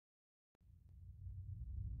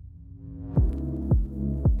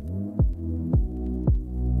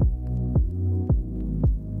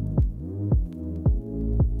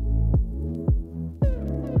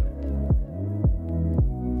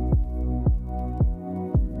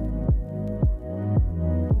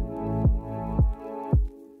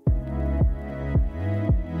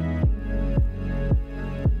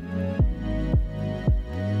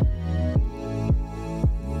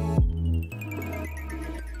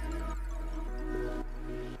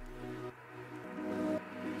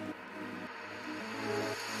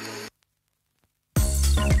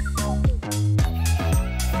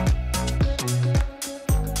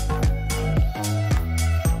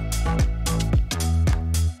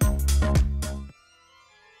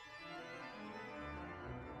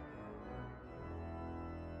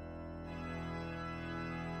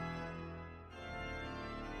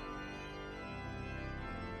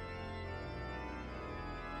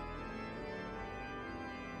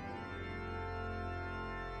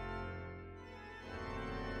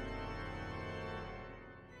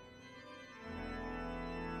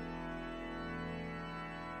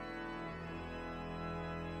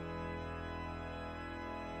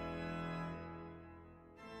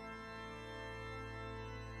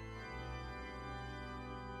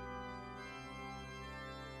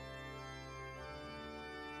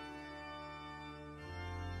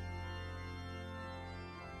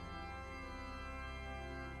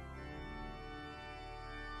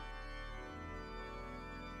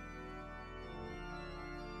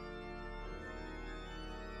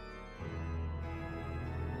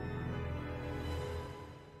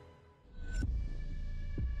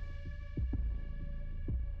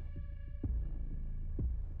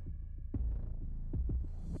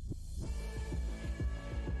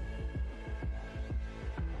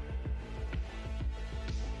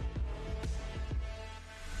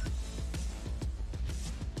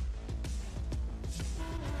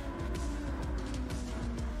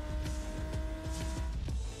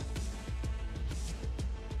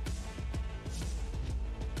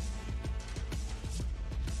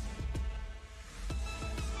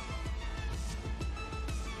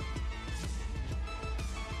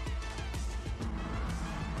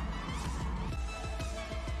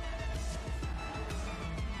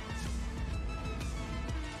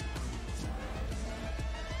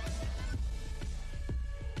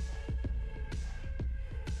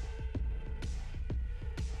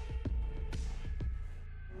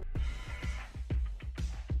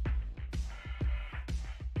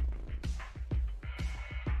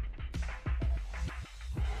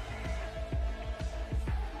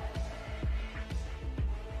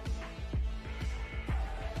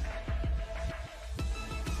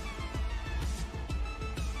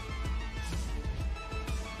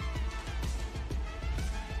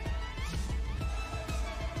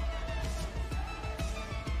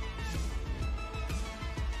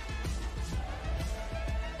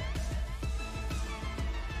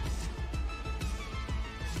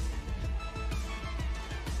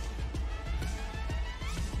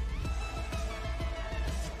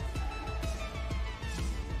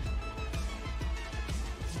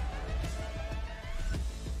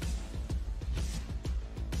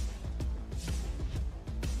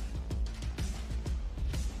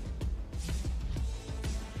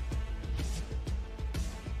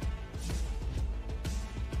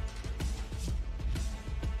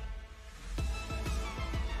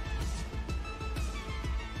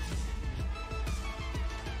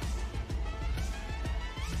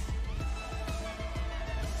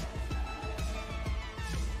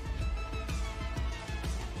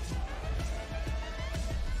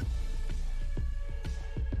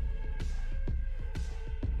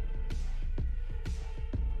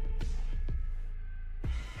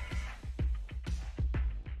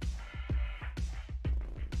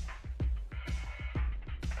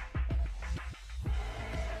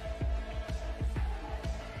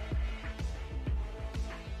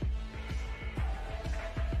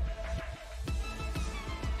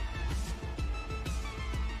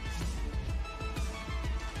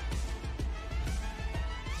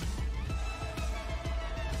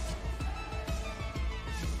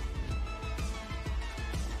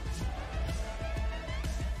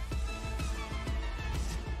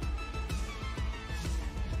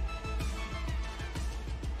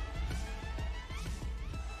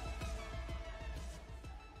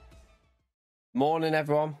Morning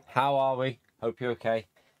everyone, how are we? Hope you're okay.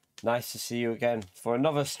 Nice to see you again for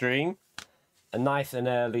another stream. A nice and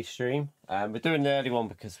early stream. We're doing an early one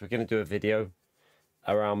because we're going to do a video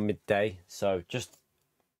around midday. So just,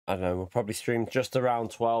 I don't know, we'll probably stream just around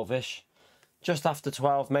 12ish. Just after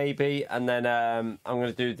 12 maybe. And then I'm going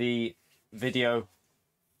to do the video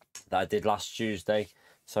that I did last Tuesday.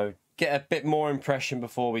 So get a bit more impression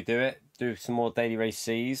before we do it. Do some more daily race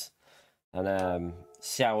Cs. And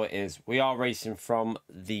see how it is. We are racing from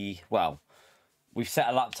the, well, we've set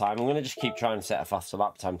a lap time. I'm going to just keep trying to set a faster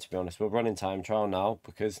lap time, to be honest. We're running time trial now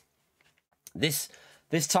because this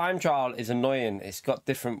time trial is annoying. It's got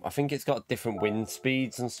different, I think it's got different wind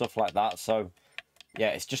speeds and stuff like that. So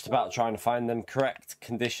yeah, it's just about trying to find them correct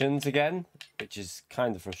conditions again, which is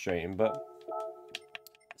kind of frustrating, but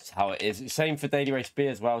it's how it is. It's same for daily race B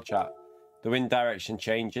as well, chat. The wind direction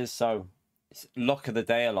changes, so it's luck of the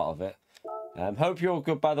day, a lot of it. Hope you're all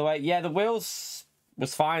good, by the way. Yeah, the wheels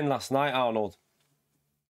was fine last night, Arnold.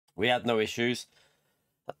 We had no issues.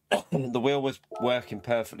 The wheel was working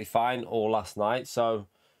perfectly fine all last night. So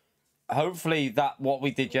hopefully that what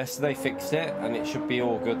we did yesterday fixed it and it should be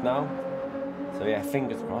all good now. So yeah,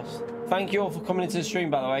 fingers crossed. Thank you all for coming into the stream,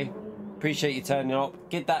 by the way. Appreciate you turning up.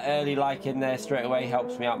 Get that early like in there straight away.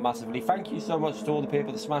 Helps me out massively. Thank you so much to all the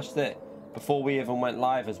people that smashed it before we even went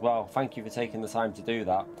live as well. Thank you for taking the time to do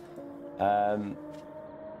that.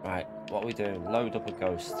 Right, what are we doing? Load up a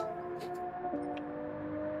ghost.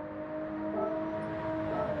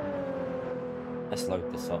 Let's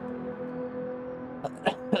load this up.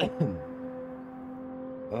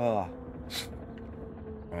 Oh.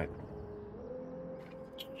 Right.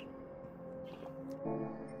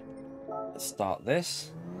 Let's start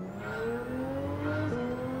this.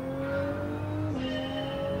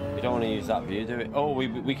 We don't want to use that view, do we? Oh,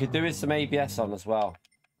 we could do with some ABS on as well.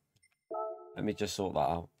 Let me just sort that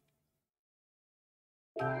out.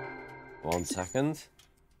 1 second.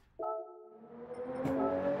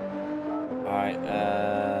 Alright,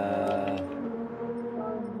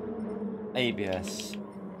 ABS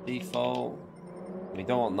default. We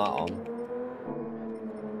don't want that on.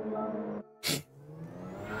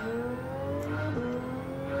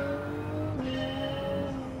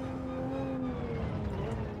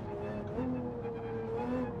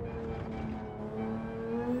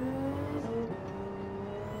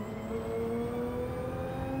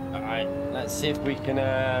 Alright, let's see if we can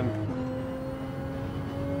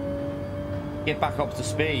get back up to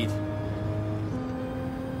speed.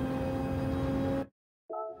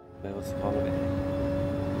 Builds economy.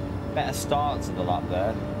 Better start to the lap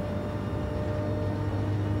there.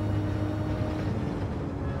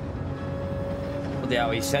 Bloody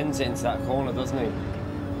hell, he sends it into that corner, doesn't he?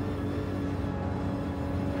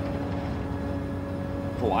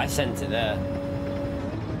 Oh, I sent it there.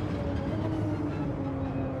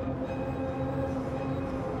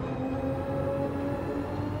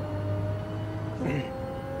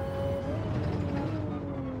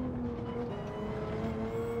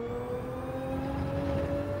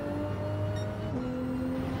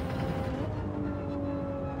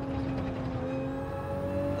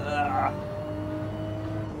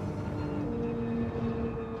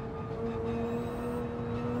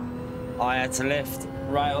 I had to lift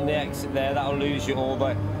right on the exit there. That'll lose you all the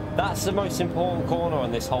way. That's the most important corner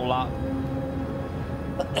on this whole lap.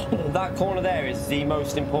 That corner there is the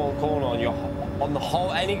most important corner on the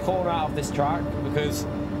whole, any corner out of this track, because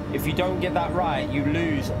if you don't get that right, you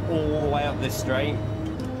lose all the way up this straight.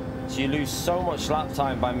 So you lose so much lap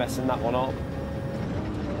time by messing that one up.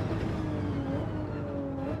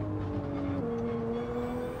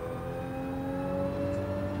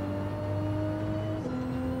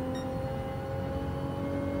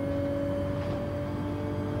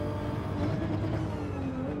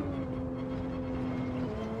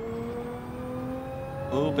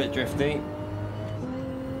 A little bit drifty.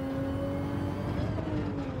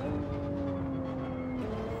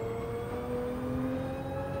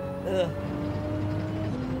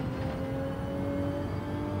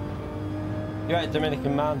 You right,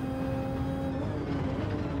 Dominican man?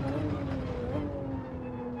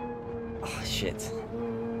 Oh, shit.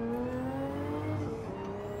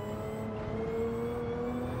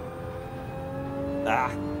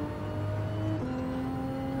 Ah.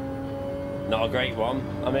 Not a great one.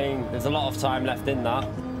 I mean, there's a lot of time left in that.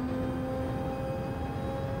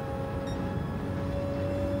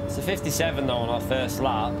 It's a 57 though on our first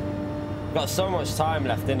lap. We've got so much time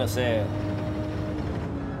left in us here.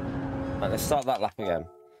 Right, let's start that lap again.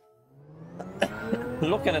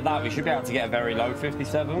 Looking at that, we should be able to get a very low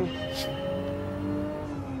 57.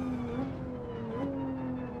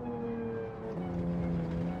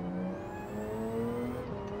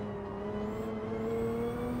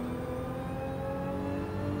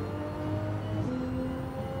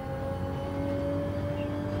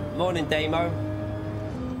 Morning, Damo.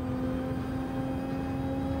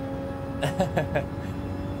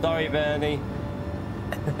 Sorry, Bernie.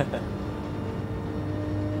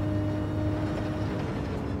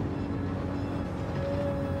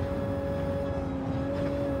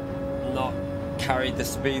 Not carried the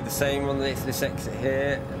speed the same on this exit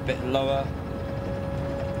here, a bit lower.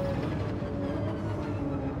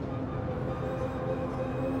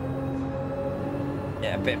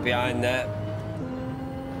 Yeah, a bit behind there.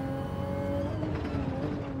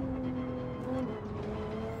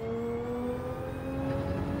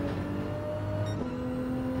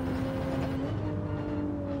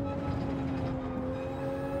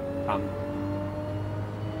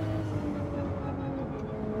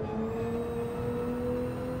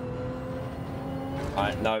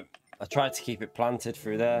 Alright, no, I tried to keep it planted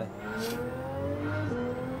through there.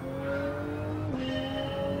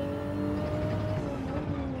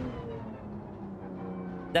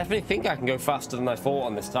 Definitely think I can go faster than I thought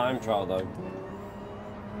on this time trial though.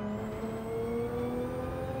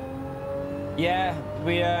 Yeah,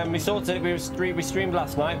 we sorted it. We streamed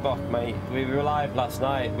last night, Bok, mate. We were live last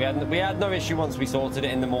night. We had no issue once we sorted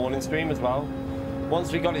it in the morning stream as well.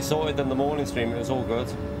 Once we got it sorted in the morning stream, it was all good.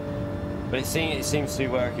 But it seems to be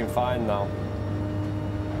working fine now.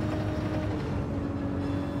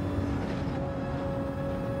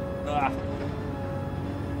 Ah.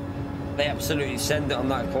 They absolutely send it on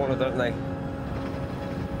that corner, don't they?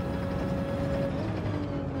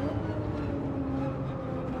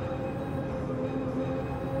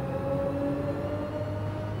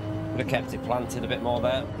 Would have kept it planted a bit more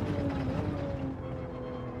there.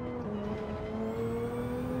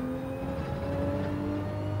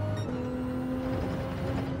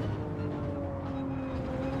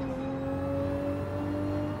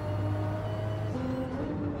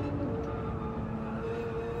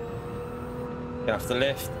 Gonna have to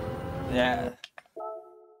lift. Yeah.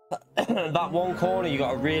 That one corner, you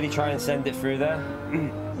got to really try and send it through there.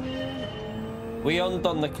 We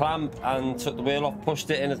undone the clamp and took the wheel off, pushed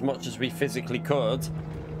it in as much as we physically could,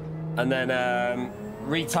 and then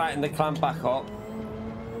retightened the clamp back up,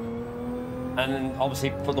 and then obviously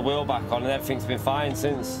put the wheel back on, and everything's been fine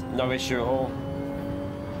since. No issue at all.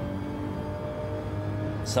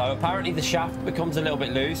 So apparently the shaft becomes a little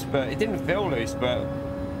bit loose, but it didn't feel loose, but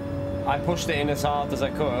I pushed it in as hard as I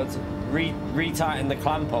could, retightened the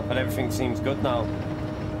clamp up, and everything seems good now.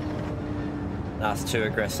 That's too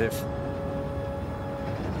aggressive.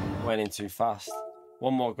 Went in too fast.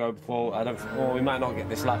 One more go before I don't. Oh, we might not get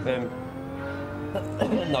this lap in.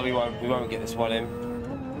 No, we won't. We won't get this one in.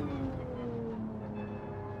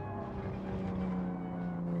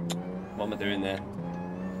 What am I doing there?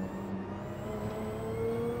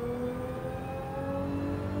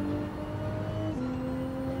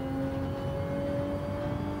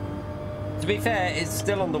 To be fair, it's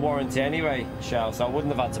still under warranty anyway, Shell, so I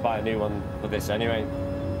wouldn't have had to buy a new one for this anyway.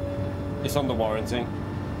 It's under warranty.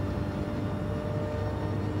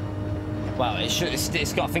 Well,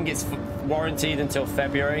 it's got, I think it's warranted until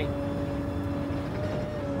February.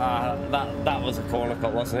 That was a corner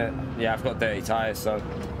cut, wasn't it? Yeah, I've got dirty tyres, so.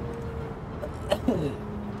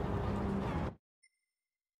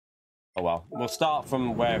 Oh well, we'll start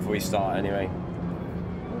from wherever we start anyway.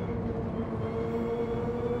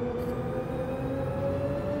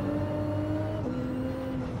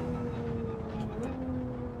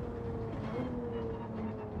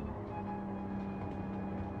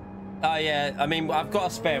 Yeah, I mean, I've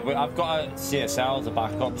got a spare, I've got a CSL as a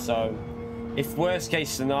backup, so if worst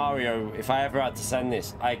case scenario, if I ever had to send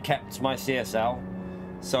this, I kept my CSL,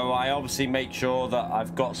 so I obviously make sure that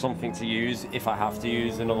I've got something to use if I have to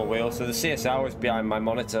use another wheel. So the CSL is behind my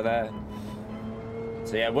monitor there.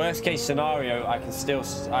 So yeah, worst case scenario, I can still,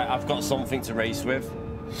 I've got something to race with.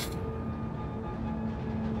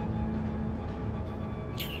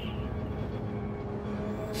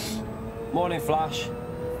 Morning, Flash.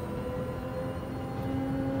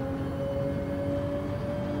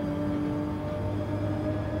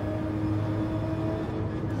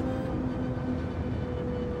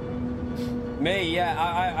 Me, yeah,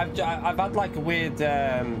 I've had like a weird,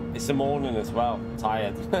 it's the morning as well,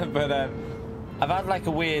 tired, but I've had like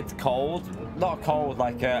a weird cold, not a cold,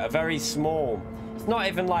 like a very small, it's not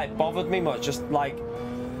even like bothered me much, just like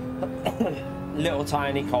little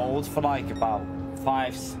tiny cold for like about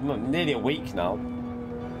nearly a week now.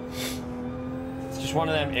 It's just one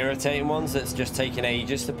of them irritating ones that's just taking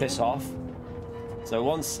ages to piss off. So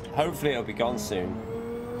hopefully it'll be gone soon.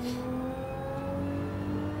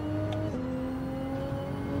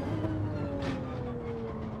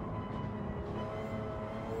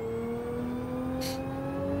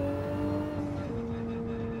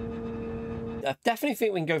 I definitely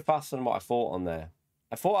think we can go faster than what I thought on there.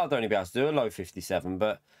 I thought I'd only be able to do a low 57,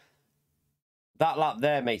 but that lap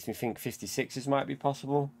there makes me think 56s might be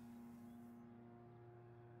possible.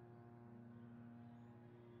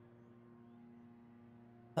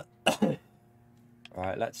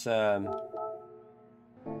 Right, let's see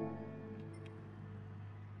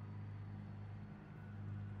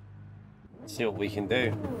what we can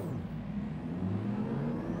do.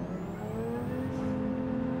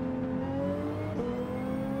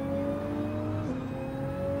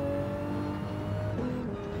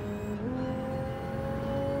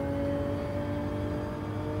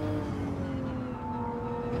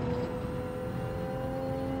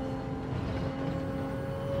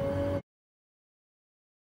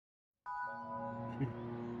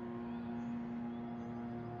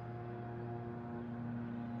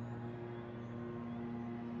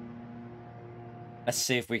 Let's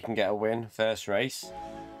see if we can get a win first race.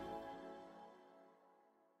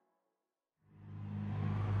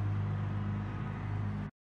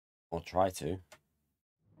 Or try to.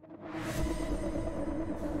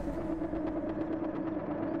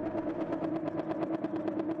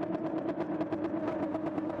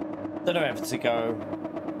 Don't know if to go.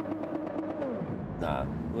 Nah,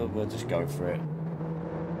 we'll just go for it.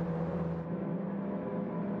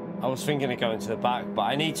 I was thinking of going to the back, but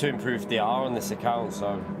I need to improve the R on this account,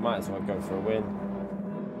 so might as well go for a win.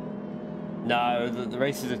 No, the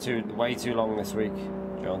races are way too long this week,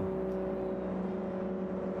 John.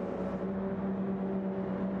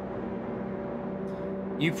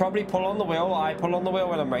 You probably pull on the wheel. I pull on the wheel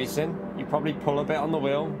when I'm racing. You probably pull a bit on the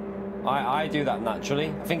wheel. I do that naturally.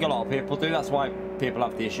 I think a lot of people do. That's why people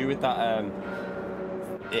have the issue with that.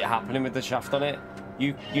 It happening with the shaft on it.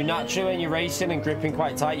 You naturally, when you're racing and gripping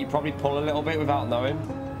quite tight, you probably pull a little bit without knowing.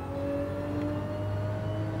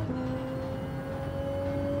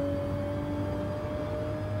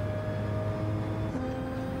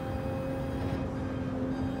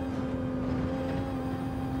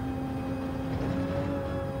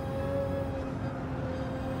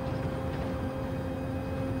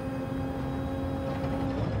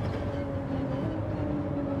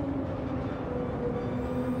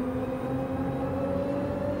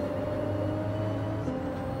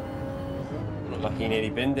 He nearly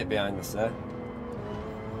binned it behind us there.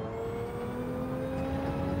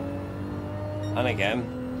 And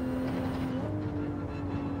again.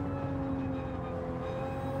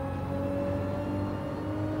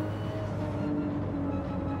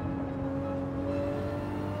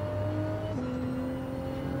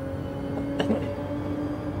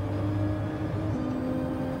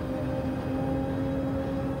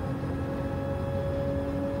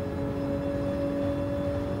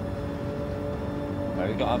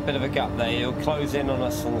 We've got a bit of a gap there. He'll close in on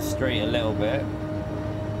us on the street a little bit.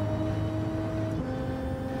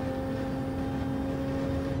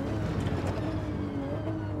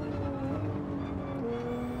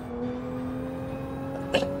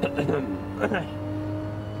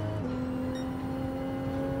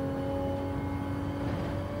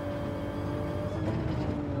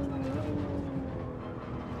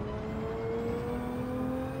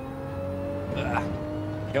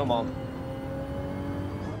 Come on.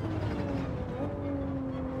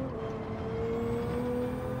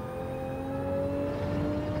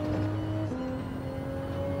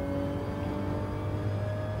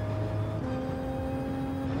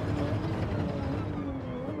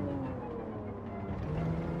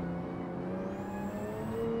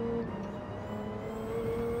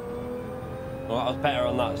 Well, that was better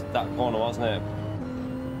on that corner, wasn't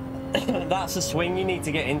it? That's a swing. You need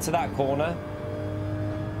to get into that corner.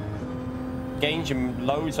 Gains you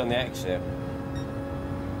loads on the exit.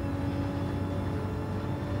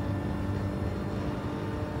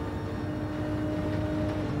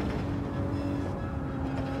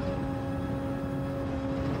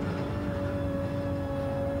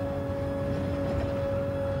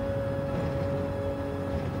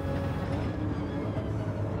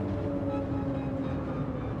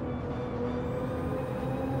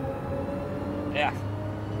 Yeah.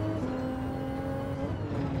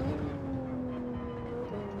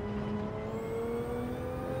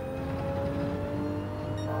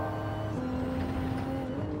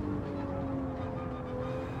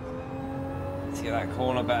 Let's get that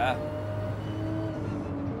corner better.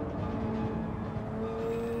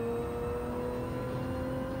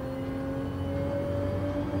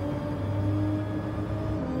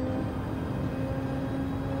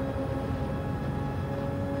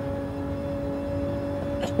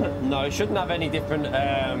 No, it shouldn't have any different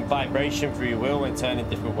vibration through your wheel when turning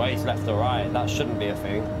different ways, left or right. That shouldn't be a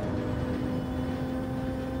thing.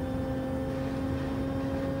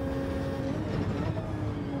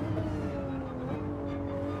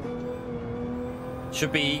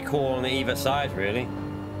 Should be equal on either side, really.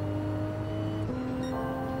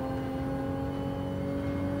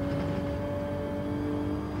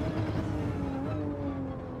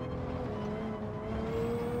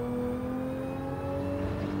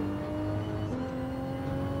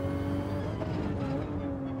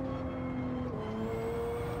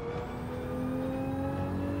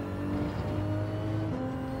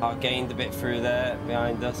 I gained a bit through there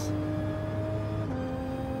behind us.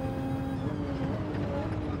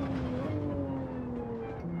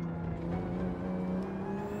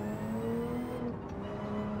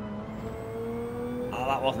 Oh,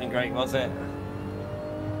 that wasn't great, was it?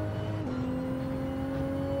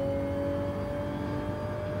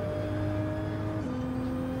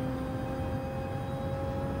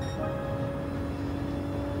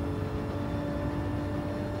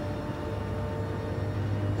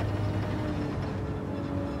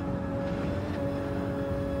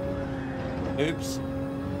 Oops.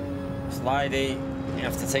 Slidey. You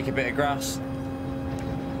have to take a bit of grass.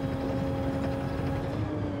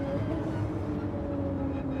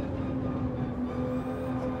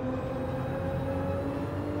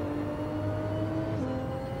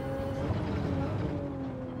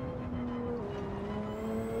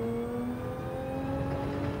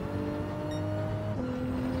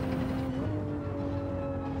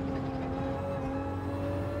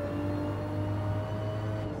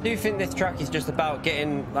 I do think this track is just about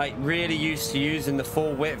getting like really used to using the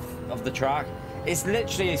full width of the track. It's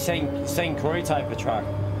literally a St. Croix type of track.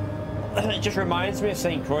 It just reminds me of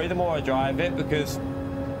St. Croix the more I drive it, because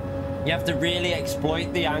you have to really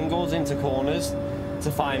exploit the angles into corners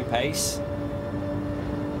to find pace.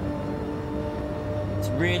 It's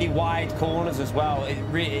really wide corners as well.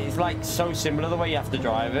 It's like so similar the way you have to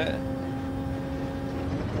drive it.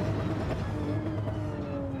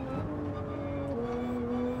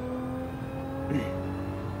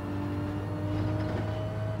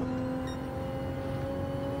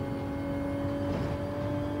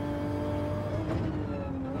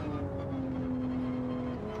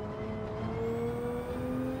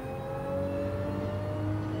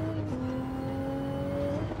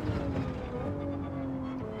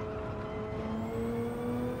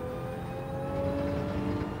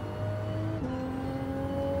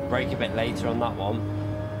 Brake a bit later on that one.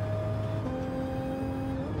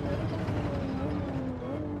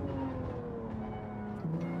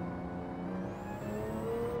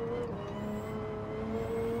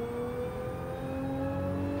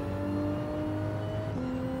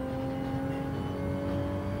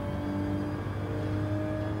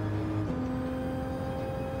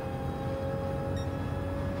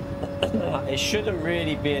 It shouldn't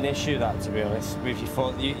really be an issue, that, to be honest. If you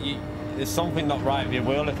thought there's something not right with your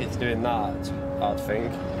wheel if it's doing that, I'd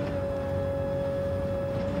think.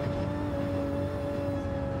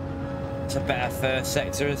 It's a better first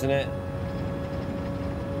sector, isn't it?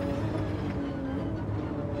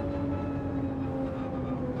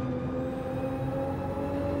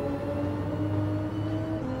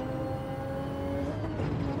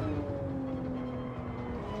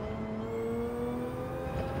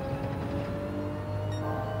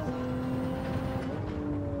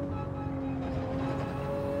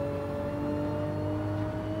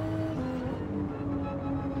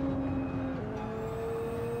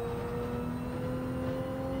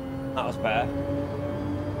 That was better.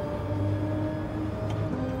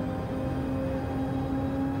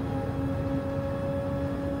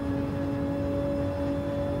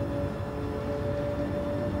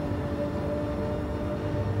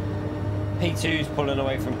 P2's pulling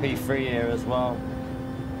away from P3 here as well.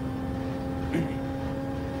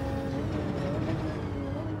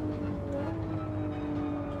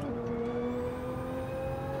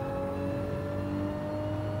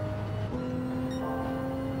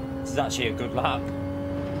 This is actually a good lap.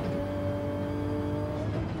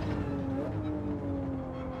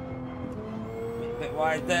 A bit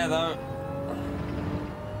wide there though.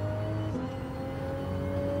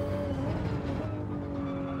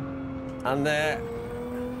 And there.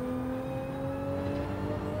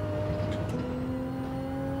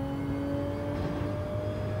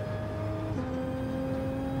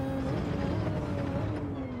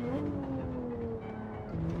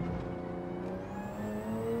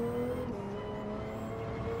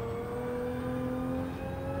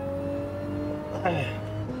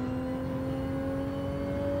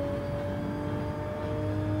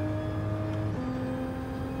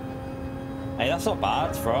 Hey, that's not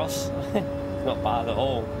bad for us. It's not bad at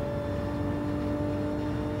all.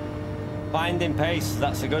 Finding pace,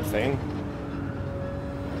 that's a good thing.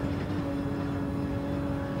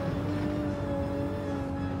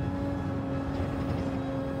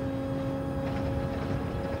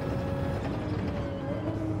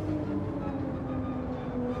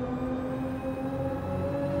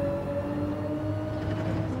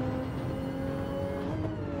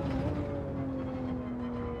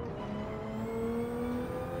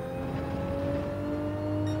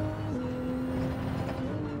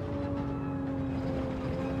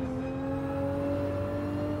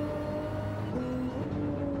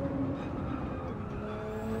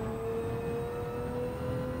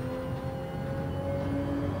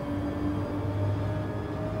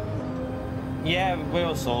 Yeah, we're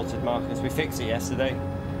all sorted, Marcus. We fixed it yesterday.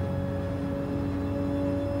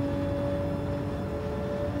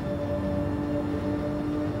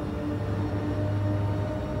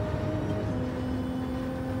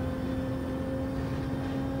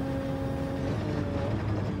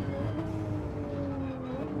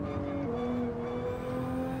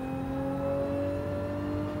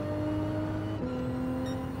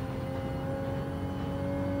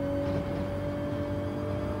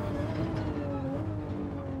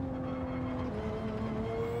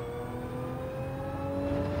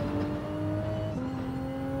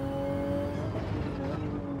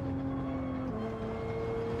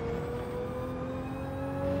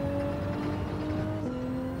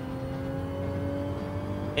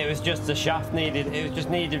 It was just the shaft needed. It was just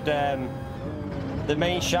needed the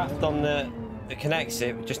main shaft on that connects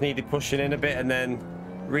it. Just needed pushing in a bit and then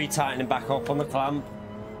retightening back up on the clamp.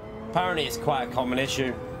 Apparently, it's quite a common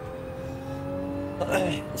issue.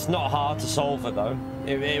 It's not hard to solve it though.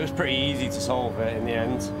 It was pretty easy to solve it in the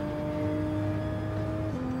end.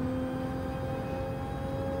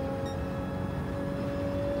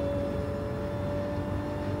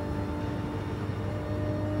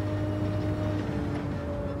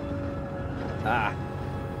 Ah,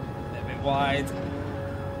 a bit wide.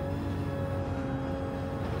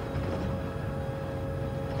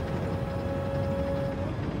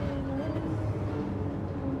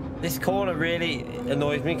 This corner really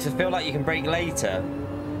annoys me because I feel like you can brake later.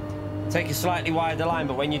 Take a slightly wider line,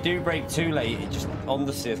 but when you do brake too late, it just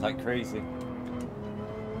understeers like crazy.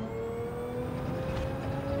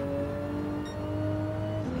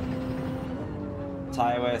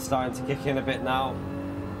 Tyre wear starting to kick in a bit now.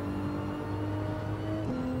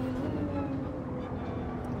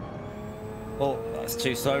 Oh, that's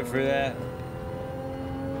too slow through there.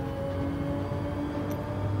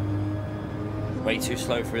 Way too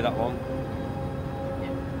slow through that one.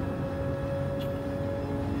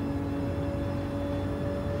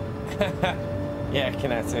 Yeah,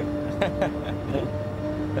 kinetic.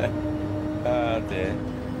 Oh dear.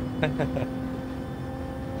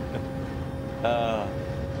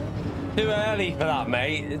 Too early for that,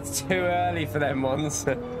 mate. It's too early for them ones.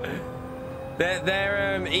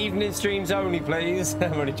 They're evening streams only, please.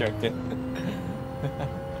 I'm only joking.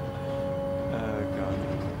 Oh god.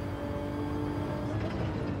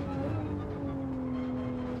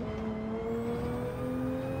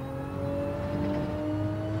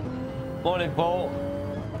 Morning, Paul.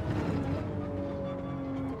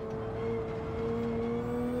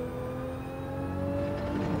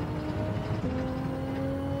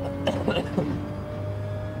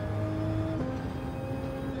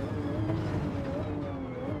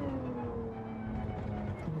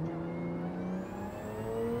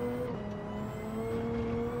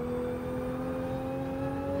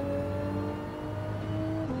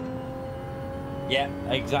 Yeah,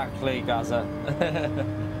 exactly, Gaza.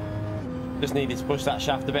 Just needed to push that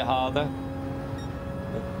shaft a bit harder.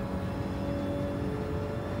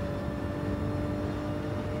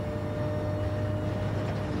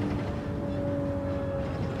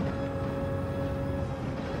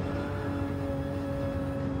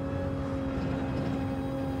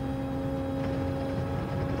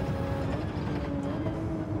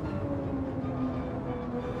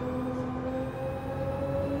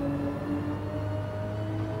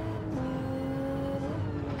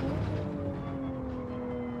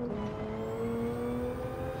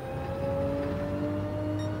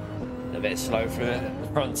 A bit slow through the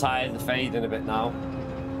front tyres, are fading a bit now.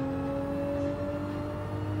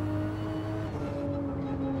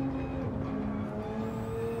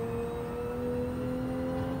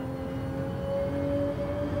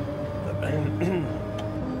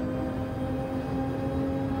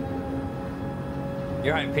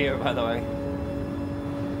 You're right, Peter, by the way.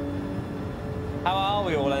 How are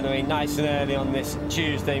we all anyway? Nice and early on this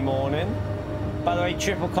Tuesday morning. By the way,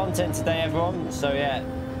 triple content today, everyone. So yeah,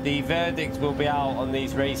 the verdict will be out on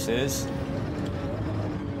these races.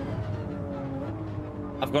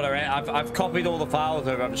 I've copied all the files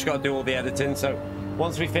over. I've just got to do all the editing. So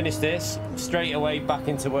once we finish this, straight away back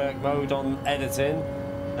into work mode on editing,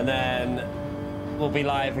 and then we'll be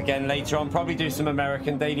live again later on. Probably do some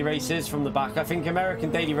American daily races from the back. I think American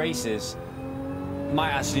daily races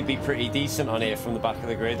might actually be pretty decent on here from the back of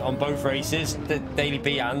the grid on both races, the daily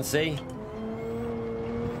B and C.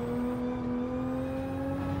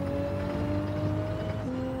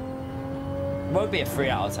 Won't be a 3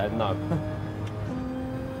 out of 10, no.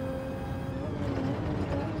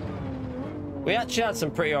 We actually had some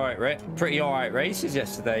pretty alright races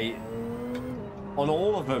yesterday. On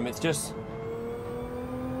all of them, it's just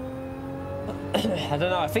I don't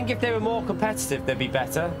know. I think if they were more competitive, they'd be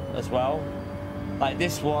better as well. Like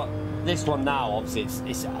this one now, obviously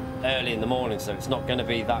it's early in the morning, so it's not going to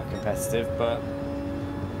be that competitive, but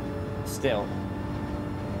still.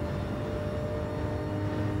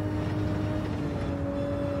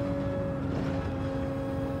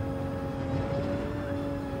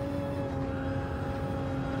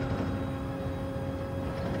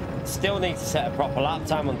 Still need to set a proper lap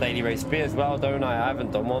time on daily race B as well, don't I? I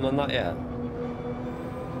haven't done one on that yet.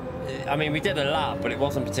 I mean, we did a lap, but it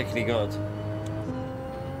wasn't particularly good.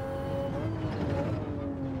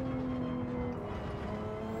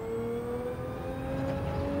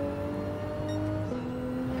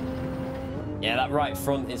 Yeah, that right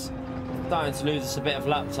front is starting to lose us a bit of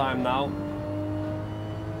lap time now.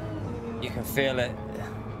 You can feel it.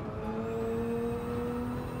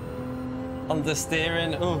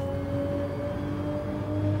 Understeering. Ooh.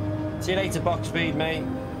 See you later, box speed, mate.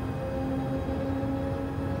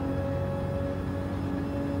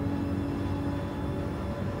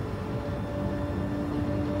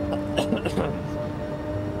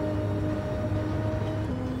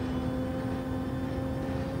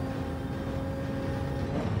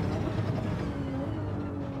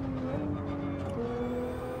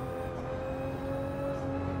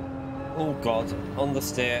 Oh God,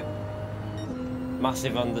 understeer.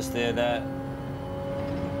 Massive understeer there.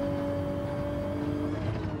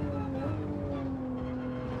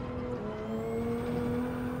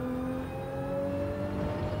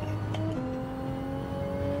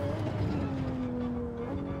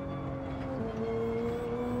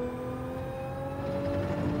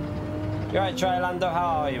 You alright, Trilando?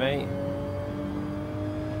 How are you, mate?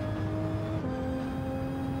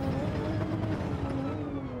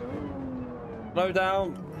 Slow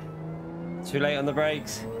down. Too late on the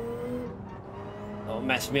brakes. Don't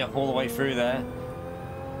mess me up all the way through there.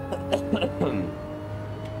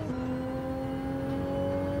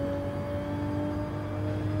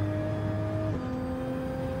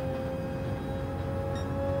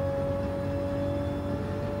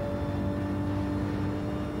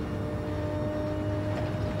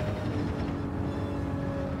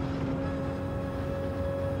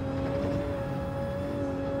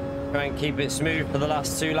 Try and keep it smooth for the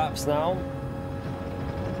last 2 laps now.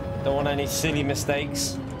 Don't want any silly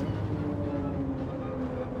mistakes.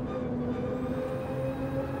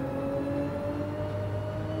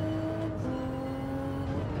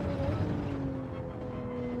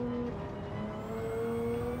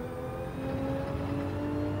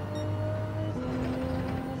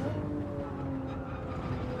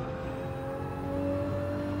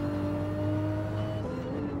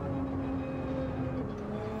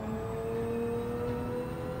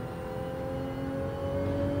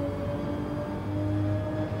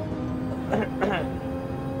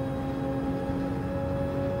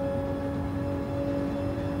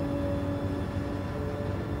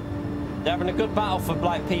 They're having a good battle for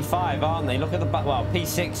like P5, aren't they? Look at the well,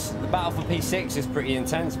 P6. The battle for P6 is pretty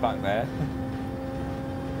intense back there.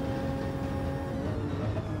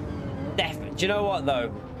 Definitely. Do you know what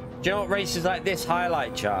though? Do you know what races like this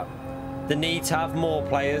highlight, chat? The need to have more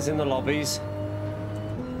players in the lobbies.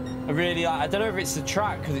 I really like. I don't know if it's the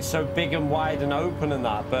track because it's so big and wide and open and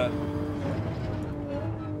that, but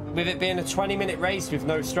with it being a 20-minute race with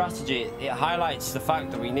no strategy, it highlights the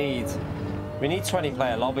fact that we need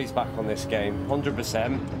 20-player lobbies back on this game,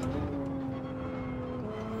 100%.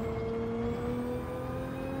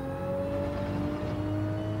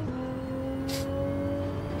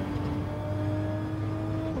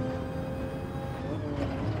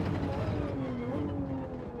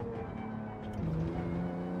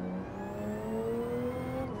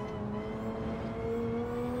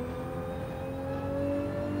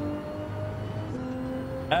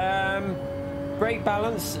 Brake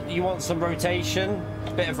balance, you want some rotation,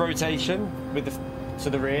 a bit of rotation with to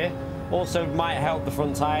the rear. Also might help the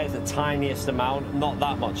front tyres the tiniest amount, not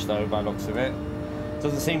that much though by looks of it.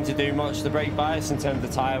 Doesn't seem to do much, the brake bias, in terms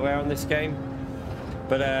of tyre wear on this game.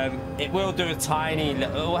 But it will do a tiny,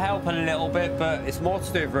 it will help a little bit, but it's more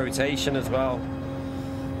to do with rotation as well.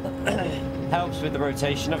 Helps with the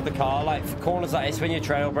rotation of the car, like for corners like this when you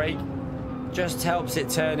trail brake, just helps it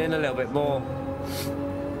turn in a little bit more.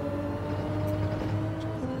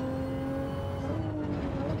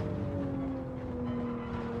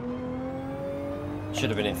 Should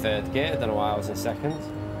have been in 3rd gear, I don't know why I was in 2nd.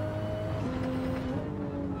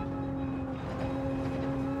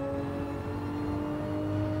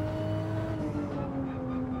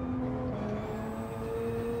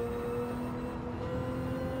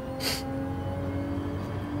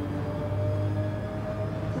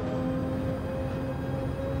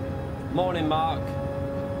 Morning, Mark.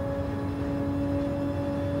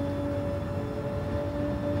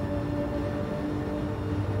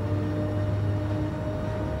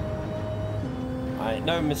 Alright,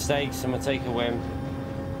 no mistakes. I'm gonna take a win.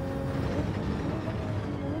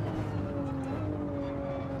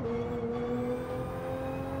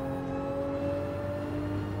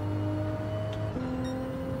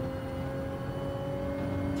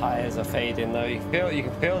 Tires are fading though. You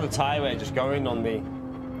can feel the tire wear just going on the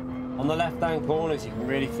left-hand corners. You can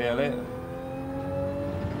really feel it.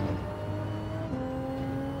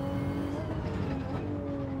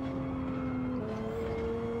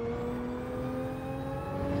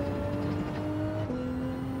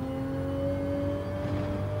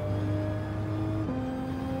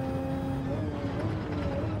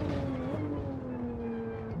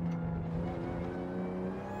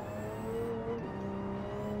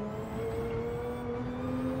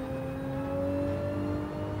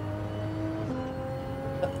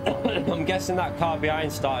 I'm guessing that car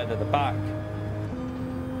behind started at the back.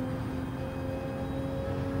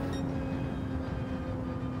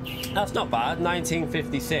 That's not bad.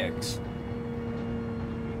 1956.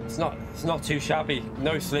 It's not too shabby.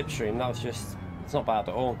 No slipstream. It's not bad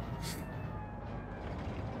at all.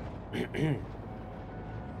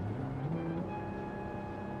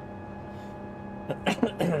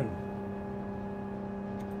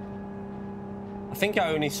 I think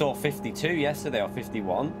I only saw 52 yesterday or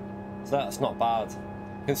 51. So that's not bad.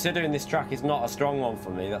 Considering this track is not a strong one for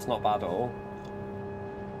me, that's not bad at all.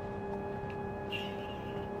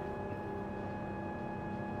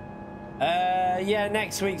 Yeah,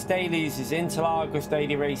 next week's dailies is Interlagos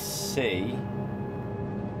Daily Race C.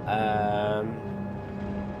 Can't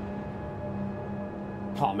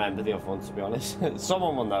remember the other one, to be honest.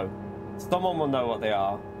 Someone will know. Someone will know what they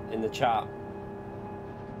are in the chat.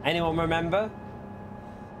 Anyone remember?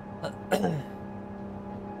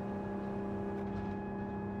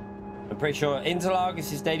 I'm pretty sure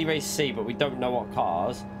Interlagos is Daily Race C, but we don't know what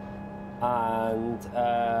cars. And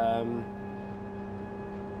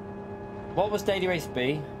what was Daily Race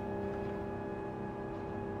B?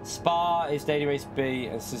 Spa is Daily Race B,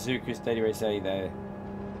 and Suzuka is Daily Race A there.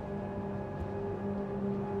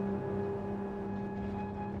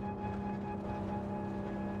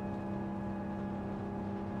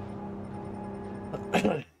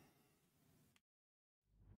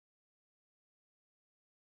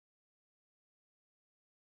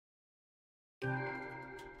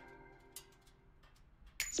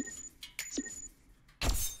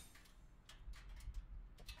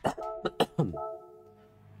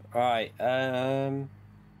 Right,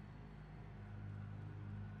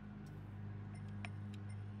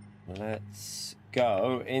 let's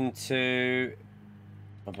go into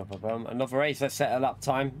another race. Let's set a lap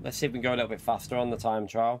time. Let's see if we can go a little bit faster on the time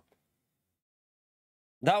trial.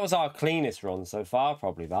 That was our cleanest run so far,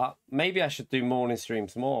 probably that. Maybe I should do morning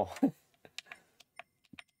streams more.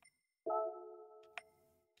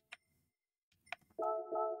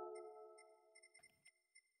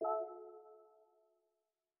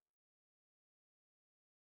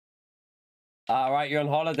 All right, you're on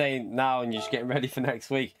holiday now and you're just getting ready for next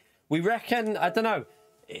week. We reckon, I don't know,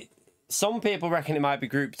 some people reckon it might be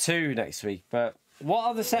Group 2 next week, but what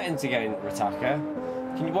are the settings again, Ritaka?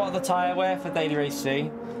 What are the tyre wear for Daily Race C?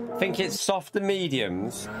 I think it's soft and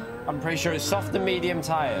mediums. I'm pretty sure it's soft and medium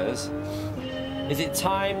tyres. Is it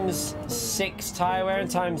 ×6 tyre wear and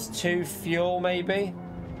 ×2 fuel, maybe?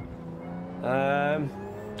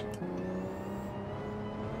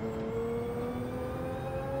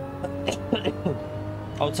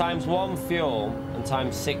 Oh, ×1 fuel and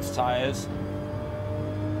 ×6 tyres.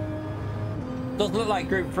 Does look like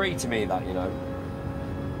Group 3 to me, that, you know.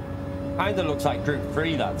 Kinda looks like Group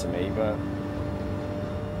 3, that, to me, but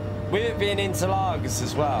with it being Interlagos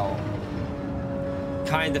as well,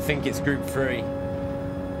 kinda think it's Group 3.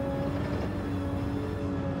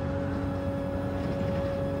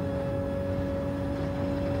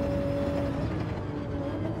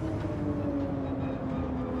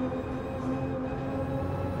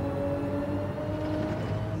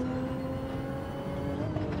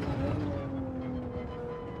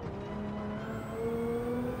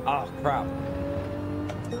 Oh, crap.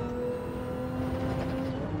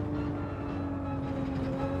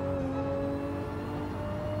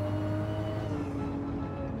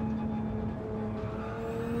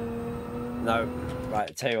 No.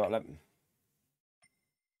 Right, tell you what, let me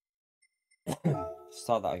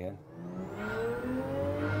start that again.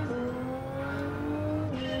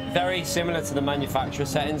 Very similar to the manufacturer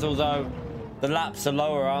settings, although the laps are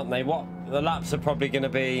lower, aren't they? What the laps are probably going to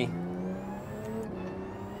be,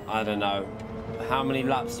 I don't know, how many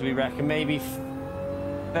laps do we reckon? Maybe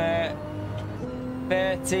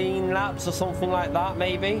 13 laps or something like that,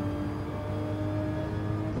 maybe.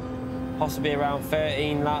 Possibly around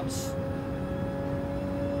 13 laps.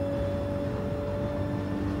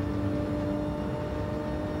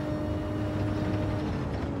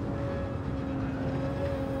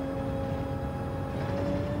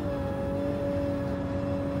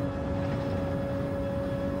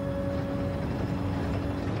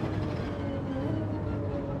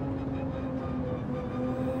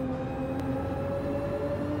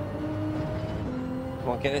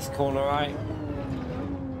 Get this corner right.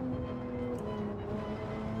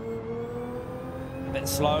 A bit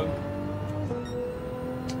slow.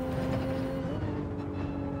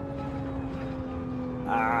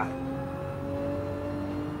 Ah.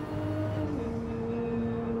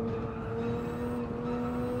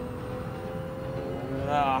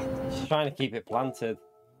 Just trying to keep it planted.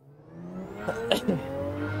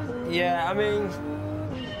 Yeah, I mean,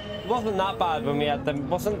 it wasn't that bad when we had them.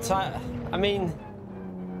 Wasn't tight. I mean,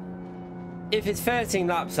 if it's 13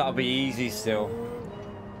 laps, that'll be easy still.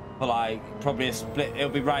 But like, probably a split, it'll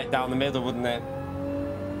be right down the middle, wouldn't it?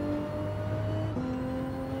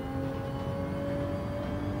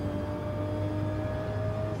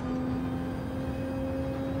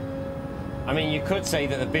 I mean, you could say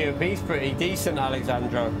that the BOP's pretty decent,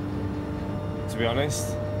 Alexandro, to be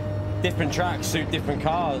honest. Different tracks suit different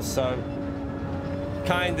cars, so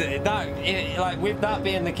kind of that, like with that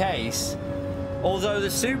being the case, although the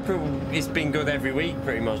Supra has been good every week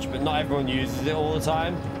pretty much, but not everyone uses it all the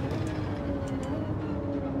time.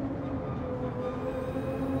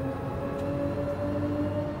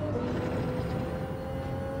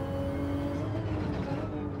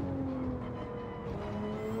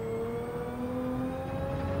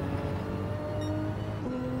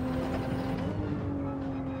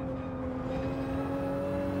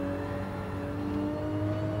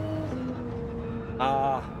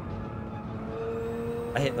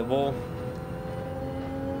 I hit the wall.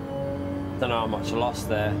 Don't know how much I lost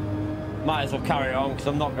there. Might as well carry on because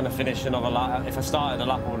I'm not going to finish another lap. If I started a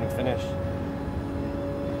lap, I wouldn't finish.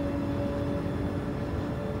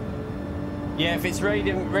 Yeah, if it's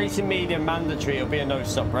racing medium mandatory, it'll be a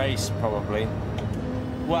no-stop race probably.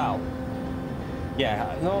 Well,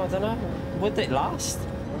 yeah, no, I don't know. Would it last?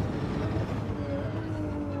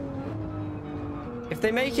 If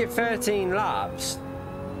they make it 13 laps,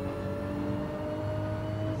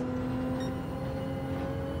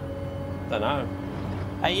 don't know.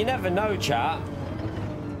 Hey, you never know, chat.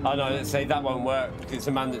 Oh no, let's say that won't work because it's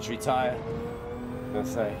a mandatory tyre. I'm gonna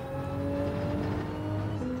say.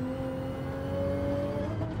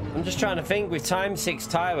 I'm just trying to think, with times 6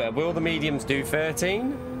 tyre wear, will the mediums do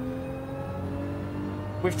 13?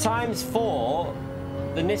 With times 4,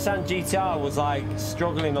 the Nissan GTR was like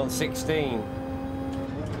struggling on 16.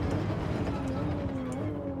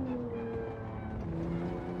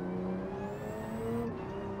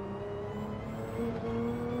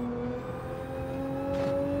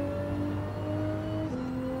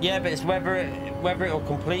 Yeah, but it's whether it'll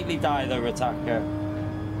completely die though, Rataka.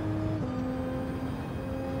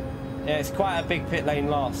 Yeah, it's quite a big pit lane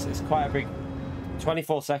loss. It's quite a big.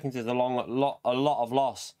 24 seconds is a lot of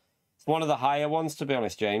loss. It's one of the higher ones, to be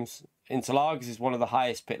honest, James. Interlagos is one of the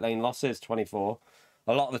highest pit lane losses, 24.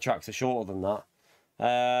 A lot of the tracks are shorter than that.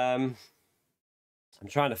 I'm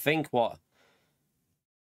trying to think what.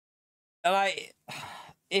 Like,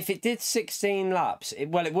 if it did 16 laps, it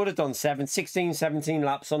would have done 16, 17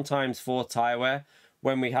 laps on times 4 tyre wear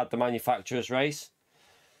when we had the manufacturer's race.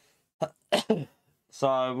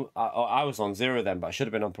 So I was on 0 then, but I should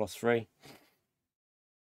have been on +3.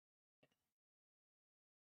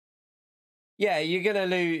 Yeah, you're going to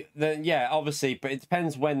lose. Yeah, obviously, but it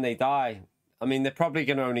depends when they die. I mean, they're probably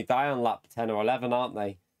going to only die on lap 10 or 11, aren't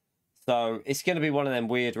they? So it's going to be one of them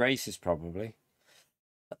weird races, probably.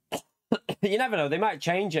 You never know. They might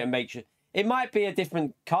change it and make sure. It might be a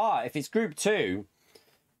different car. If it's Group 2,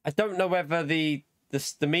 I don't know whether the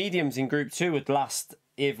mediums in Group 2 would last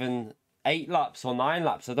even 8 laps or 9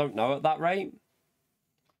 laps. I don't know at that rate.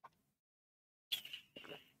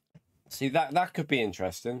 See, that could be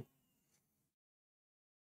interesting.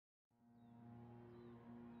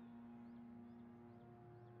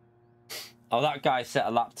 Oh, that guy set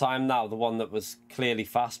a lap time now, the one that was clearly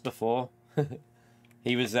fast before.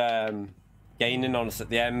 He was gaining on us at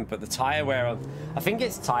the end, but the tyre wear on... I think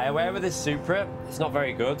it's tyre wear with this Supra. It's not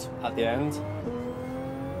very good at the end.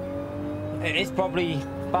 It's probably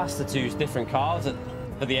faster to use different cars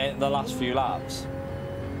for the last few laps.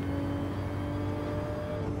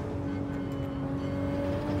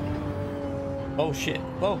 Oh, shit.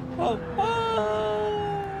 Oh, oh, oh!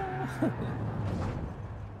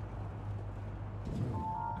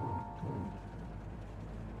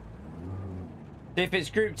 If it's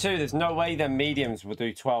group 2, there's no way then mediums will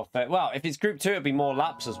do 12. Well, if it's group 2, it'll be more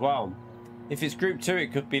laps as well. If it's group 2,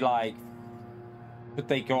 it could be like... Could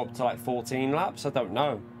they go up to like 14 laps? I don't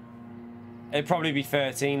know. It'd probably be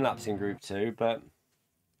 13 laps in group 2, but...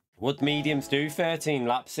 Would mediums do 13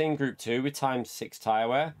 laps in group 2 with times 6 tyre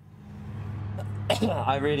wear?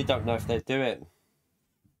 I really don't know if they'd do it.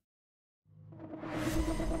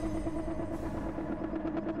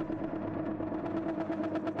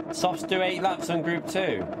 Softs do 8 laps on group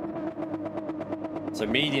 2. So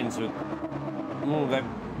mediums would...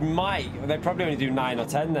 They'd probably only do 9 or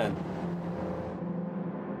 10 then.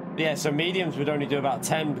 But yeah, so mediums would only do about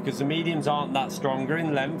 10 because the mediums aren't that stronger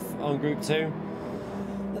in length on group 2.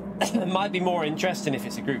 It might be more interesting if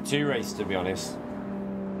it's a group 2 race, to be honest.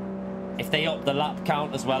 If they up the lap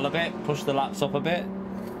count as well a bit, push the laps up a bit.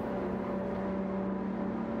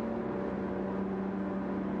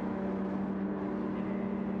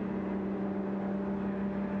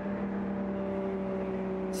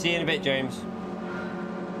 See you in a bit, James.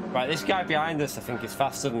 Right, this guy behind us, I think, is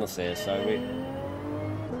faster than us here, so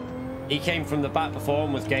he came from the back before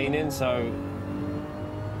and was gaining, so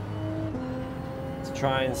let's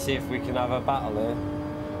try and see if we can have a battle here.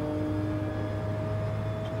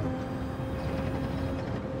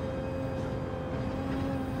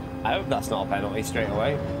 I hope that's not a penalty straight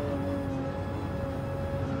away.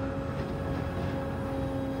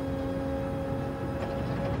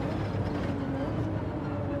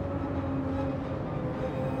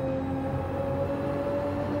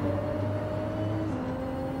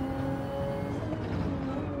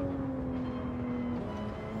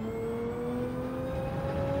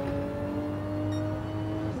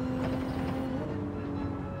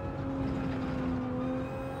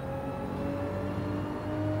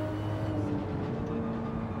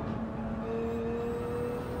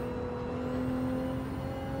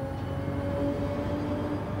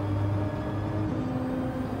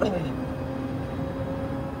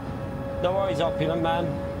 No worries, Opulent Man.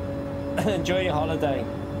 Enjoy your holiday.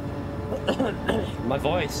 My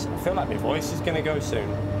voice. I feel like my voice is going to go soon.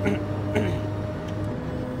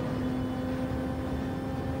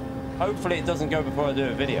 Hopefully it doesn't go before I do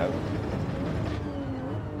a video.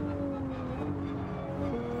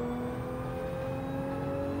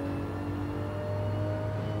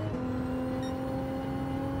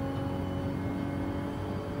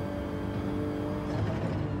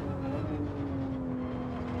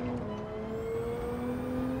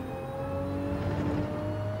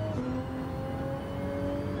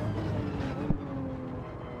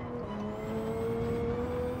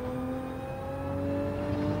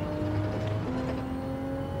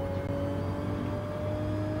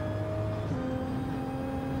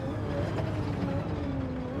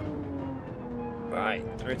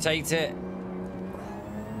 Rotate it.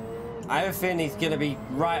 I have a feeling he's going to be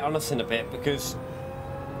right on us in a bit because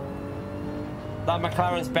that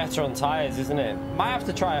McLaren's better on tyres, isn't it? Might have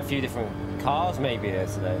to try a few different cars maybe here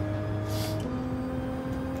today.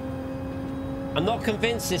 I'm not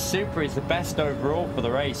convinced this Super is the best overall for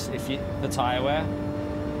the race if you for tyre wear.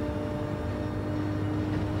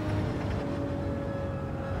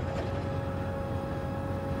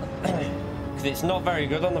 Because it's not very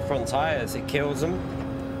good on the front tyres, it kills them.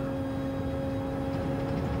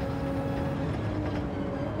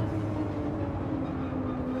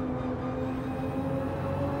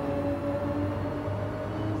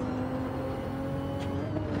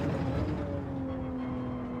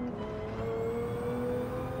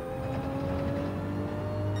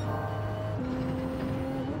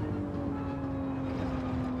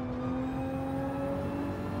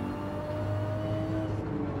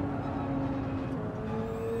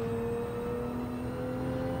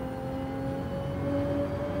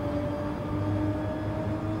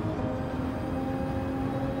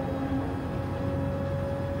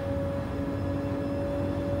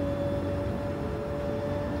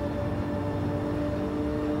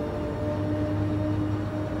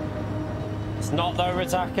 Not though,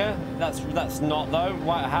 Ritaka. That's not though.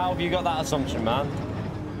 Why, how have you got that assumption, man?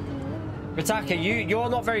 Ritaka, you're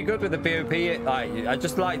not very good with the BOP. Like, I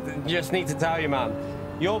just need to tell you, man.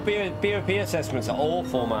 Your BOP assessments are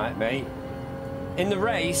awful, mate. In the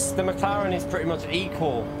race, the McLaren is pretty much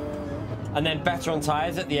equal, and then better on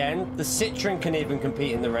tyres at the end. The Citroen can even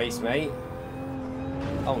compete in the race, mate.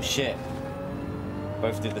 Oh shit!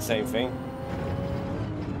 Both did the same thing.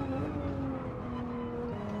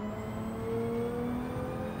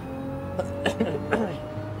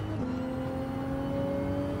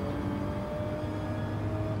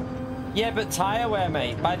 Yeah, but tyre wear,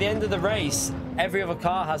 mate. By the end of the race, every other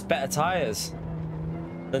car has better tyres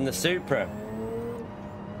than the Supra.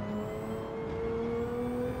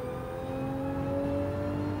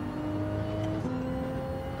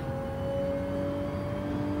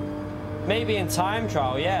 Maybe in time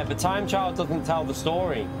trial, yeah, but time trial doesn't tell the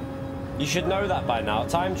story. You should know that by now.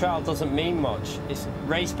 Time trial doesn't mean much. It's,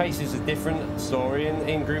 race pace is a different story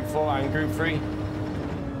in Group 4 and Group 3.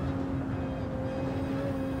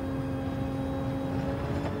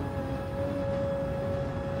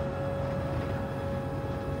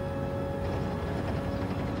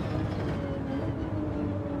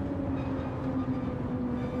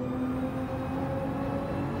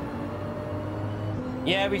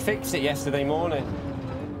 Yeah, we fixed it yesterday morning.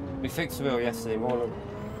 We fixed the wheel yesterday morning.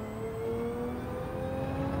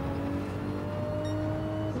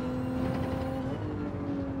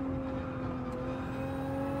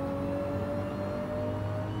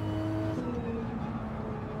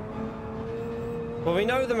 Well, we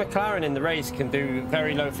know the McLaren in the race can do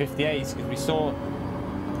very low 58s because we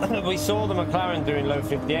saw the McLaren doing low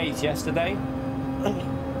 58s yesterday.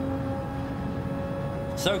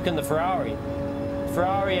 So can the Ferrari.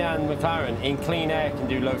 Ferrari and McLaren in clean air can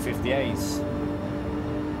do low 58s.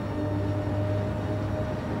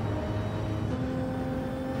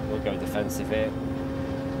 We'll go defensive here.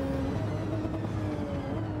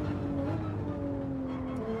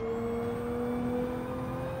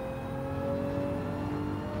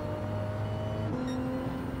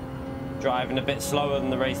 Driving a bit slower than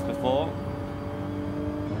the race before.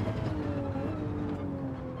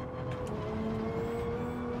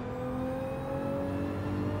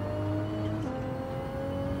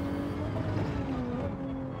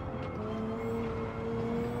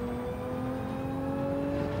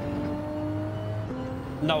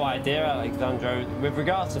 No idea, Alexandro. With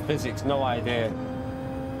regards to physics, no idea.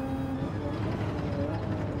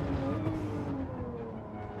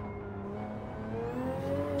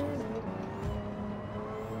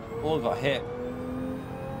 All got hit.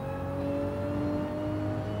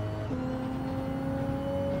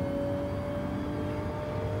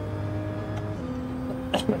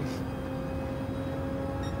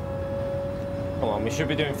 Come on, we should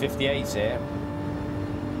be doing 58s here.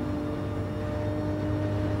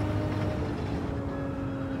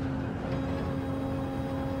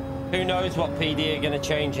 Who knows what PD are going to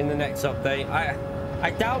change in the next update.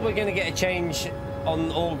 I doubt we're going to get a change on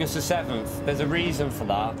August the 7th. There's a reason for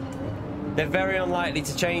that. They're very unlikely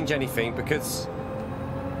to change anything because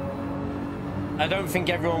I don't think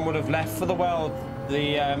everyone would have left for the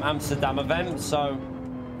Amsterdam event. So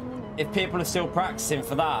if people are still practicing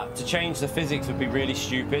for that, to change the physics would be really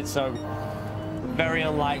stupid. So very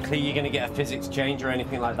unlikely you're going to get a physics change or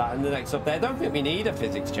anything like that in the next update. I don't think we need a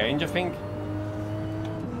physics change. I think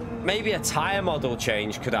maybe a tyre model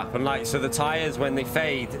change could happen. Like, so the tyres, when they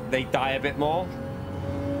fade, they die a bit more.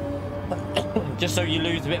 Just so you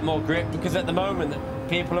lose a bit more grip, because at the moment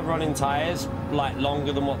people are running tyres like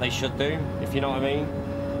longer than what they should do, if you know what I mean.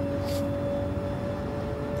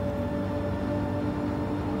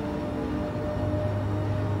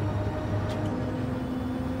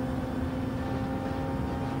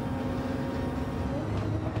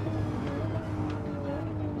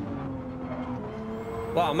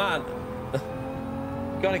 Wow, man,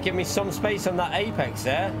 gotta give me some space on that apex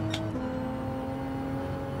there.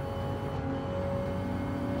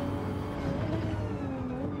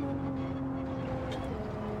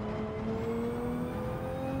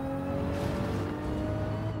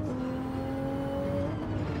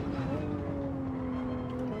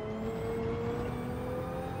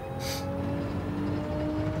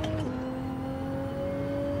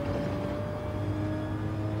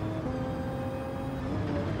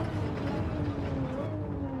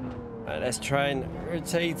 Let's try and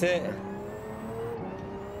rotate it.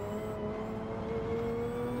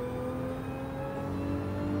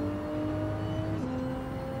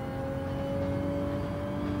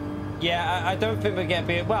 Yeah, I don't think we'll get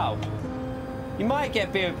well, you might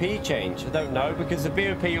get BOP change, I don't know, because the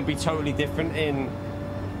BOP will be totally different in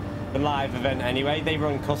the live event anyway. They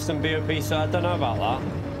run custom BOP, so I don't know about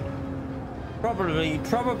that.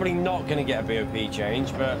 Probably not going to get a BOP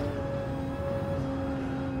change, but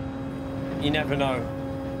you never know.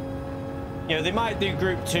 You know, they might do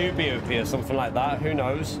Group 2 BOP or something like that. Who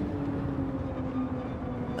knows?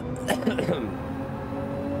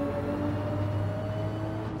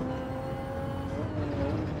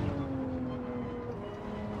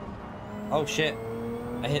 Oh shit.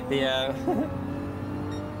 I hit the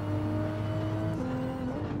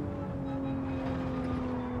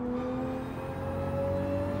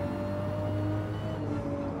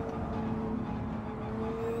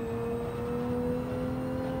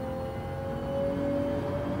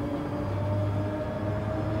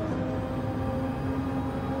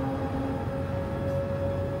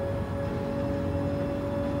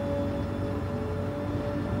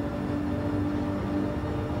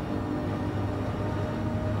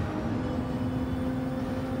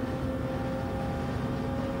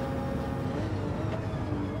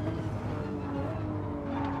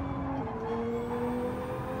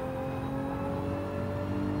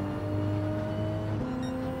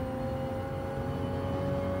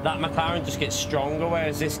that McLaren just gets stronger,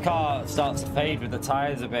 whereas this car starts to fade with the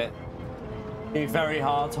tyres a bit. It's very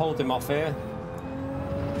hard to hold him off here.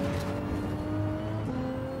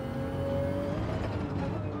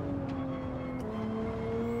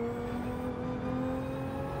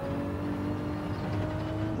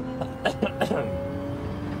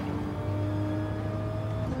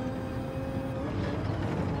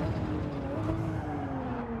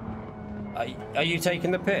 Are you taking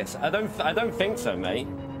the piss? I don't think so, mate.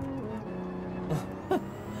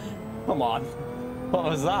 Come on. What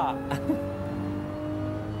was that?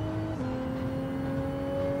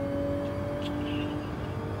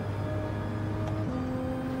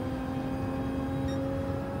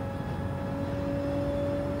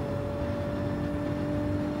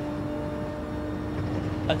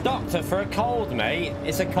 A doctor for a cold, mate.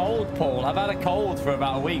 It's a cold, Paul. I've had a cold for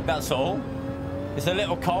about a week, that's all. It's a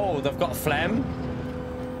little cold. I've got phlegm.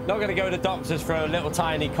 Not going to go to doctors for a little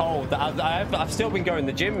tiny cold. I've still been going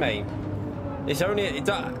to the gym, mate. It's only...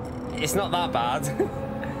 It's not that bad.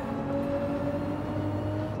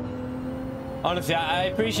 Honestly, I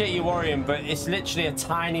appreciate you worrying, but it's literally a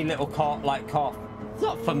tiny little cough. It's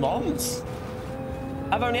not for months.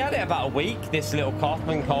 I've only had it about a week, this little cough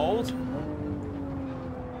and cold.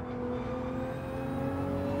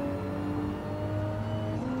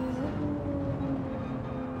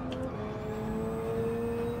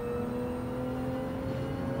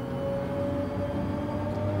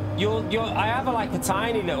 I have like a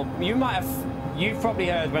tiny little. You've probably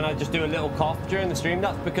heard when I just do a little cough during the stream.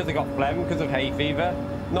 That's because I got phlegm because of hay fever.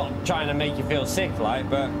 Not trying to make you feel sick, like,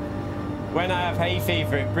 but when I have hay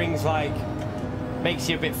fever, it makes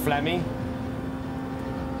you a bit phlegmy.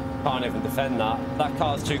 Can't even defend that. That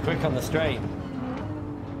car's too quick on the straight.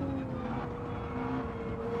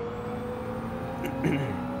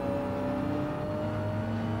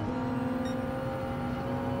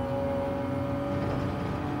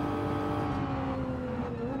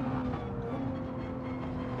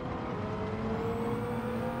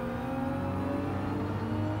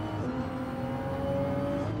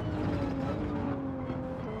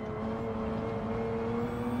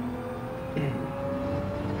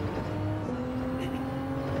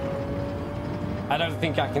 I don't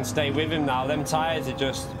think I can stay with him now. Them tyres are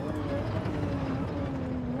just...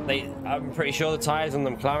 I'm pretty sure the tyres on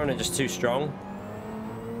the McLaren are just too strong.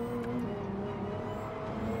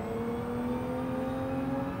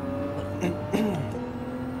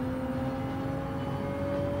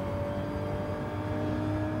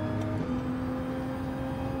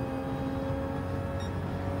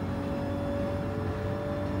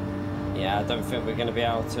 Yeah, I don't think we're going to be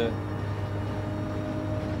able to...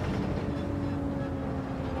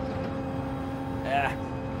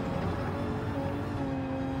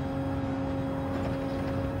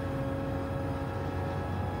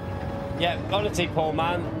 Yeah, honestly, Paul,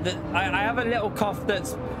 man, I have a little cough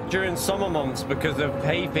that's during summer months because of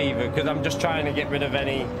hay fever, because I'm just trying to get rid of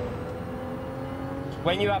any...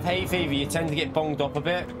 When you have hay fever, you tend to get bunged up a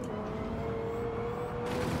bit.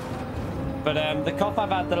 But the cough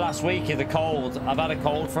I've had the last week is a cold. I've had a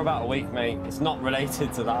cold for about a week, mate. It's not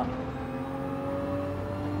related to that.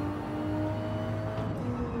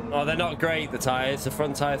 Oh, they're not great, the tyres. The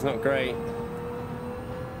front tyre's not great.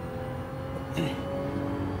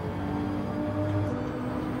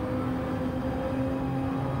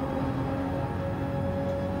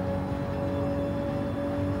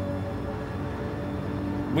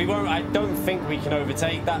 We won't. I don't think we can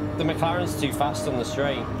overtake that. The McLaren's too fast on the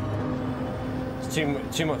straight. It's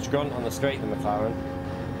too much grunt on the straight, the McLaren.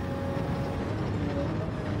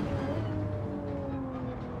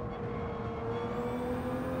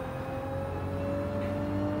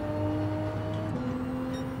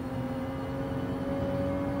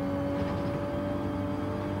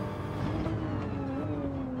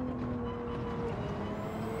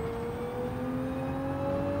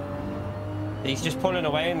 He's just pulling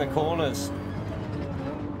away in the corners.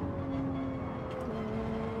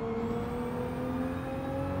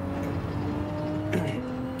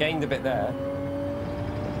 Gained a bit there.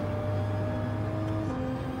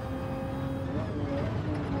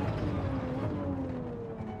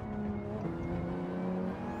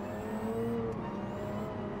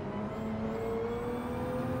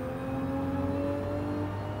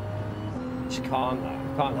 Just can't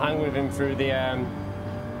hang with him through the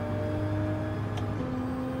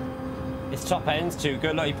his top end's too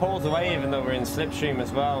good. Look, he pulls away even though we're in slipstream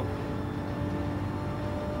as well.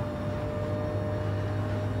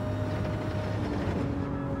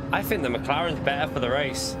 I think the McLaren's better for the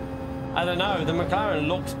race. I don't know, the McLaren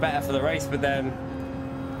looks better for the race, but then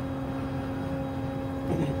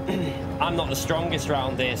I'm not the strongest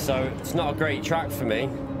round here, so it's not a great track for me.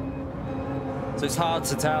 So it's hard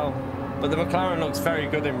to tell. But the McLaren looks very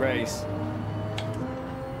good in race.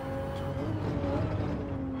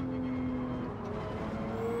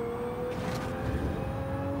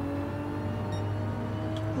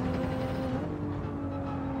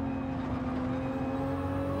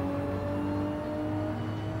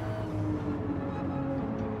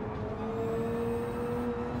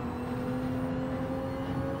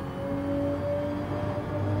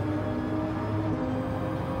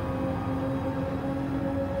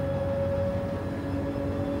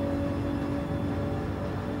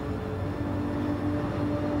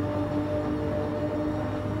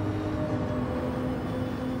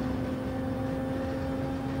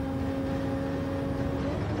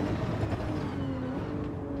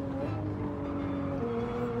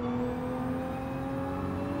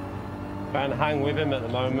 Trying to hang with him at the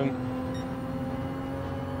moment.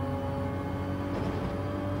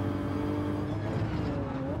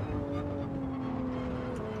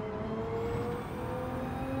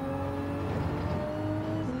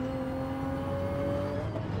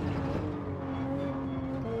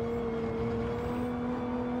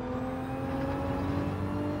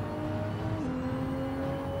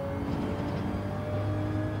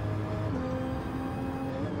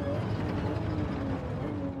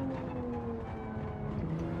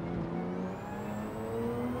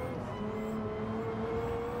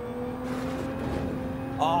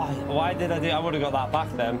 Oh, why did I do? I would have got that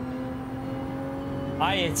back then.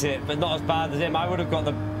 I hit it, but not as bad as him. I would have got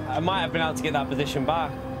the. I might have been able to get that position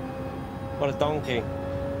back. What a donkey.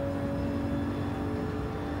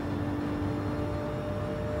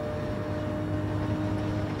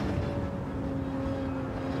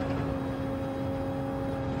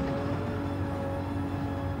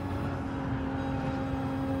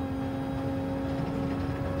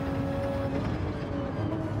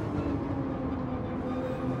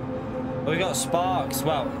 We got sparks,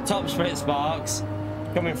 well, top split sparks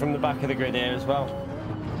coming from the back of the grid here as well.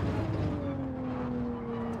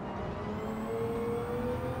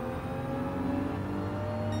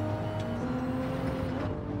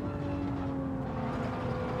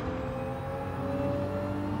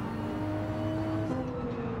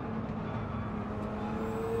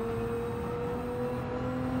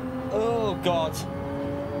 Oh God.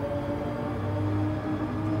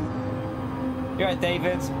 You're right,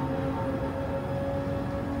 David.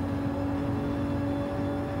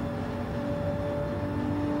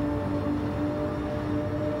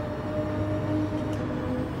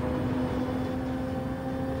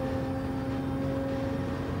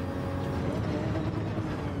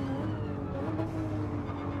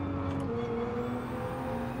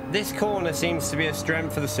 This corner seems to be a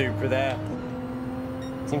strength for the Supra there.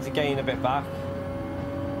 Seems to gain a bit back.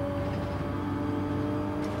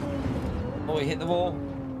 Oh, he hit the wall.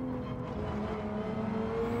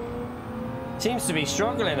 Seems to be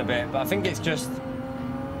struggling a bit, but I think it's just...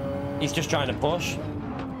 he's just trying to push.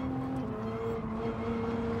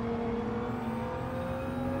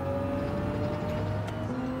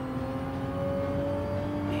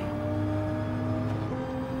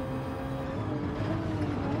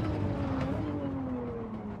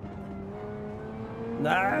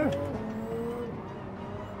 No!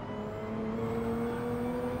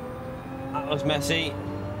 That was messy.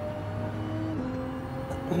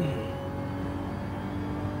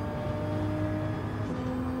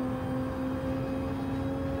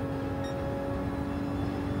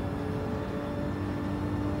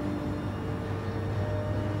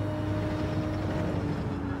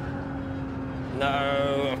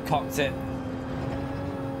 No, I've cocked it.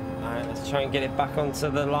 Alright, let's try and get it back onto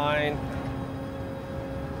the line.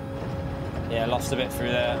 Yeah, lost a bit through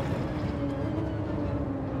there.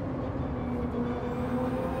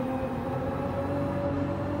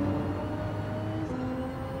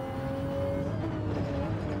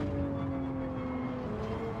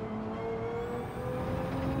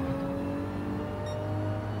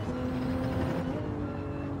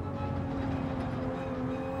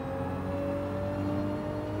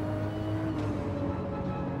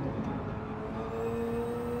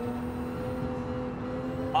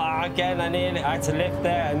 Again, I had to lift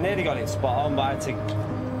there. I nearly got it spot on, but I had to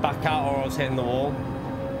back out or I was hitting the wall.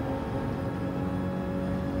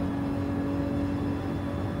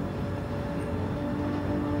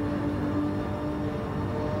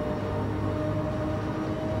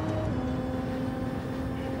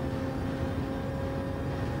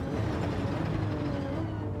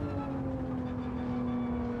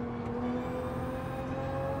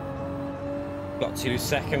 Got to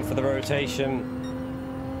second for the rotation.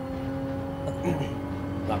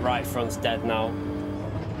 That right front's dead now.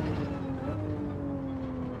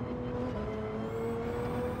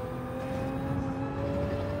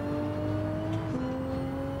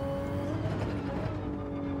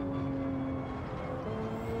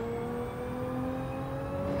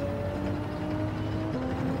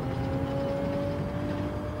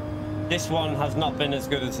 This one has not been as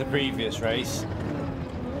good as the previous race.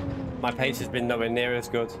 My pace has been nowhere near as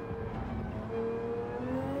good.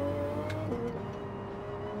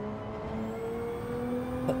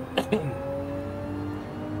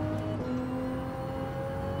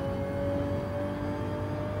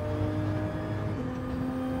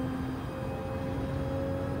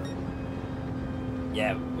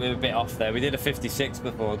 Yeah, we were a bit off there. We did a 56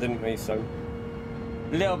 before, didn't we? So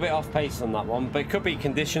a little bit off pace on that one, but it could be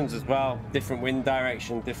conditions as well. Different wind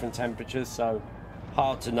direction, different temperatures, so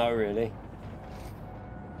hard to know really.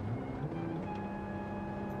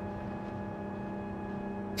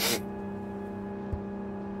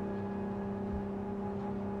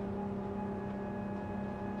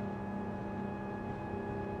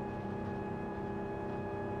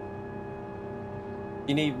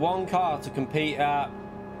 You need one car to compete at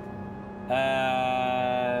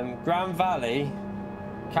Grand Valley,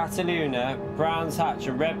 Cataluna, Brands Hatch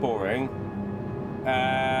and Red Bull Ring.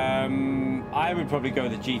 I would probably go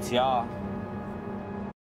with the GTR.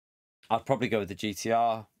 I'd probably go with the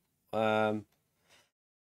GTR.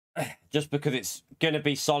 Just because it's going to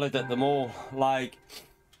be solid at them all. Like,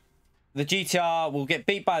 the GTR will get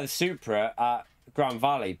beat by the Supra at Grand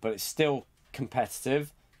Valley, but it's still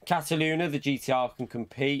competitive. Cataluna, the GTR can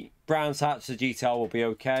compete. Brands Hatch, the GTR will be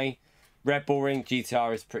okay. Red Bull Ring,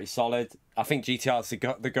 GTR is pretty solid. I think GTR is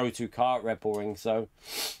the go-to car at Red Bull Ring. So,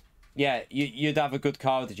 yeah, you'd have a good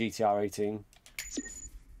car with the GTR 18.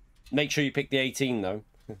 Make sure you pick the 18, though.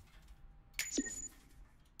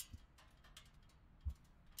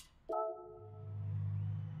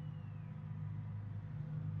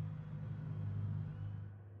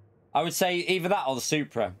 I would say either that or the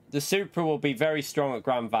Supra. The Supra will be very strong at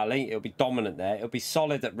Grand Valley. It'll be dominant there. It'll be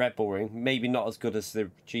solid at Red Bull Ring. Maybe not as good as the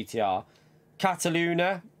GTR.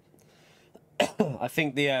 Cataluna, I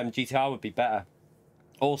think the GTR would be better.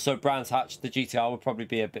 Also, Brands Hatch, the GTR would probably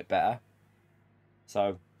be a bit better.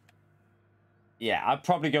 So, yeah, I'd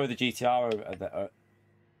probably go with the GTR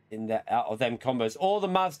out of them combos. Or the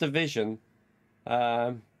Mazda Vision.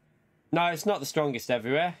 No, it's not the strongest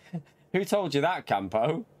everywhere. Who told you that,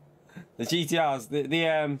 Campo? The GTRs,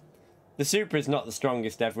 the Supra is not the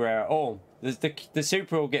strongest everywhere at all. The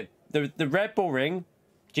Supra will get the Red Bull Ring.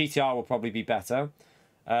 GTR will probably be better.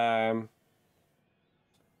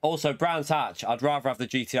 Also, Brands Hatch, I'd rather have the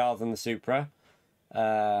GTR than the Supra.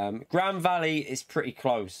 Grand Valley is pretty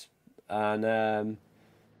close, and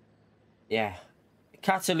yeah,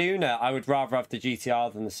 Cataluna, I would rather have the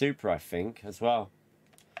GTR than the Supra, I think, as well.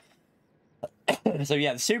 So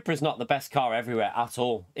yeah, the Supra is not the best car everywhere at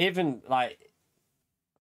all. Even like,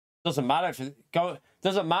 doesn't matter if it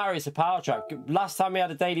doesn't matter. It's a power track. Last time we had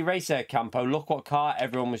a daily race there, Campo, look what car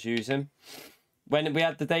everyone was using. When we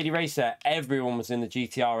had the daily race there, everyone was in the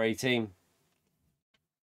GTR 18.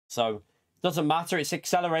 So it doesn't matter. It's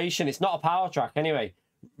acceleration. It's not a power track anyway.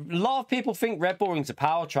 A lot of people think Red Bull Ring's a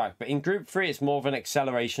power track, but in Group 3, it's more of an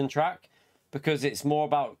acceleration track because it's more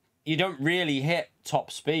about, you don't really hit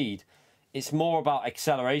top speed. It's more about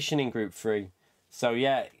acceleration in Group 3. So,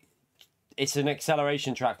 yeah, it's an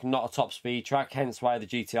acceleration track, not a top speed track. Hence why the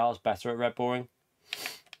GTR is better at Red Bull Ring.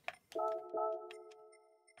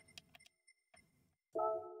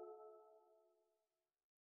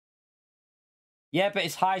 Yeah, but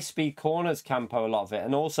it's high-speed corners, Campo, a lot of it.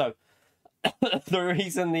 And also, the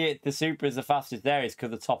reason the Supra is the fastest there is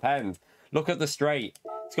because of the top end. Look at the straight.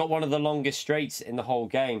 It's got one of the longest straights in the whole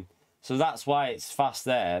game. So that's why it's fast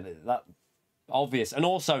there. That's obvious. And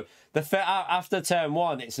also, after turn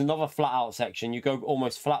 1, it's another flat-out section. You go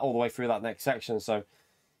almost flat all the way through that next section. So,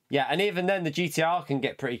 yeah, and even then, the GTR can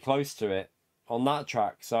get pretty close to it on that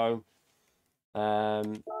track. So,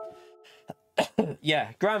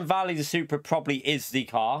 yeah, Grand Valley, the Supra probably is the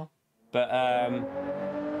car. But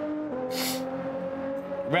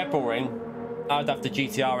Red Bull Ring, I'd have the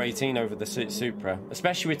GTR 18 over the Supra,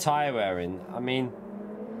 especially with tyre wearing. I mean,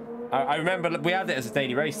 I remember we had it as a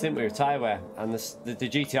daily race, didn't we, with tyre wear, and the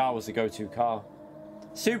GTR was the go-to car.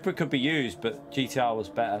 Supra could be used, but GTR was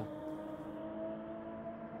better.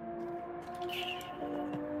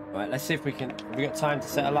 Right, let's see if we can. Have we got time to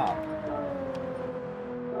set a lap?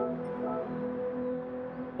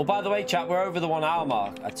 Oh, by the way, chat, we're over the 1 hour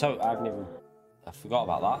mark. I forgot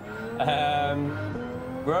about that.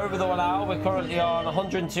 We're over the 1 hour. We're currently on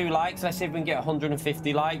 102 likes. Let's see if we can get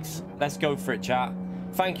 150 likes. Let's go for it, chat.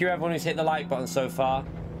 Thank you everyone who's hit the like button so far.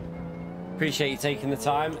 Appreciate you taking the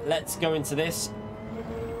time. Let's go into this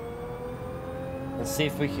and see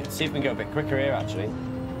if we can go a bit quicker here actually.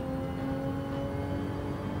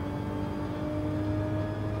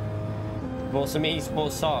 Bought some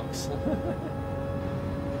esports socks.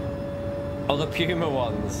 Oh, the Puma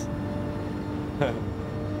ones.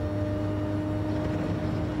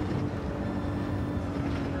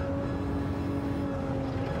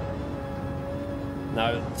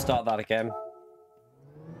 No, start that again.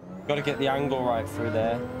 Got to get the angle right through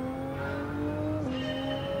there.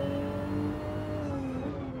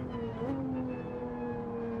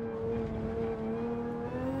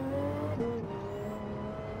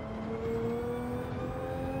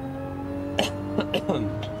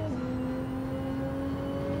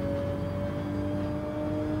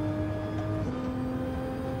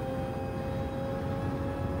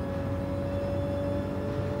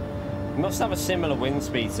 Must have a similar wind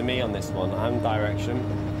speed to me on this one and direction.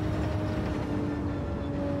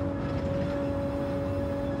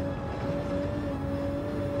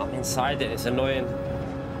 I'm inside it, it's annoying.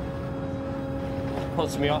 It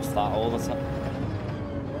puts me off that all the time.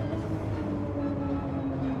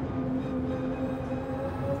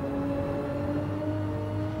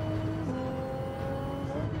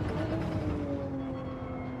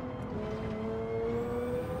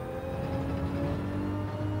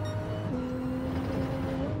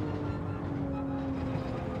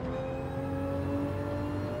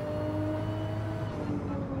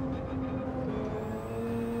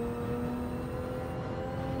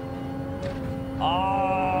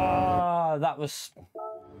 That was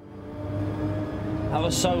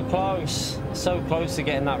so close to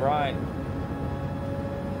getting that right.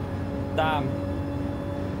 Damn.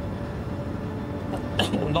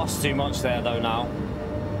 Lost too much there though now.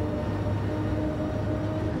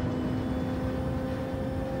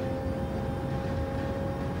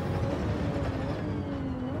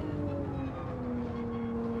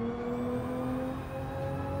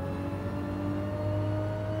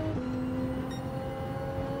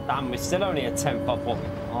 Damn, we're still only a 10th off what we...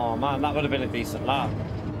 Oh man, that would have been a decent lap.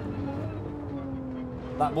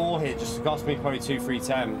 That wall hit just cost me probably 2-3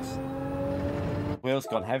 temps. Wheels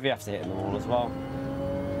gone heavy after hitting the wall as well.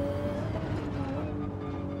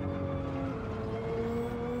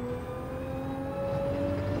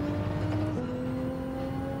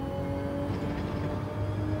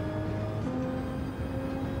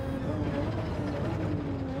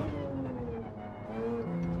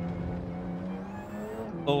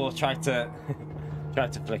 Oh, tried to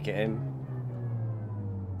flick it in.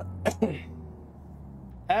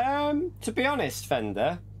 To be honest,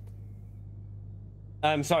 Fender.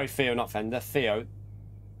 Sorry, Theo, not Fender. Theo.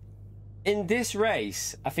 In this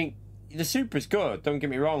race, I think the Supra's good. Don't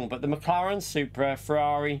get me wrong, but the McLaren, Supra,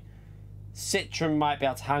 Ferrari, Citroen might be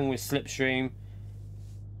able to hang with Slipstream.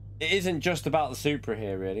 It isn't just about the Supra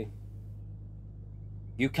here, really.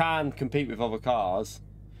 You can compete with other cars.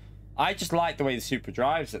 I just like the way the Supra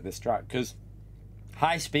drives at this track because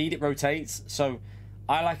high speed, it rotates. So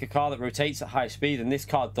I like a car that rotates at high speed, and this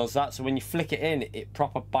car does that. So when you flick it in, it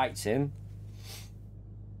proper bites in.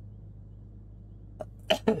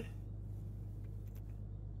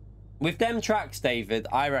 With them tracks, David,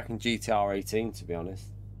 I reckon GTR 18, to be honest.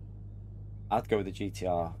 I'd go with the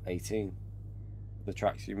GTR 18. The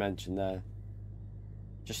tracks you mentioned there.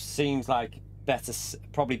 Just seems like better,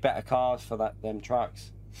 probably better cars for them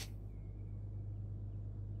tracks.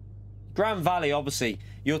 Grand Valley, obviously,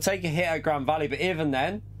 you'll take a hit at Grand Valley, but even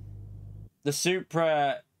then, the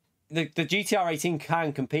Supra, the GTR 18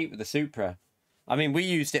 can compete with the Supra. I mean, we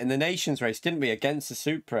used it in the Nations race, didn't we, against the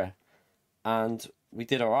Supra, and we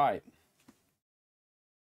did all right.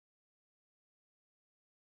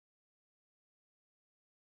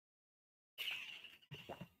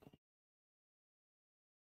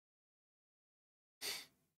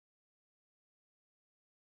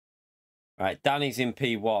 Right, Danny's in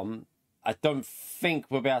P1. I don't think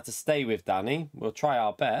we'll be able to stay with Danny. We'll try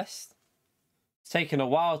our best. It's taken a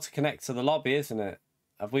while to connect to the lobby, isn't it?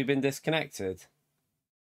 Have we been disconnected?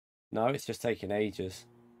 No, it's just taking ages.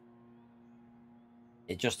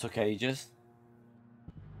 It just took ages.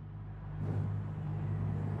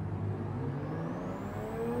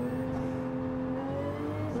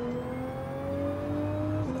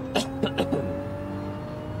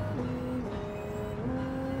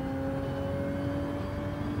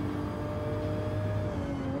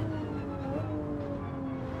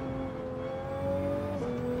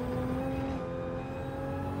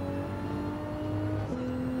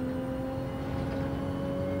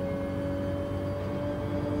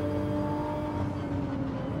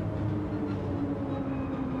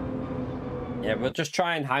 Yeah, we'll just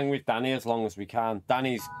try and hang with Danny as long as we can.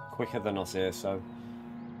 Danny's quicker than us here, so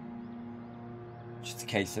just a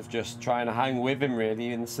case of just trying to hang with him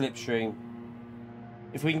really in the slipstream.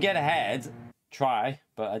 If we can get ahead, try,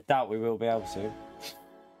 but I doubt we will be able to.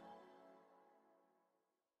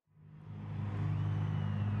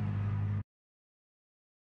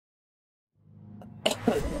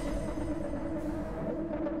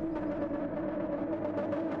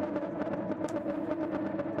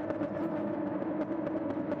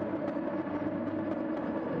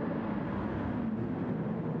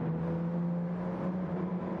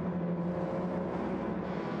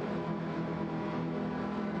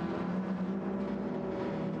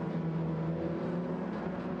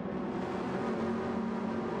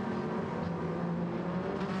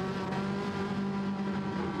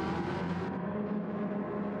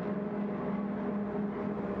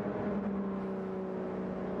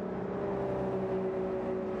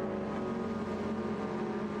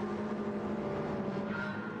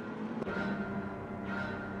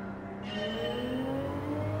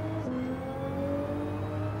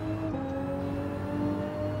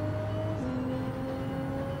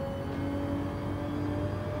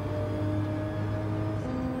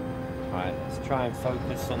 Try and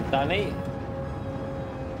focus on Danny.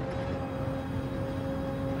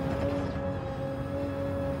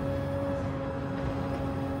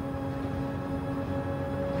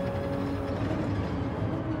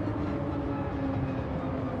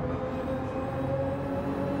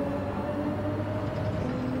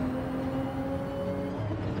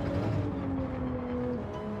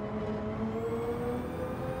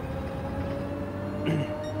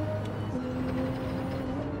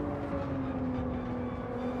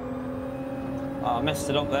 Oh, I messed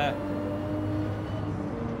it up there.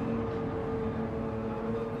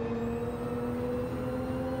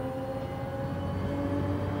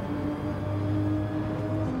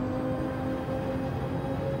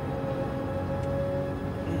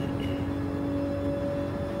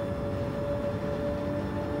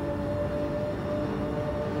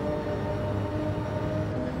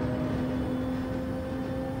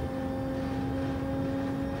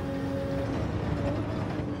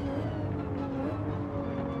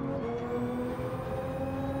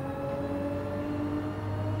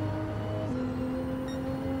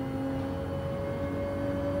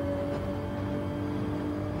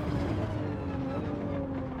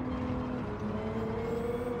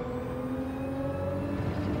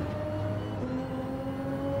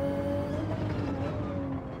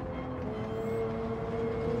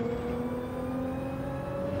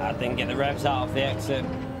 I didn't get the revs out of the exit.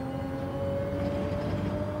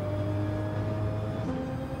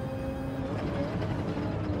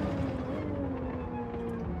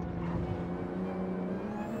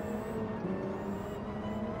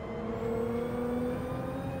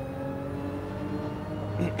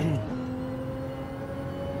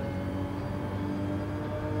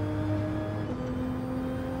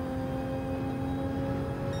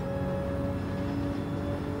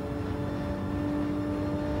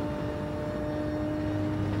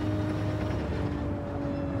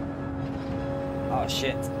 Oh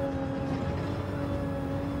shit.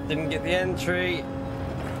 Didn't get the entry.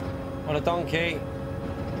 What a donkey.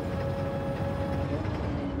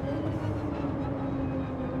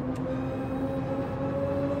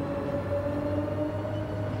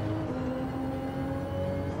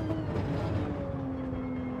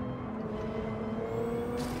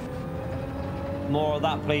 More of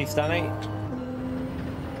that, please, Danny.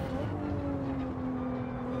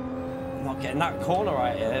 Not getting that corner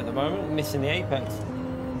right here at the moment, missing the apex.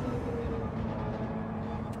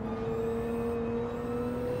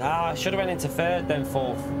 Ah, I should have went into third, then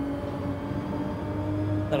fourth.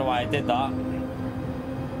 Don't know why I did that.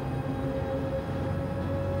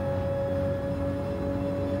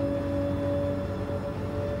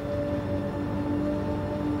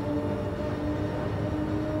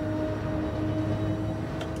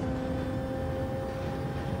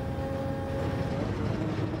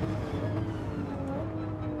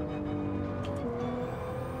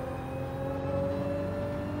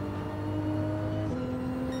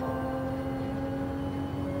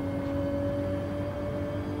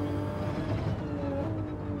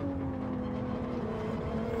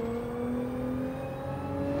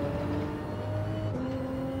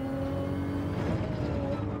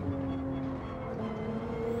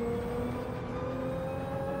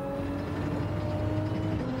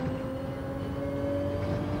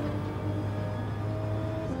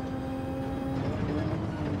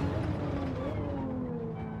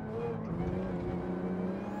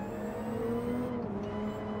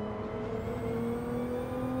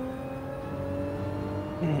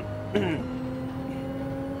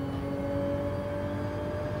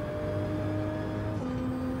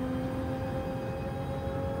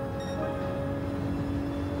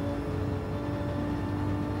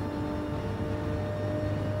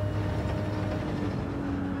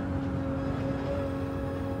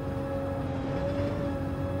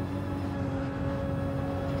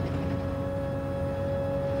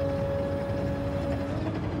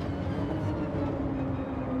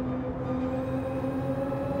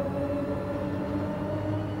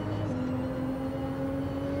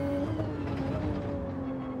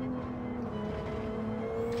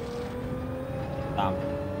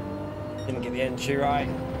 Didn't get the entry right.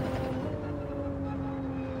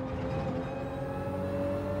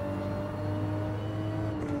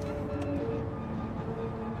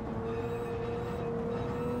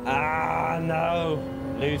 Ah, no.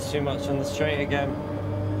 Lose too much on the straight again.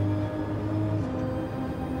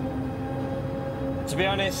 To be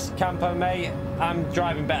honest, Campo, mate, I'm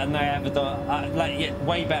driving better than I ever done.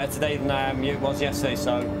 Way better today than I was yesterday,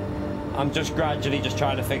 so I'm just gradually just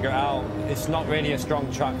trying to figure it out. It's not really a strong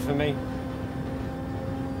track for me.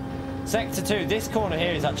 Sector 2, this corner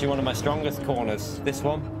here is actually one of my strongest corners, this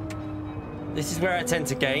one. This is where I tend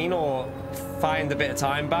to gain or find a bit of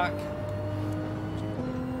time back.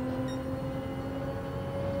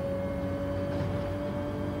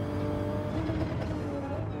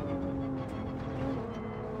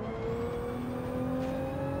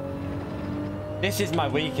 This is my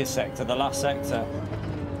weakest sector, the last sector.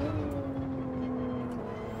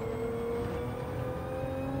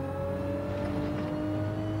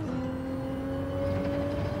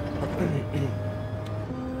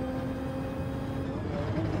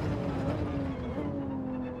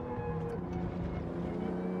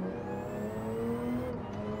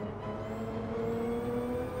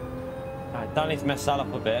 Danny's messed that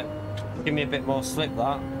up a bit. Give me a bit more slip,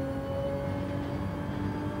 that.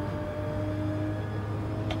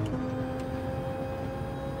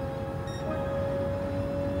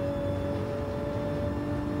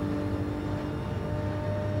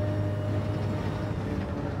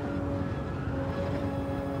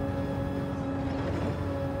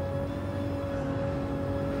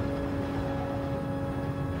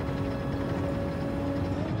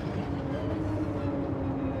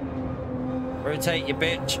 Rotate your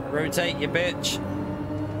bitch, rotate your bitch.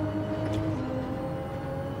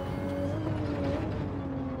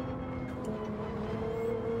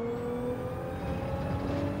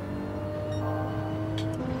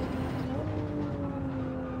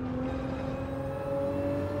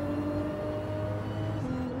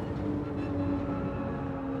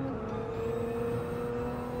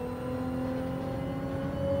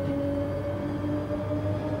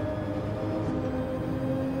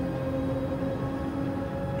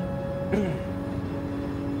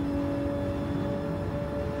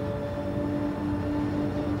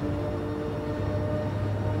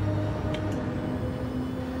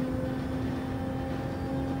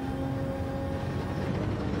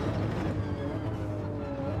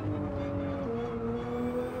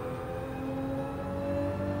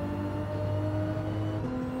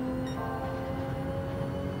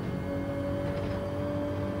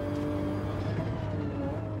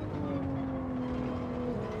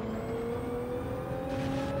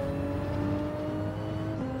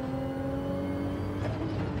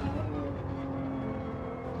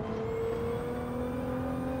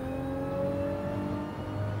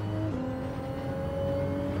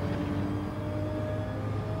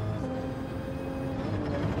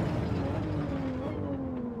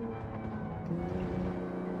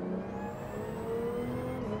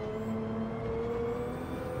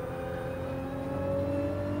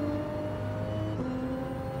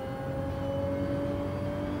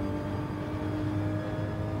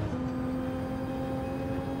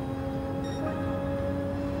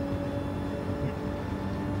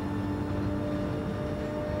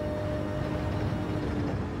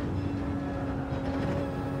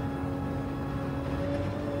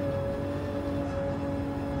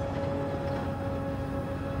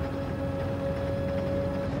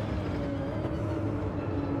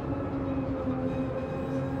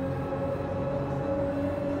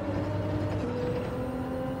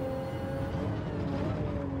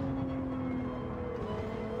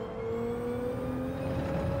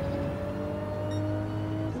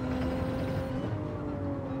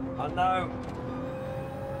 Oh no,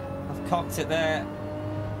 I've cocked it there.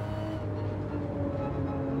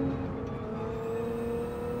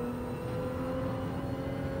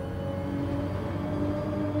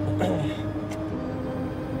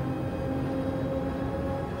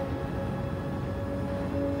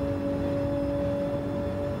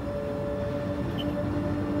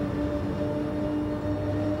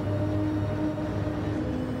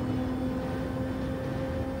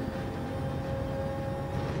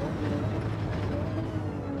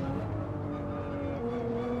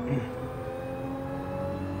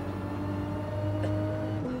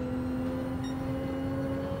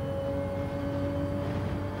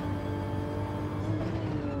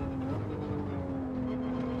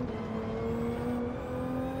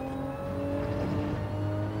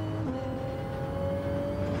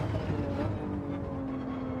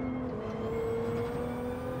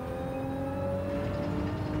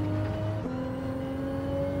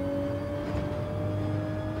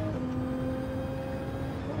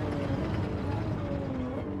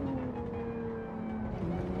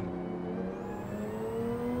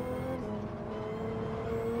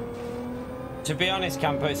 To be honest,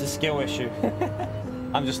 Camper, it's a skill issue.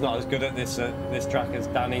 I'm just not as good at this track as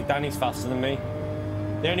Danny. Danny's faster than me.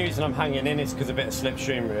 The only reason I'm hanging in is because a bit of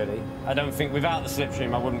slipstream, really. I don't think without the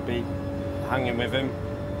slipstream I wouldn't be hanging with him.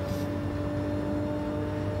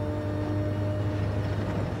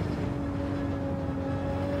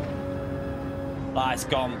 Ah, it's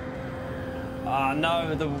gone. Ah,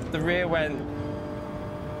 no, the rear went.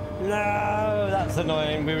 No, that's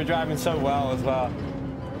annoying. We were driving so well as well.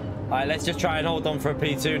 All right, let's just try and hold on for a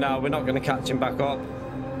P2 now. We're not going to catch him back up.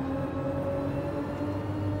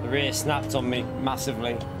 The rear snapped on me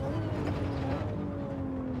massively.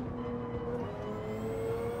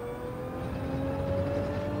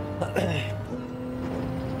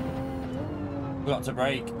 Got to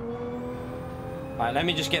brake. All right, let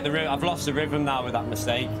me just get the rhythm. I've lost the rhythm now with that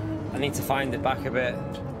mistake. I need to find it back a bit.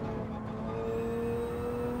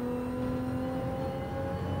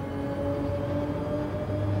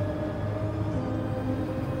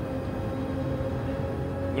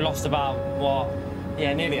 We lost about, what?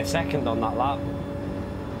 Yeah, nearly a second on that lap.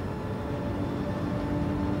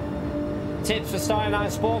 Tips for starting out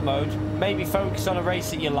in sport mode: maybe focus on a race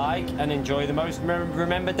that you like and enjoy the most.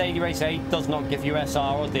 Remember, Daily Race 8 does not give you SR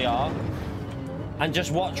or DR. And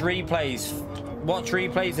just watch replays. Watch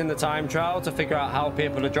replays in the time trial to figure out how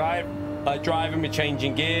people are driving with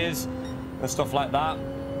changing gears and stuff like that.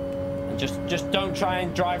 And just don't try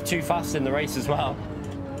and drive too fast in the race as well.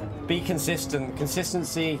 Be consistent.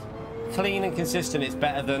 Consistency, clean and consistent, is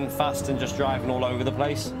better than fast and just driving all over the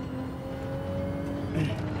place.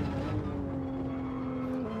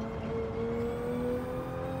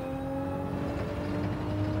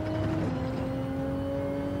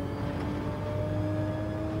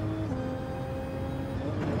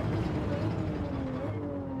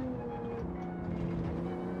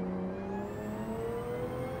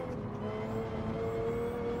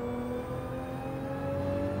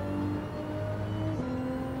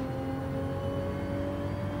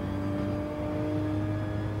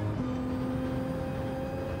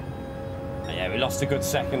 Yeah, we lost a good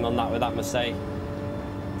second on that with that mistake.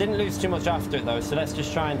 Didn't lose too much after it though, so let's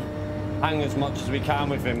just try and hang as much as we can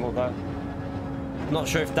with him, although not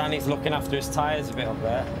sure if Danny's looking after his tyres a bit up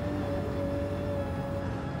there.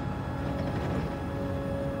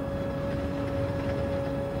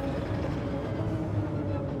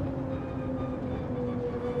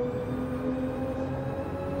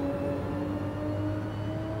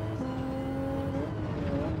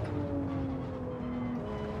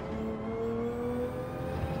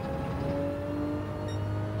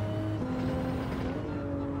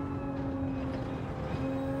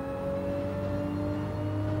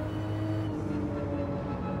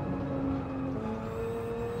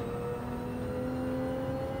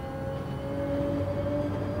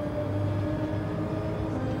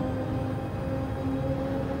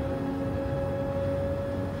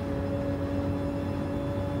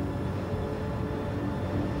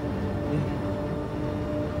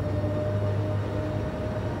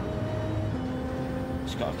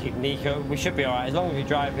 Got to keep Nico. We should be alright as long as we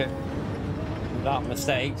drive it without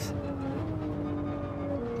mistakes.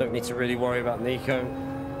 Don't need to really worry about Nico.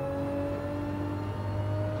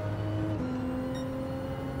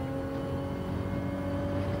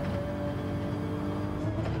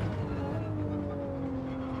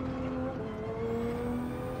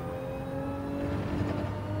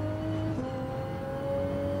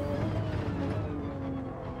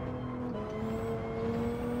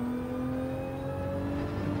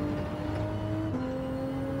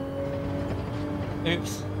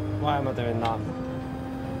 Oops, why am I doing that?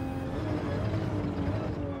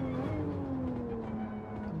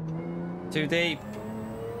 Too deep.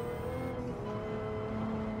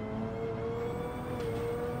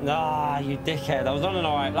 Nah, you dickhead. I was on an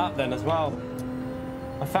alright lap then as well.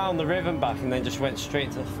 I found the rhythm back and then just went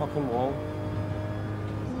straight to the fucking wall.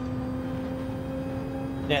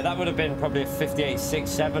 Yeah, that would have been probably a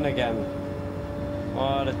 58.67 again.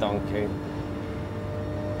 What a donkey.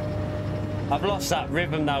 I've lost that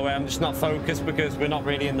rhythm now where I'm just not focused because we're not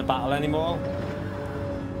really in the battle anymore.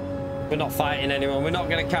 We're not fighting anyone. We're not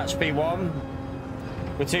going to catch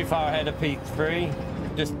P1. We're too far ahead of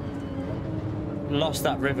P3. Just lost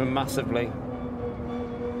that rhythm massively.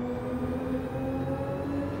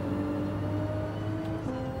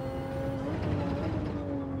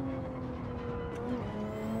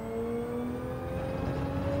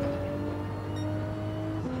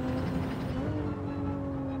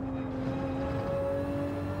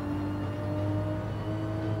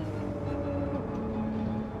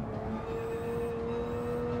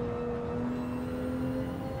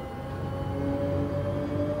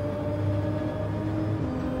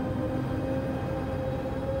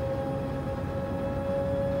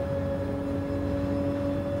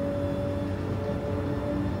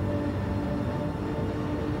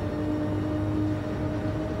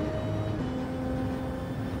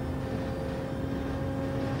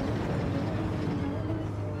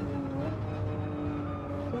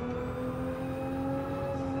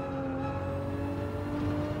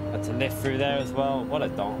 Had to lift through there as well. What a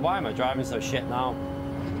donk. Why am I driving so shit now?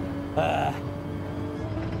 I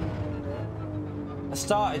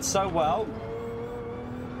started so well.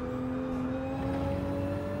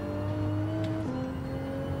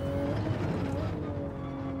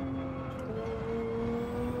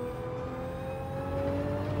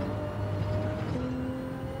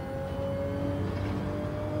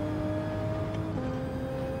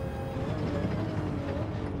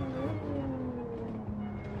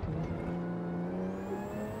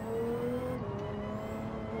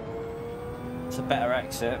 It's a better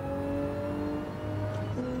exit.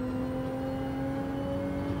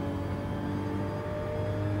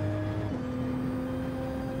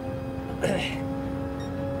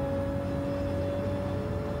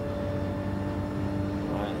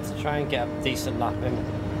 Right, let's try and get a decent lap in.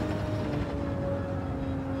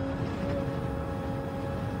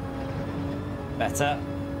 Better.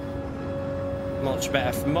 Much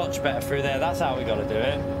better through there. That's how we got to do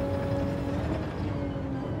it.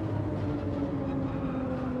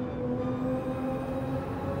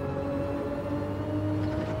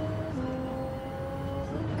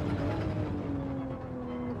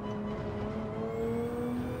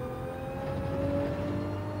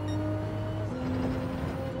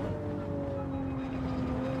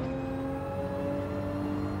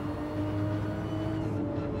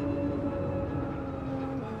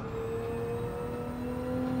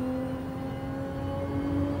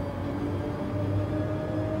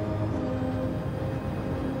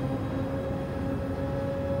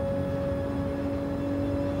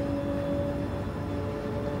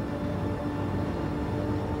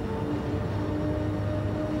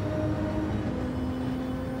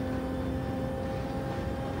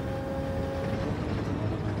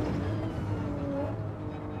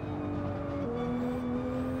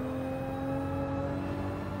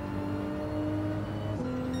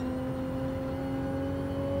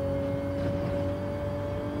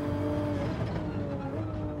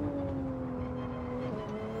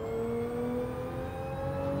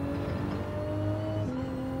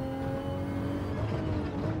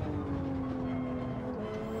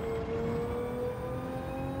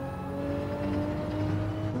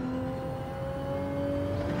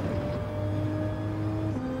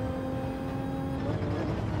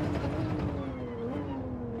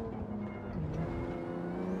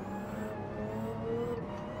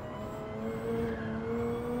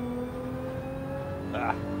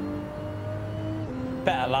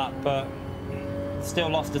 Better lap, but still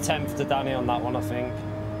lost a 10th to Danny on that one, I think.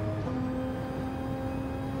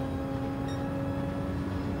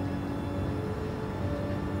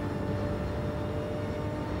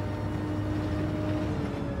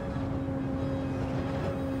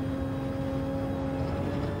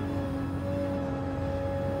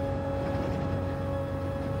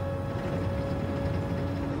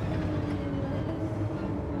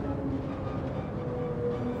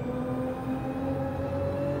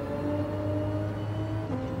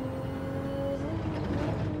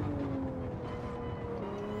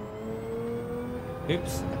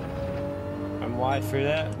 Oops. I'm wide through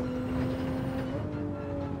there.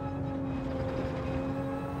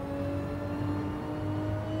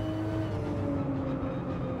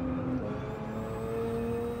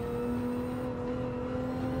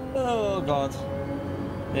 Oh god.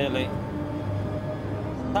 Nearly.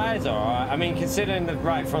 Tyres are alright. I mean, considering the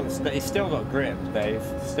right front, he's still got grip, Dave.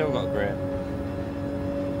 Still got grip.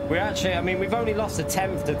 We actually, I mean, we've only lost a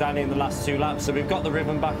 10th to Danny in the last 2 laps, so we've got the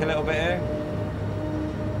rhythm back a little bit here.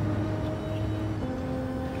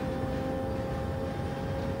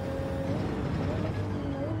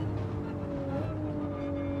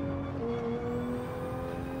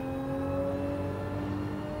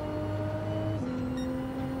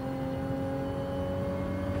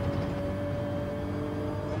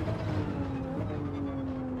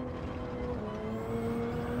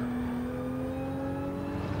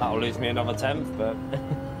 That'll lose me another 10th, but...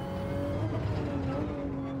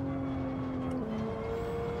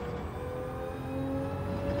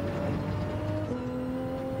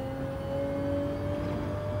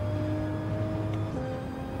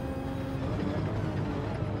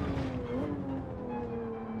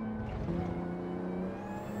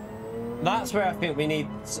 That's where I think we need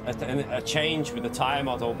a change with the tyre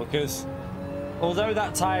model, because although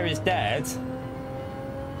that tyre is dead,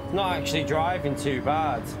 not actually driving too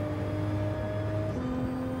bad.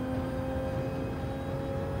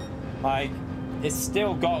 Like, it's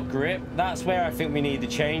still got grip. That's where I think we need to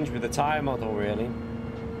change with the tyre model, really.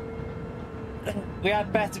 We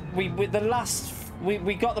had better, with the last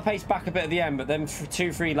we got the pace back a bit at the end, but then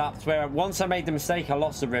 2-3 laps where once I made the mistake, I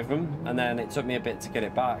lost the rhythm, and then it took me a bit to get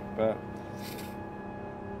it back. But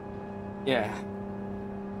yeah,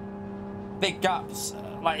 big gaps.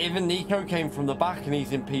 Like even Nico came from the back, and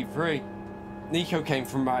he's in P3. Nico came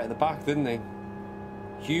from right at the back, didn't he?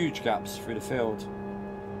 Huge gaps through the field.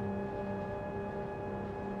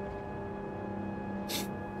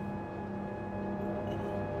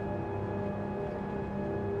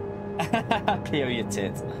 Peel your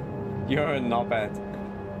tit. You're a knobhead.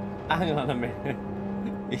 Hang on a minute.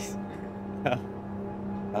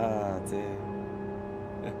 Oh dear.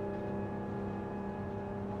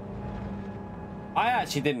 I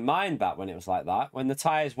actually didn't mind that when it was like that. When the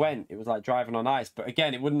tyres went, it was like driving on ice. But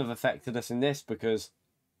again, it wouldn't have affected us in this because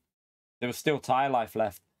there was still tyre life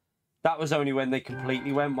left. That was only when they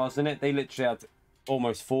completely went, wasn't it? They literally had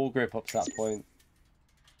almost full grip up to that point.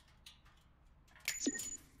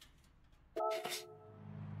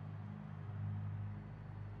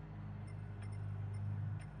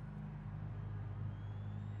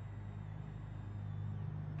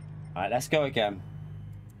 All right, let's go again.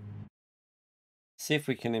 See if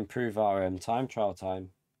we can improve our time trial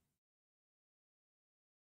time.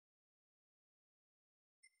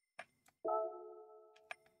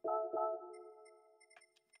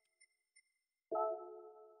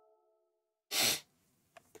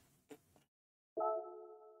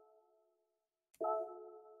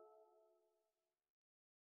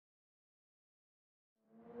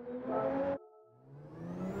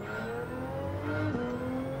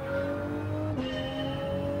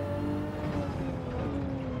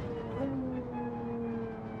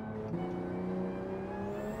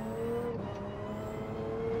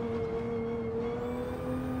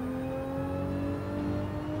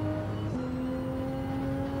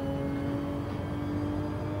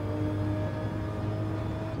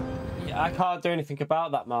 I can't do anything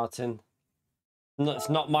about that, Martin. No, it's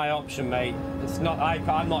not my option, mate. It's not.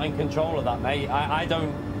 I'm not in control of that, mate. I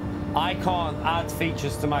can't add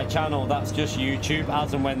features to my channel. That's just YouTube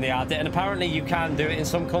as and when they add it. And apparently you can do it in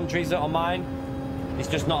some countries that are mine. It's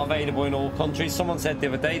just not available in all countries. Someone said the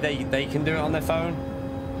other day they can do it on their phone.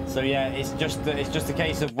 So yeah, it's just a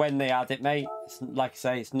case of when they add it, mate. It's, like I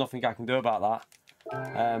say, it's nothing I can do about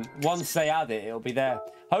that. Once they add it, it'll be there.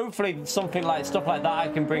 Hopefully something like stuff like that I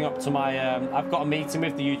can bring up to my I've got a meeting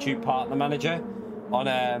with the YouTube partner manager on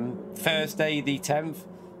Thursday the 10th.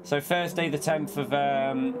 So Thursday the 10th of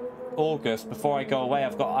August, before I go away,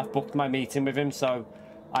 I've booked my meeting with him, so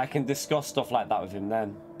I can discuss stuff like that with him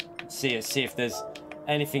then. See if there's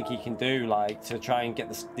anything he can do, like to try and get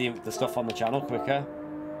the stuff on the channel quicker.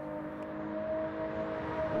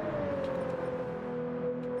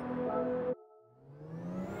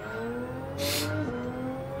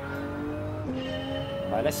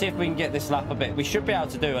 Right, let's see if we can get this lap a bit. We should be able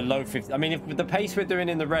to do a low 50. I mean, if with the pace we're doing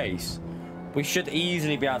in the race, we should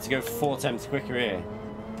easily be able to go 4 attempts quicker here.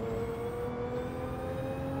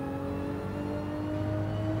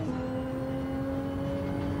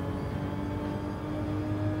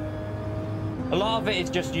 A lot of it is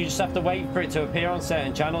just, you just have to wait for it to appear on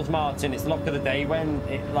certain channels, Martin. It's luck of the day when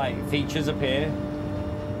it, like, features appear.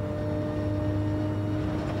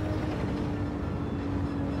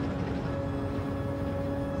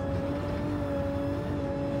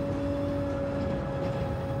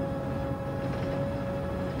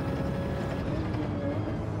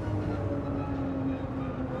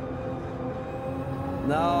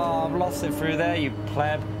 No, I've lost it through there, you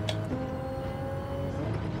pleb.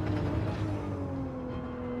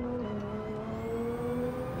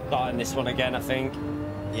 Starting this one again, I think.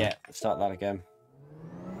 Yeah, start that again.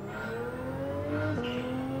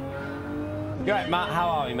 You alright, Matt? How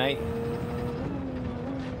are we, mate?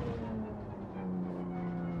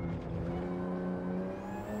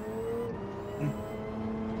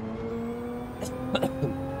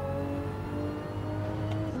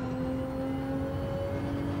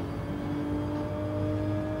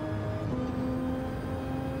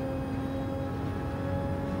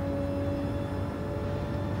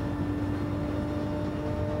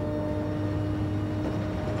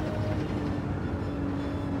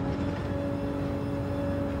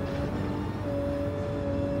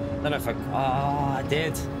 I don't know if I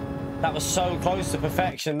did. That was so close to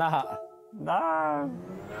perfection, that. No.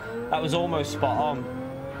 That was almost spot on.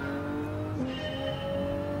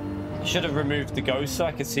 I should have removed the ghost so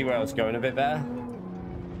I could see where I was going a bit better.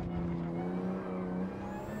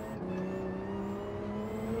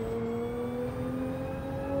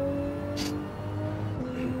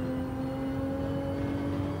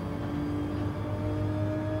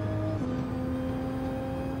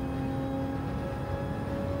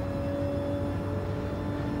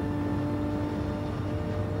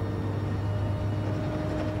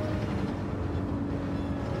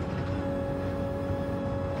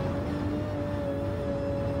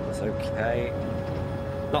 okay.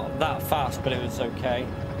 Not that fast, but it was okay.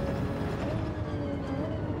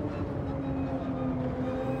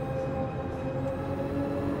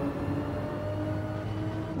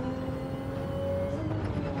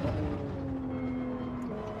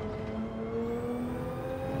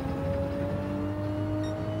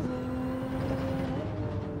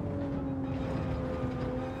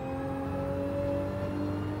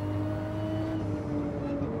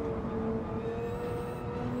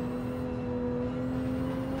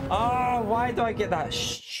 Why do I get that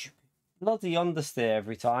bloody understeer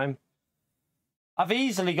every time? I've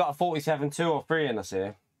easily got a 47.2 or 3 in us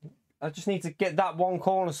here. I just need to get that one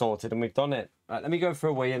corner sorted and we've done it. Right, let me go for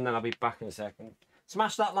a wee and then I'll be back in a second.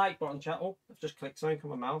 Smash that like button, chat. Oh, I've just clicked something on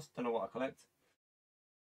my mouse. Don't know what I clicked.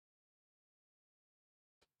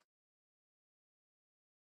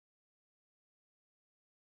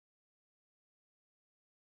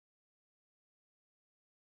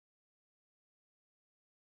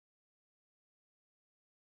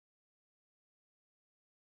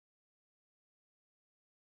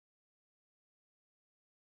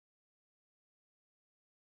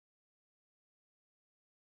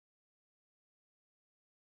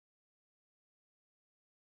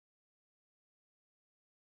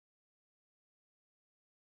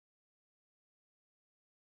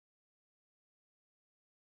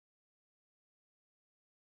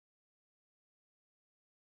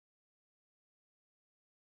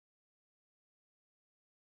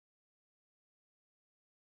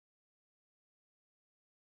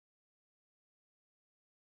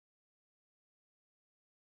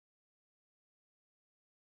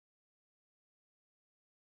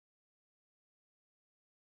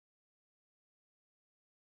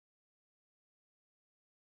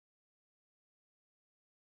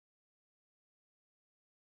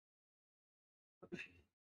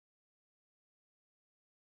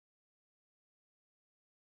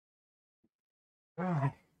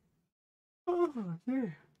 Oh,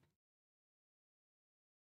 dear.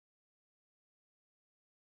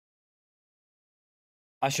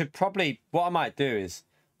 I should probably, what I might do is,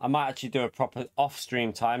 I might actually do a proper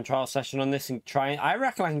off-stream time trial session on this and try. I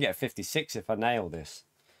reckon I can get a 56 if I nail this.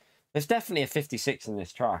 There's definitely a 56 in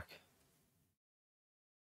this track.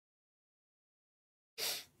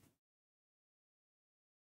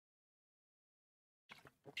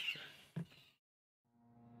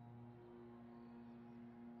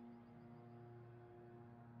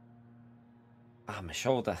 Ah, my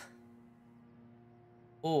shoulder.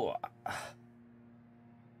 Oh.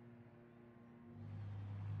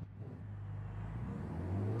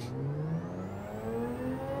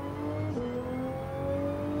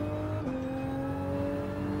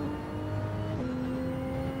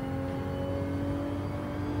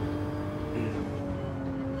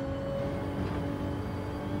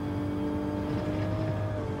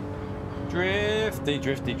 Drifty,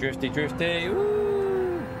 drifty, drifty, drifty. Ooh.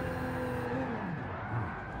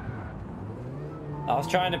 I was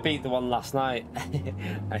trying to beat the one last night.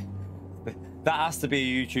 That has to be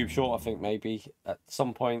a YouTube short, I think, maybe at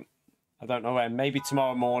some point. I don't know when. Maybe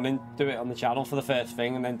tomorrow morning, do it on the channel for the first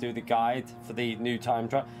thing and then do the guide for the new time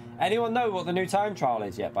trial. Anyone know what the new time trial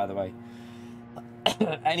is yet, by the way?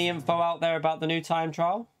 Any info out there about the new time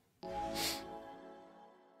trial?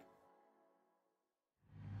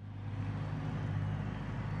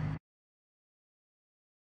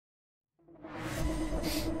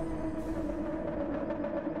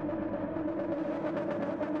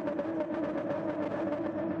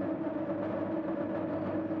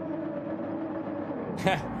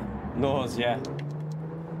 Nausea.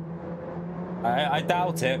 I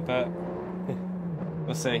doubt it, but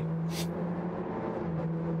we'll see.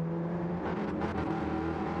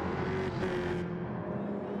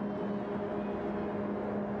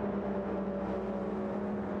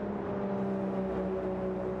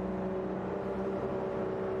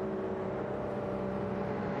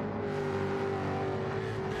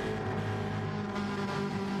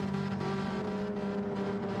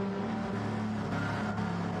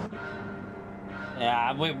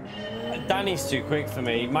 Yeah, Danny's too quick for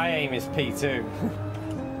me. My aim is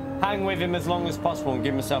P2. Hang with him as long as possible and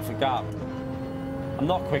give myself a gap. I'm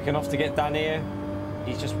not quick enough to get Danny here.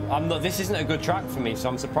 He's just, I'm not, this isn't a good track for me, so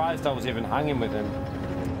I'm surprised I was even hanging with him.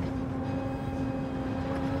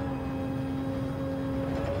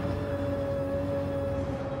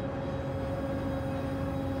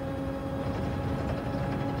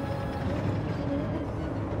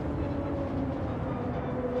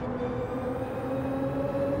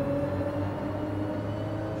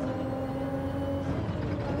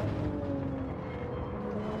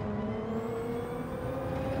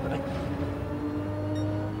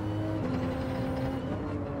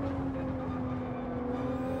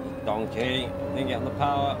 Donkey. Didn't get on the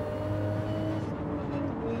power.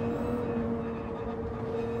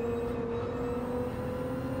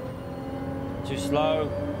 Too slow.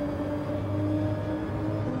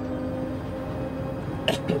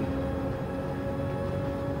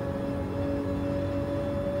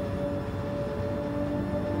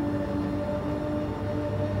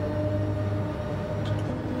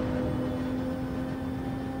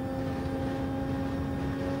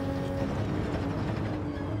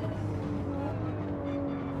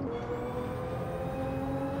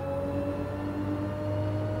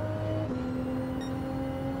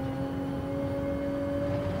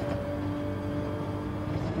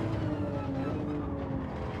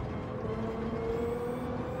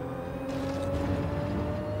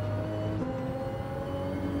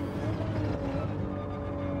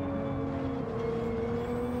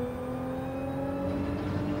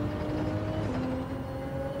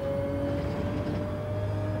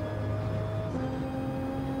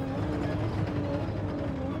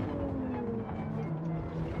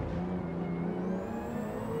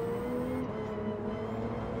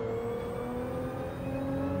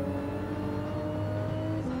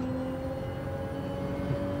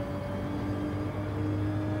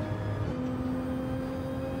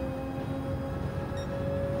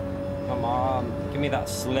 Come on, give me that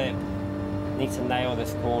slip. Need to nail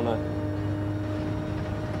this corner.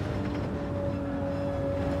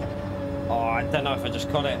 Oh, I don't know if I just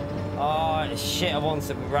caught it. Oh, shit, I want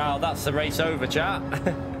it. Wow, that's the race over, chat.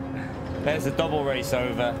 There's a double race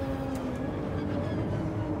over.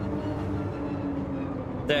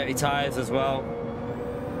 Dirty tyres as well.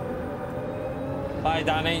 Bye,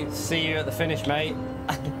 Danny. See you at the finish, mate.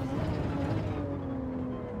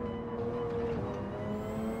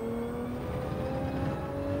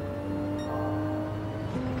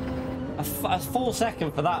 A full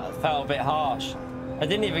second for that felt a bit harsh. I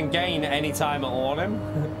didn't even gain any time at all on him.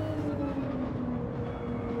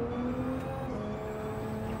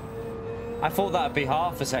 I thought that'd be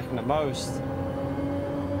half a second at most.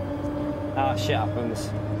 Ah, shit happens.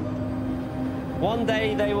 One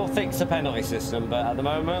day they will fix the penalty system, but at the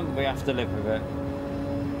moment we have to live with it.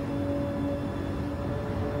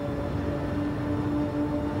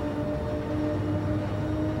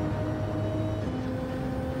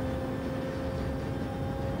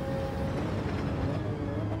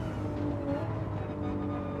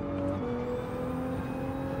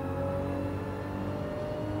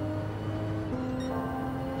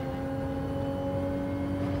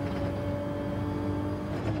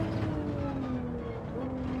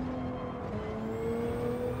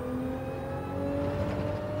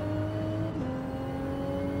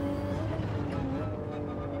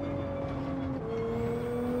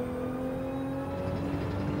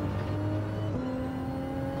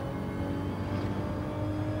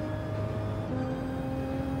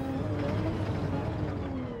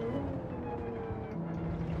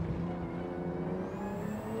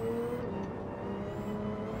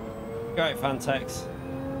 Great, Fanatec.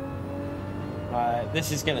 Right,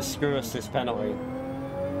 this is going to screw us, this penalty.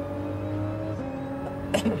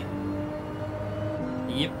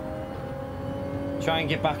 Yep. Try and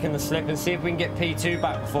get back in the slip and see if we can get P2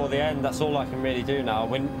 back before the end. That's all I can really do now.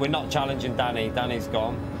 We're not challenging Danny. Danny's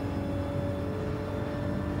gone.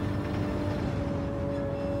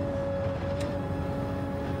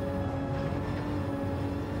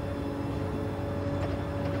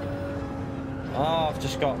 Oh, I've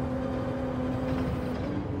just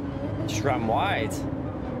ran wide.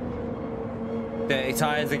 Dirty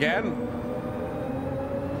tyres again.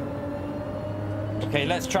 Okay,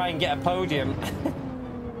 let's try and get a podium.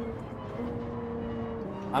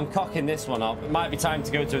 I'm cocking this one up. It might be time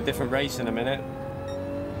to go to a different race in a minute.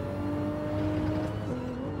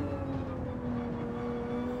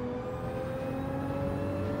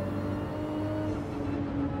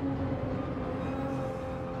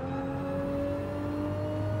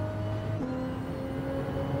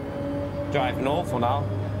 Driving awful now.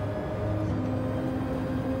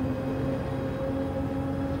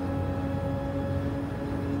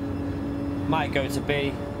 Might go to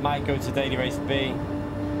B, might go to daily race B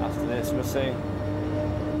after this, we'll see.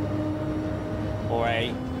 Or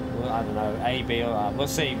A, well, I don't know, A, B, or we'll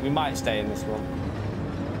see. We might stay in this one.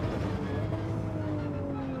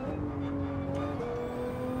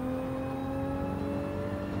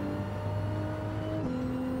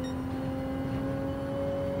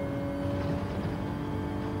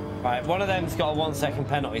 Right, one of them's got a 1 second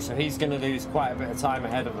penalty, so he's going to lose quite a bit of time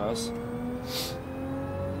ahead of us.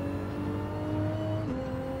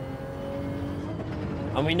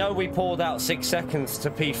 And we know we pulled out 6 seconds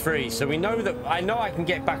to P3, so we know that I know I can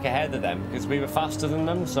get back ahead of them because we were faster than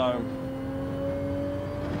them, so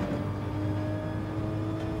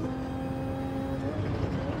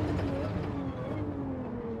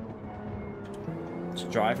it's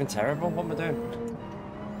driving terrible. What am I doing?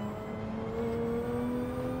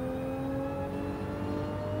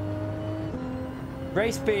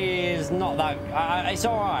 Race B is not that it's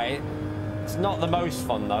all right. It's not the most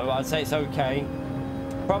fun though. I'd say it's okay.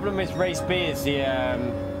 Problem with race B is the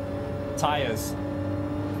tires.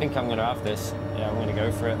 I think I'm gonna have this. Yeah, I'm gonna go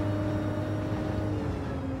for it.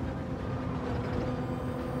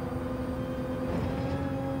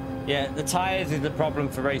 Yeah, the tires is the problem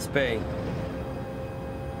for race B.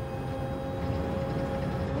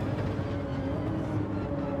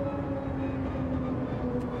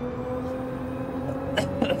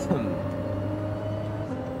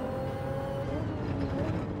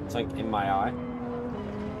 It's like in my eye.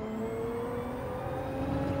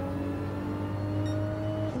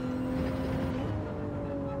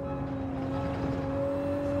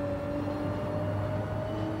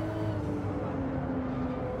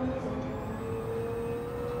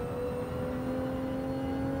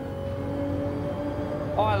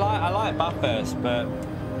 Oh, I like Bathurst, but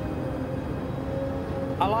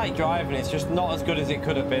I like driving. It's just not as good as it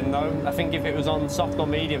could have been, though. I think if it was on soft or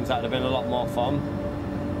mediums, that'd have been a lot more fun.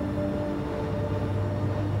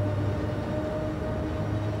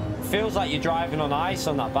 Feels like you're driving on ice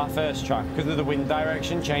on that Bathurst track because of the wind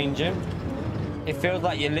direction changing. It feels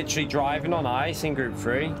like you're literally driving on ice in Group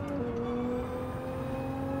 3.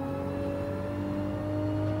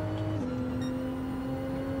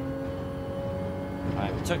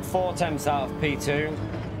 Right, we took 4 attempts out of P2.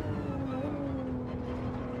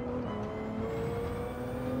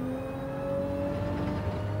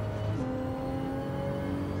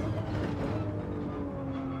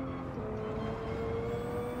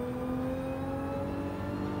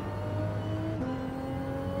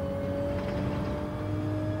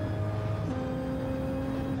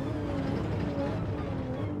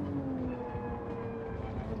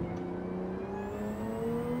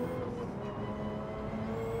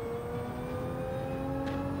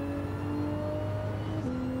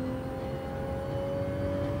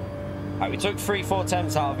 Right, we took 3-4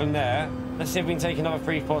 attempts out of him there. Let's see if we can take another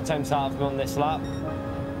 3-4 attempts out of him on this lap.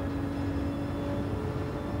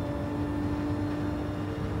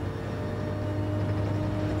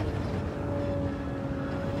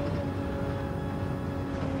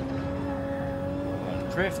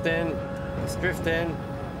 Drifting. It's drifting.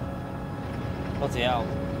 Bloody hell.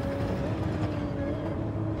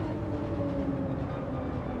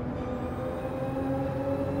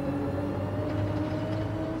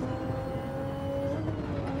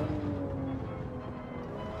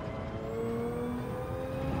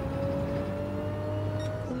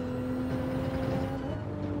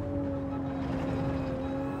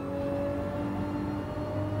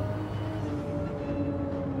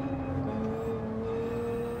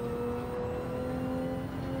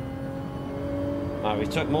 We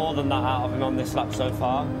took more than that out of him on this lap so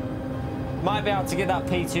far. Might be able to get that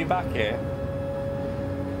P2 back here.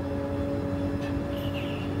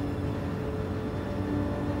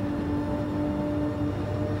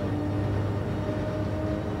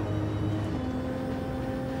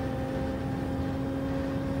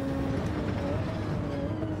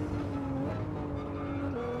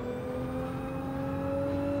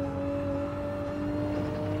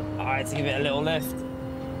 Alright, to give it a little lift.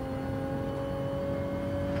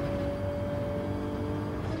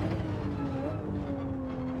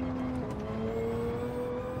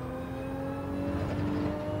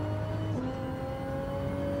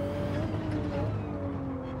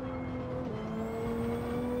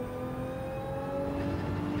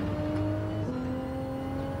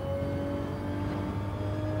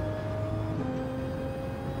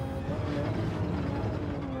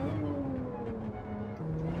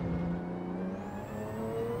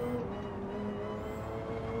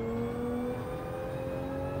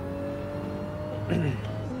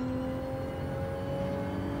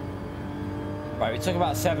 Right, we took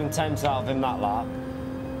about 7 attempts out of him that lap.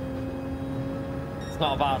 It's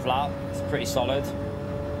not a bad lap, it's pretty solid.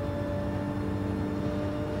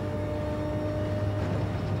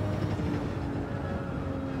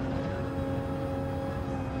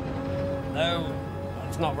 No,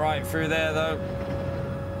 that's not right through there though.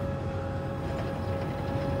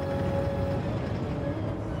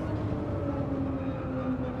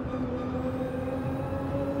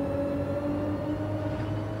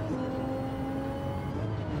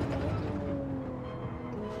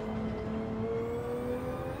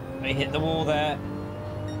 He hit the wall there.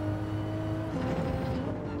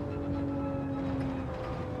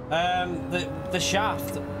 The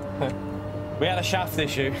shaft. We had a shaft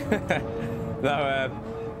issue. No,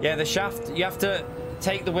 yeah, the shaft. You have to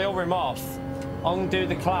take the wheel rim off, undo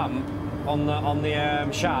the clamp on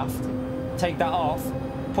the shaft, take that off,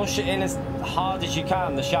 push it in as hard as you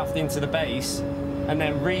can, the shaft into the base, and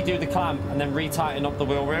then redo the clamp and then retighten up the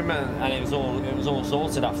wheel rim, and it was all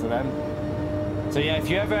sorted after then. So yeah, if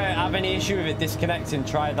you ever have any issue with it disconnecting,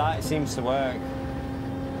 try that. It seems to work.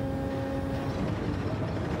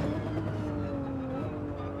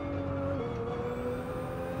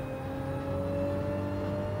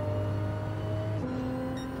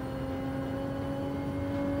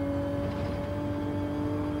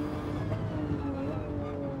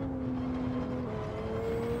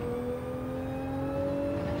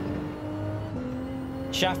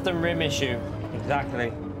 Shaft and rim issue,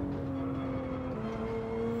 exactly.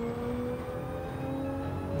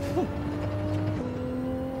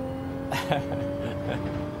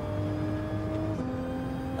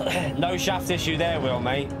 No shaft issue there, Will,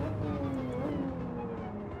 mate.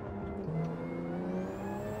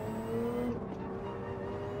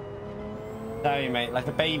 Tell you, mate, like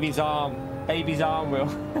a baby's arm. Baby's arm, Will.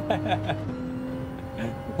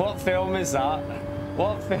 What film is that?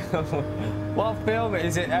 What film? What film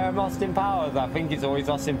is it? Austin Powers? I think it's always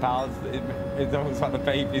Austin Powers. It's always like the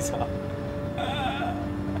baby's arm.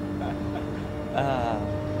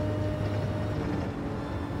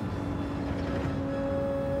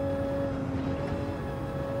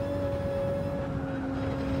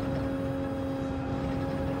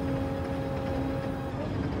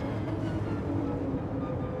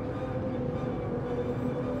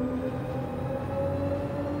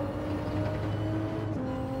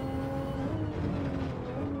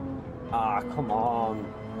 Come on.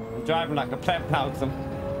 I'm driving like a pleb now because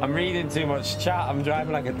I'm reading too much chat. I'm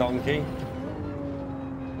driving like a donkey.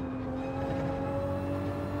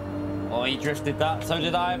 Oh, he drifted that. So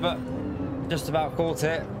did I, but just about caught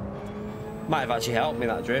it. Might have actually helped me,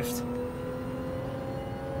 that drift.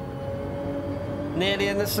 Nearly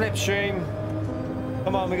in the slipstream.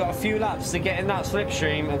 Come on, we got a few laps to get in that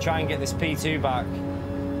slipstream and try and get this P2 back.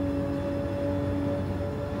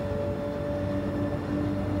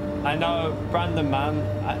 I know, Brandon, man.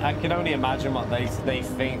 I can only imagine what they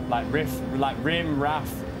think. Like rim,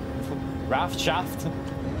 raft, shaft.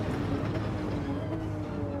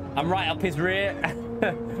 I'm right up his rear.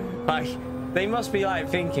 Like, they must be like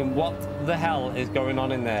thinking, what the hell is going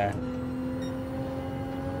on in there?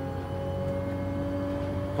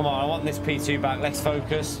 Come on, I want this P2 back. Let's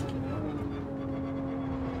focus.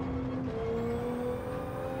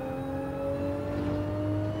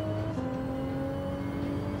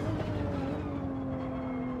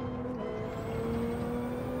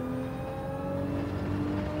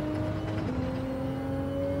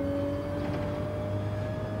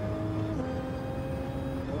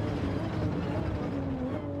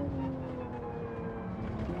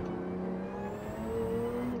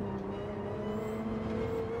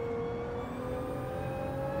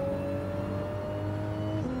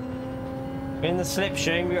 In the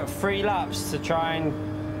slipstream, we've got 3 laps to try and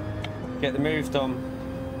get the move done.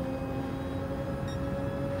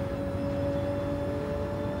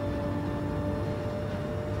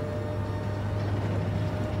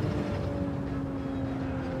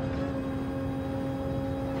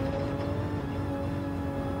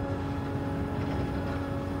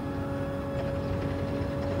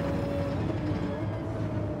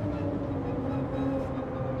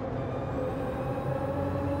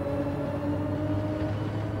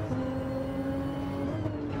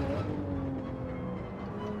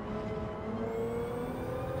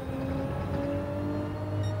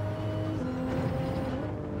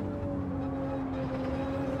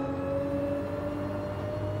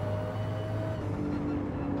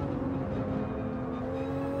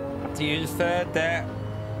 To use third there.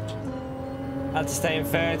 Had to stay in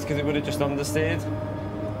third because it would have just understeered.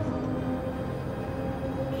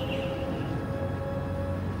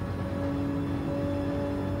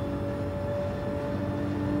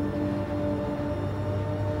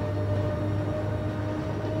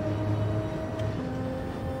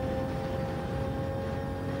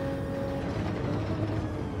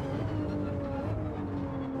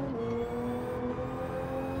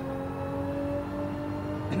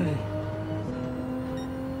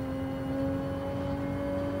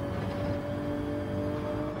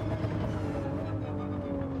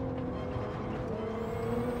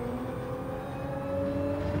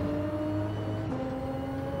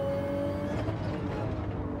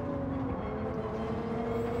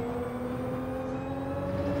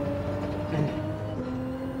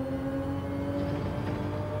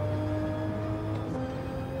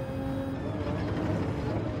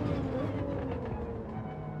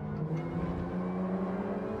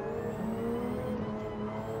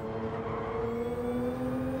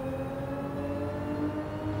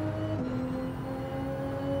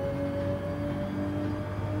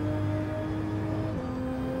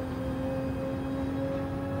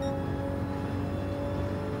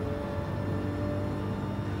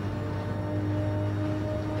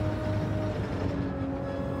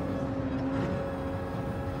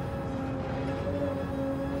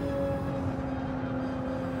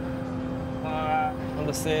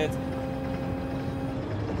 controller steered.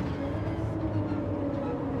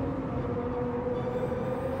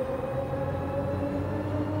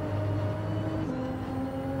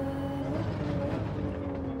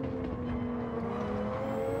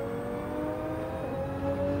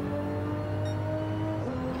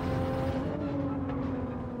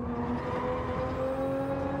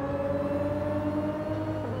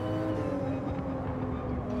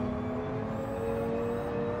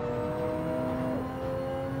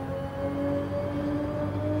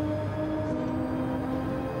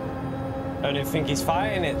 I don't think he's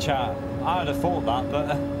fighting it, chat. I'd have thought that,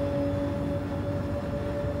 but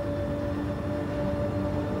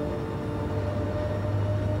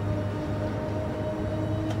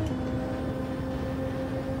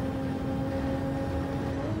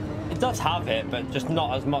it does have it, but just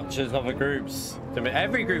not as much as other groups. I mean,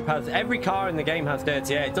 every car in the game has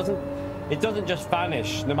dirty air. It doesn't just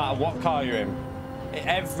vanish no matter what car you're in.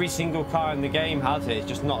 Every single car in the game has it. It's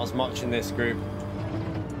just not as much in this group.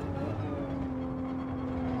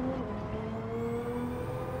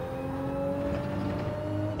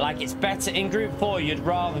 Like, it's better in Group 4, you'd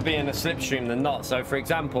rather be in a slipstream than not. So, for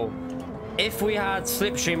example, if we had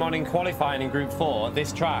slipstream on in qualifying in Group 4,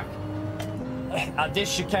 this track, at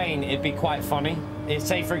this chicane, it'd be quite funny.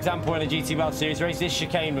 Say, for example, in a GT World Series race, this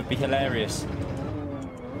chicane would be hilarious.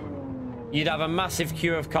 You'd have a massive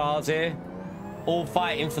queue of cars here, all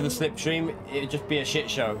fighting for the slipstream. It'd just be a shit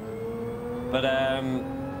show. But,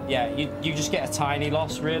 yeah, you just get a tiny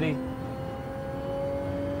loss, really.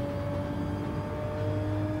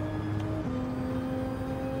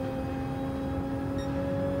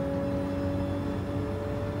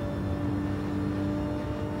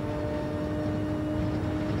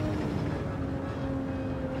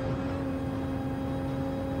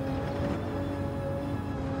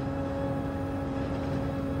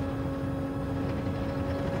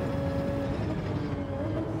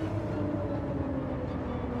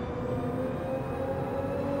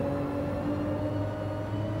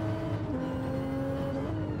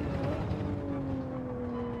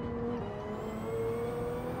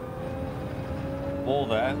 All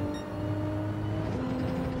there.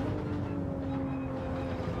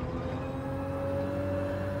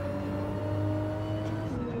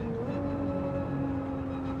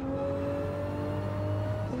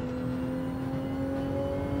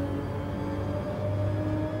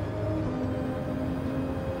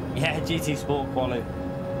 Yeah, GT Sport quality.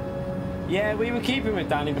 Yeah, we were keeping with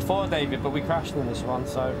Danny before, David, but we crashed in this one,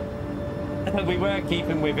 so we were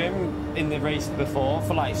keeping with him in the race before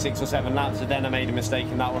for like 6 or 7 laps, and then I made a mistake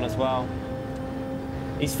in that one as well.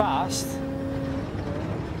 He's fast.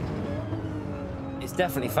 It's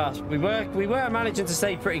definitely fast. We were managing to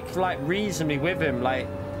stay pretty like reasonably with him. Like,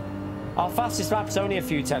 our fastest lap's only a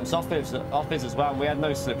few tenths off his as well. We had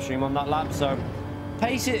no slipstream on that lap, so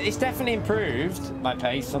pace, it's definitely improved, my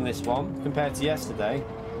pace on this one compared to yesterday.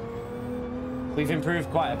 We've improved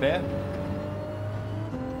quite a bit.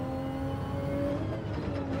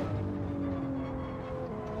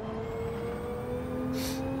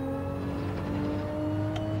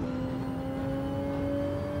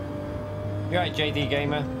 You right, JD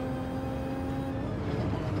Gamer?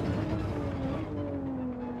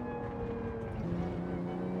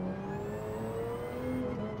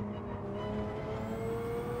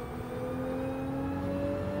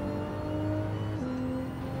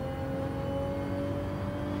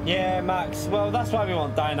 Yeah, Max. Well, that's why we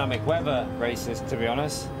want dynamic weather races, to be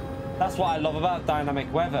honest. That's what I love about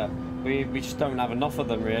dynamic weather. We just don't have enough of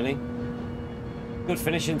them, really. Good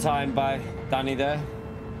finishing time by Danny there.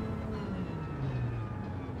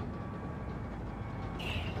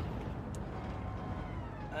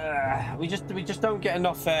 We just don't get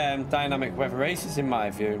enough dynamic weather races, in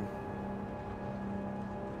my view.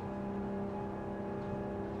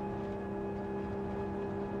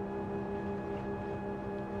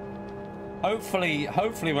 Hopefully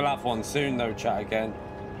we'll have one soon, though, chat, again.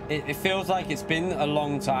 It feels like it's been a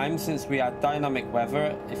long time since we had dynamic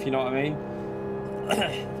weather, if you know what I mean.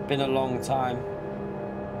 It's been a long time.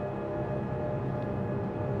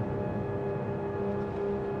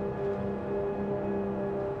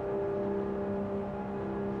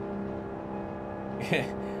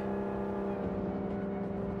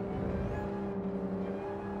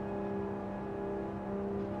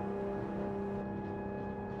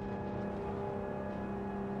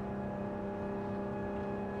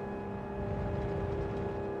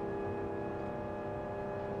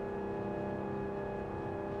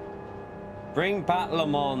 Bring back Le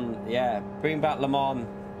Mans, yeah, bring back Le Mans,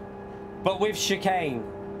 but with chicane,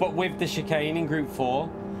 but with the chicane in Group 4.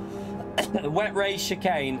 Wet race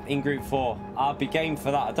chicane in group 4. I'd be game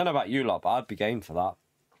for that. I don't know about you lot, but I'd be game for that.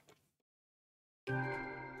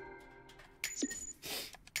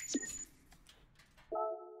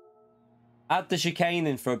 Add the chicane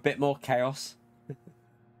in for a bit more chaos.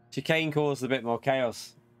 Chicane caused a bit more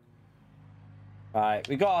chaos. Right,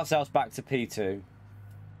 we got ourselves back to P2.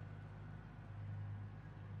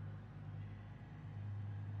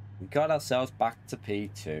 We got ourselves back to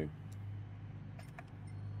P2.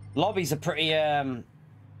 Lobbies are pretty,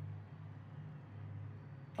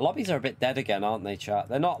 lobbies are a bit dead again, aren't they, chat?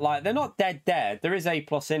 They're not like, they're not dead. There is A+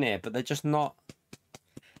 in here, but they're just not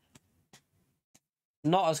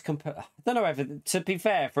as I don't know if to be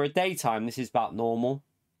fair, for a daytime, this is about normal.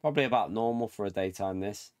 Probably about normal for a daytime,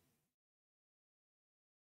 this.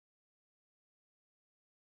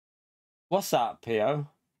 What's that, Pio?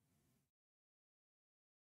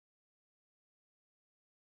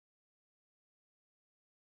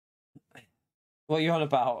 What are you on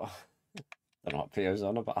about? I don't know what Pio's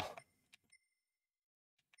on about.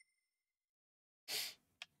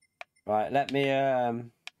 Right, let me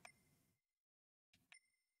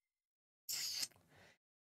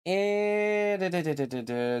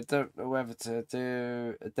don't know whether to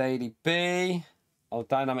do a daily B or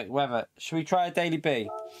dynamic weather. Should we try a daily B?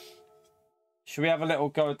 Should we have a little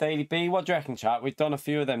go at daily B? What do you reckon, chat? We've done a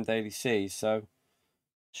few of them daily C's, so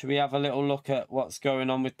should we have a little look at what's going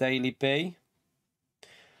on with daily B?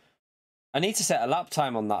 I need to set a lap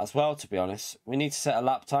time on that as well, to be honest. We need to set a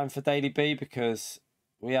lap time for daily B because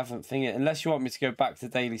we haven't thinking, unless you want me to go back to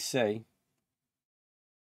daily C.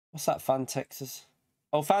 What's that, Fanatec's?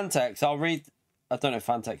 Oh, Fanatec, I'll read. I don't know if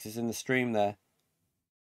Fanatec is in the stream there.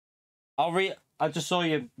 I'll read. I just saw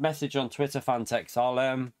your message on Twitter, Fanatec.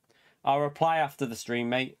 I'll reply after the stream,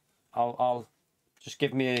 mate. I'll just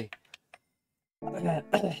give me a...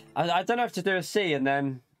 I don't know if to do a C and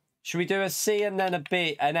then... Should we do a C and then a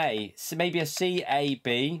B, an A? So maybe a C, A,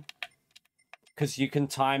 B. Because you can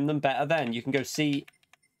time them better then. You can go C,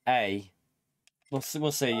 A. We'll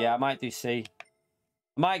see. Yeah, I might do C.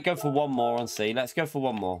 I might go for one more on C. Let's go for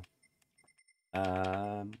one more.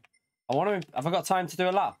 I want to... Have I got time to do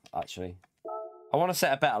a lap, actually? I want to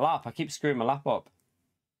set a better lap. I keep screwing my lap up.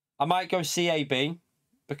 I might go CAB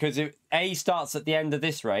because if A starts at the end of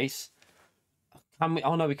this race. Can we?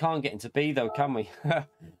 Oh no, we can't get into B though, can we?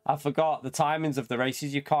 I forgot the timings of the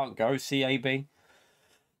races. You can't go CAB.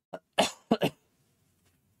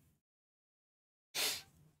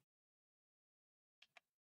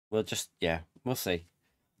 We'll just, yeah, we'll see.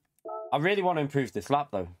 I really want to improve this lap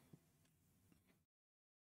though.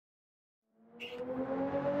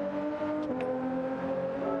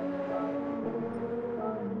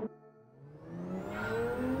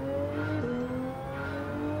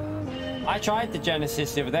 I tried the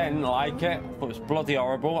Genesis the other day, I didn't like it. It was bloody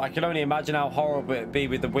horrible. I can only imagine how horrible it'd be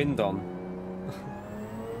with the wind on.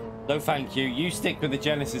 No thank you. You stick with the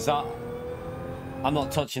Genesis up. I'm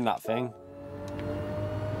not touching that thing.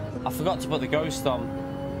 I forgot to put the Ghost on.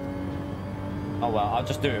 Oh well, I'll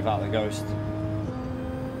just do it without the Ghost.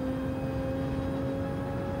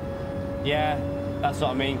 Yeah, that's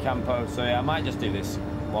what I mean, Campo. So yeah, I might just do this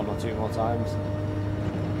one or two more times.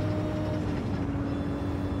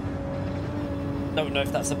 Don't know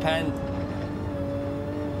if that's a pen.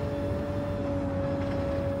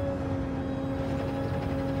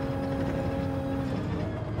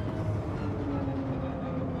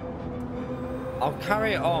 I'll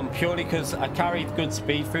carry it on purely because I carried good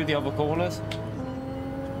speed through the other corners.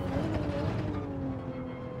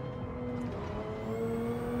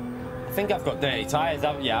 I think I've got dirty tyres.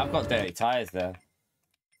 Yeah, I've got dirty tyres there.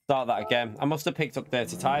 Start that again. I must have picked up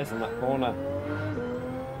dirty tyres in that corner.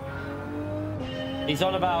 He's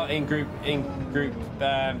on about in group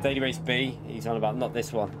daily race B. He's on about not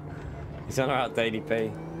this one. He's on about daily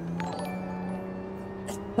B.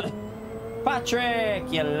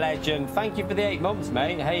 Patrick, you legend. Thank you for the 8 months,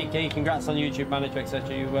 mate. Hey, Key, congrats on YouTube manager,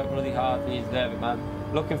 etc. You work really hard and you deserve it, man.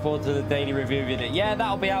 Looking forward to the daily review video. Yeah,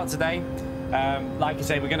 that'll be out today. Like I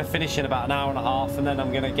say, we're going to finish in about an hour and a half, and then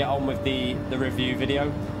I'm going to get on with the review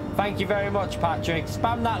video. Thank you very much, Patrick.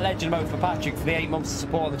 Spam that legend mode for Patrick for the 8 months of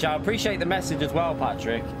support on the channel. Appreciate the message as well,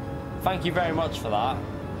 Patrick. Thank you very much for that.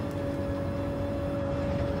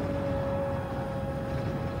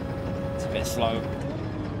 It's a bit slow.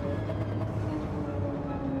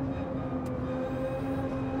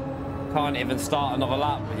 Can't even start another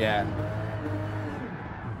lap. Yeah.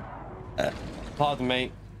 Pardon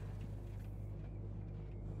me.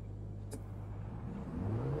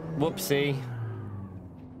 Whoopsie.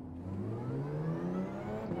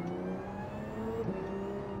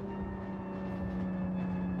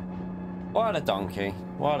 What a donkey.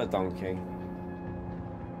 What a donkey.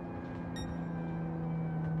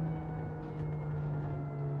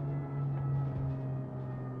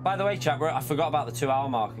 By the way, chat, I forgot about the 2 hour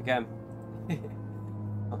mark again.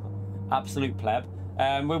 Absolute pleb.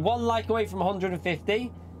 We're 1 like away from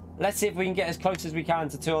 150. Let's see if we can get as close as we can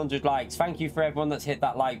to 200 likes. Thank you for everyone that's hit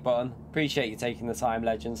that like button. Appreciate you taking the time,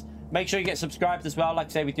 legends. Make sure you get subscribed as well. Like I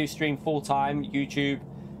say, we do stream full time, YouTube,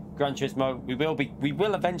 Gran Turismo. We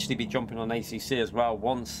will eventually be jumping on ACC as well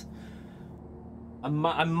once. I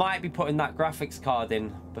might be putting that graphics card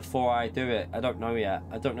in before I do it. I don't know yet.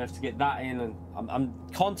 I don't know if to get that in, and I'm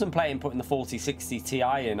contemplating putting the 4060 Ti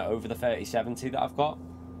in over the 3070 that I've got.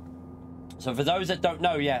 So for those that don't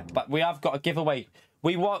know, yeah, but we have got a giveaway.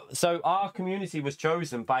 So our community was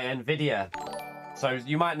chosen by Nvidia. So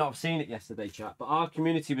you might not have seen it yesterday, chat, but our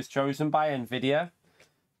community was chosen by Nvidia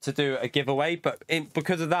to do a giveaway. But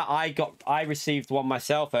because of that, I received one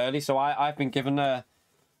myself early. So I've been given a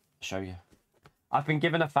show you. I've been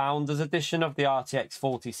given a founder's edition of the RTX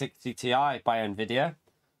 4060 Ti by Nvidia.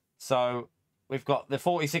 So we've got the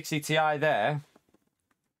 4060 Ti there.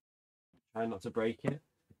 Try not to break it.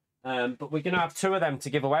 But we're going to have 2 of them to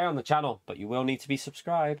give away on the channel. But you will need to be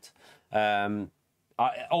subscribed. I'll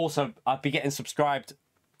be getting subscribed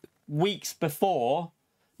weeks before.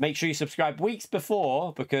 Make sure you subscribe weeks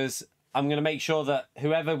before, because I'm going to make sure that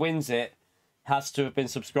whoever wins it has to have been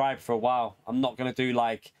subscribed for a while. I'm not going to do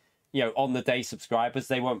like, you know, on the day subscribers.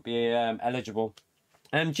 They won't be eligible.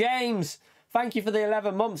 James, thank you for the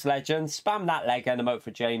 11 months, legend. Spam that leg and emote for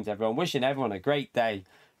James, everyone. Wishing everyone a great day.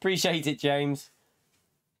 Appreciate it, James.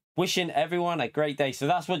 Wishing everyone a great day. So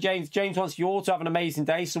that's what James wants you all to have an amazing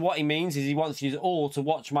day. So what he means is he wants you all to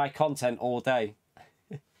watch my content all day.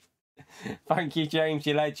 Thank you, James,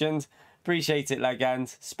 you legend. Appreciate it, legend.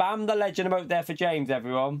 Spam the legend emote there for James,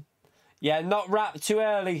 everyone. Yeah, not wrap too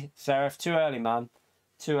early, Seraph. Too early, man.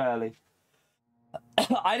 Too early.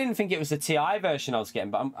 I didn't think it was the TI version I was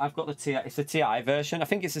getting, but I've got the TI. It's the TI version. I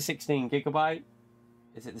think it's a 16 gigabyte.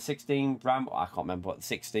 Is it the 16 RAM? I can't remember what the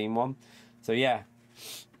 16 one. So yeah,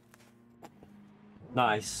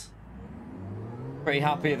 nice. Pretty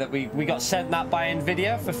happy that we got sent that by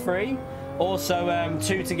Nvidia for free. Also,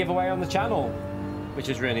 2 to give away on the channel, which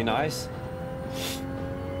is really nice.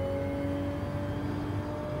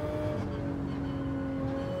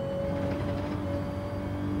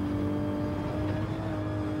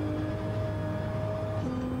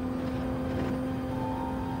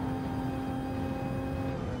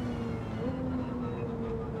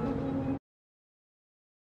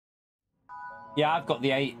 Yeah, I've got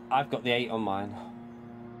the 8. I've got the 8 on mine.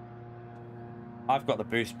 I've got the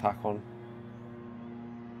boost pack on.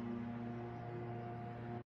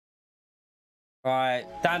 Right,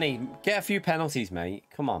 Danny, get a few penalties, mate.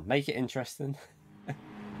 Come on, make it interesting.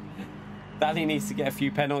 Danny needs to get a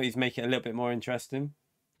few penalties, make it a little bit more interesting.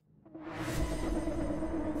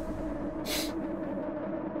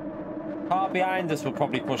 Car behind us will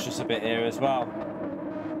probably push us a bit here as well.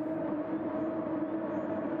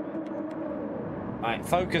 Right,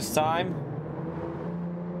 focus time.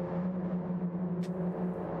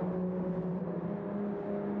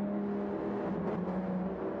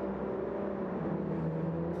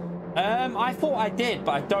 I thought I did,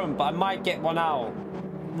 but I don't. But I might get one out.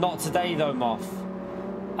 Not today though, Moth.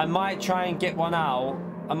 I might try and get one out.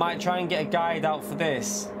 I might try and get a guide out for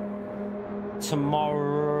this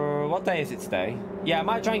tomorrow. What day is it today? Yeah, I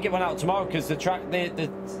might try and get one out tomorrow because the track,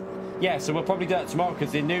 yeah. So we'll probably do that tomorrow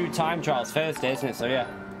because the new time trial's Thursday, isn't it? So yeah,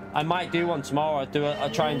 I might do one tomorrow. I'll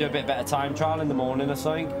try and do a bit better time trial in the morning or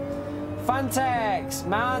something. Fanatec,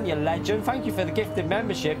 man, you legend. Thank you for the gifted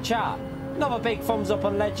membership, chat. Another big thumbs up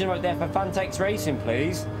on legend right there for Fanatec Racing,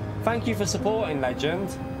 please. Thank you for supporting, legend.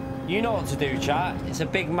 You know what to do, chat. It's a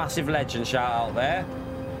big, massive legend shout out there.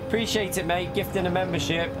 Appreciate it, mate. Gifting a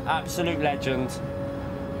membership, absolute legend.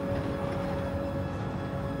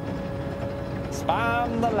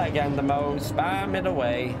 Spam the legend mode, spam it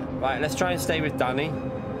away. Right, let's try and stay with Danny.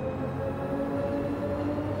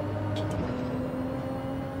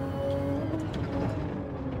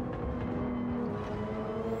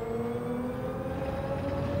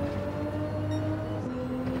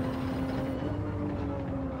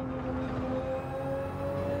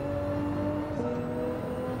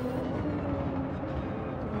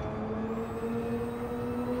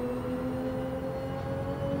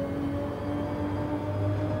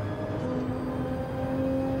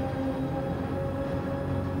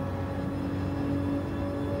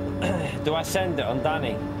 Do I send it on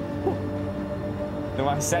Danny? Do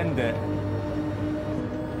I send it?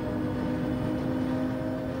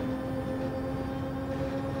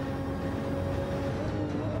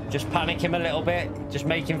 Just panic him a little bit. Just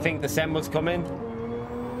make him think the Sen was coming.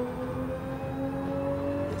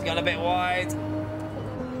 It's gone a bit wide.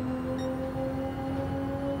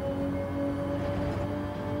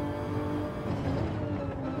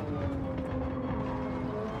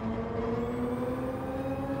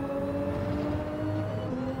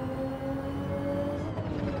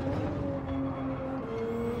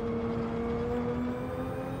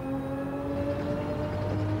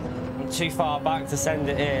 Too far back to send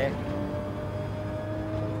it here.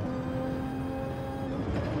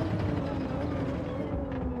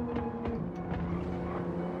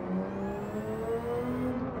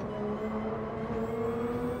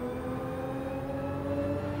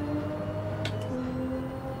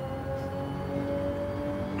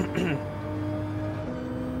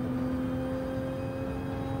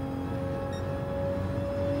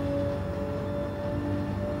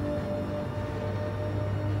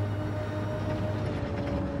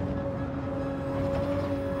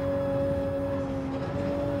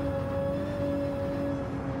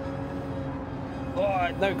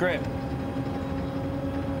 No grip.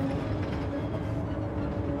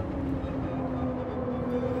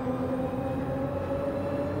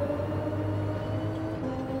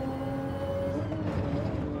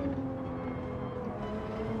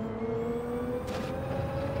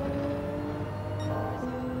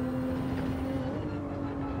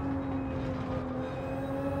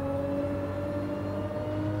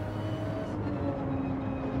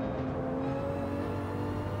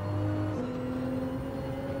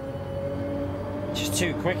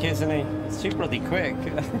 Too quick, isn't he? It's too bloody quick.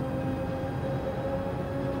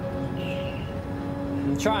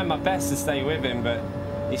 I'm trying my best to stay with him, but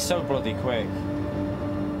he's so bloody quick.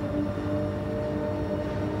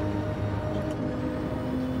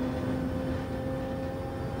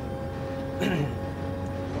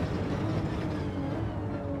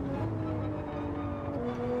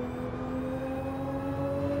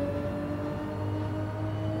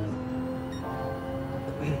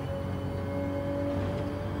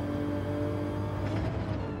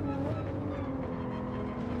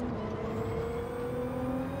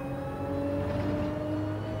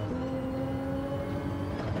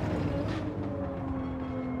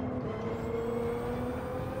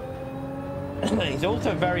 He's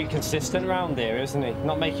also very consistent around here, isn't he?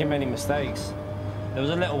 Not making many mistakes. There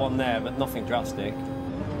was a little one there, but nothing drastic.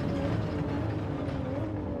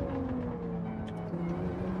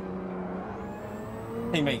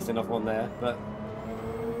 He makes enough one there, but...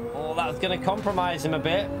 oh, that's going to compromise him a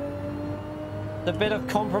bit. A bit of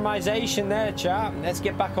compromisation there, chap. Let's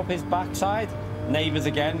get back up his backside. Neighbours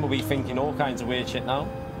again will be thinking all kinds of weird shit now.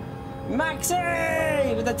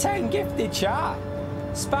 Maxi! With a 10 gifted, chat.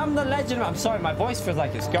 Spam the legend. I'm sorry, my voice feels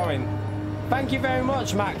like it's going. Thank you very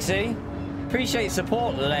much, Maxi. Appreciate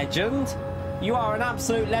support, legend. You are an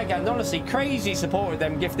absolute legend. Honestly, crazy support with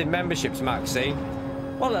them gifted memberships, Maxi.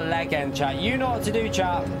 What a legend, chat. You know what to do,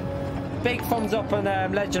 chat. Big thumbs up and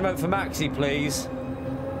legend vote for Maxi, please.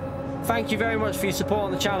 Thank you very much for your support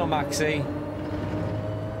on the channel, Maxi.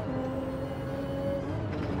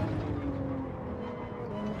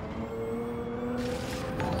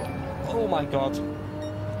 Oh my god.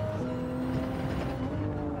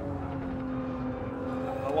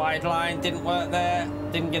 The wide line didn't work there.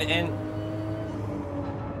 Didn't get it in.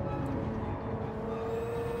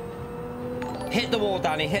 Hit the wall,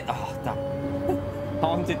 Danny. Hit. Oh, damn. I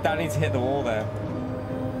wanted Danny to hit the wall there.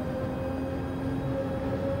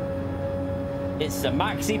 It's the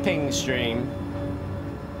Maxi Ping stream.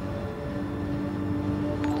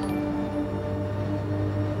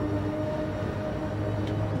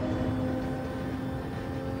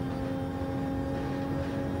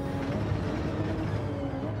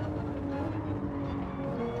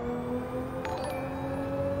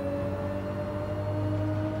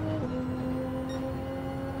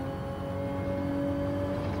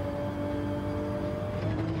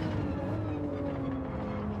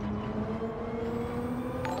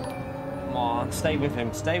 Stay with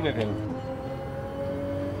him, stay with him.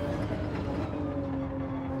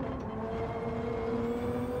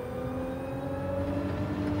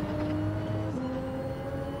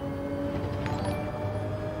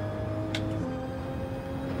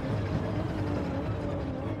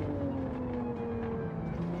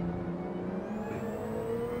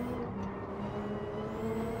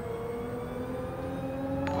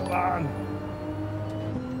 Come on.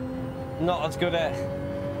 Not as good at...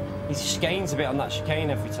 he chicanes a bit on that chicane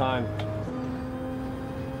every time.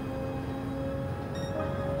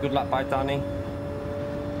 Good luck, bye, Danny.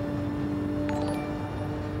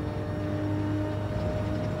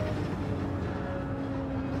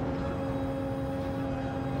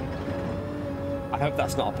 hope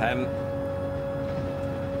that's not a pen.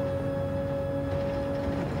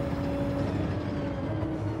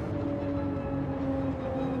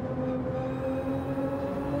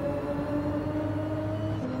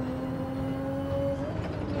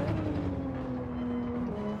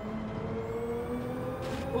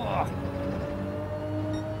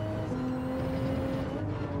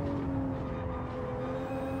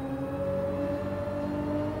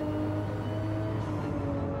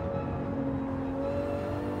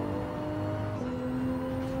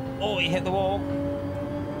 Oh, he hit the wall.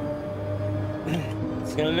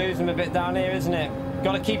 It's going to lose him a bit down here, isn't it?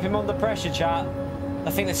 Got to keep him under pressure, chat.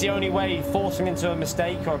 I think that's the only way. Force him into a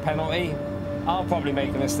mistake or a penalty. I'll probably make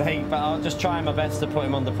a mistake, but I'll just try my best to put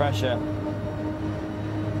him under pressure.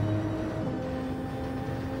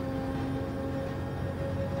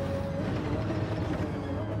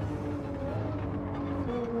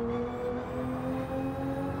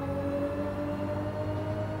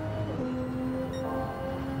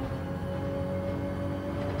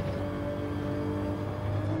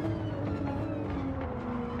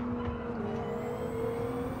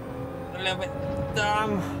 A little bit.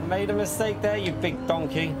 Damn, made a mistake there, you big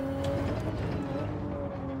donkey.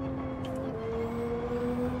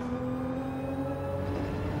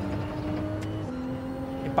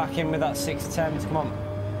 Get back in with that 610s, come on.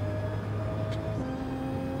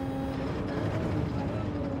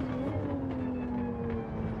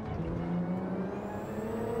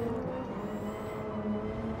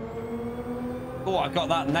 Oh, I got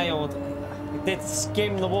that nailed. It did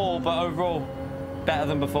skim the wall, but overall, better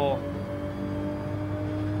than before.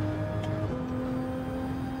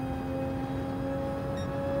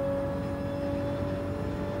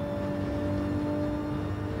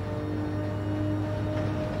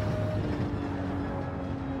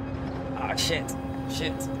 Ah, shit.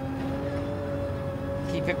 Shit.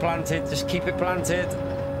 Keep it planted. Just keep it planted.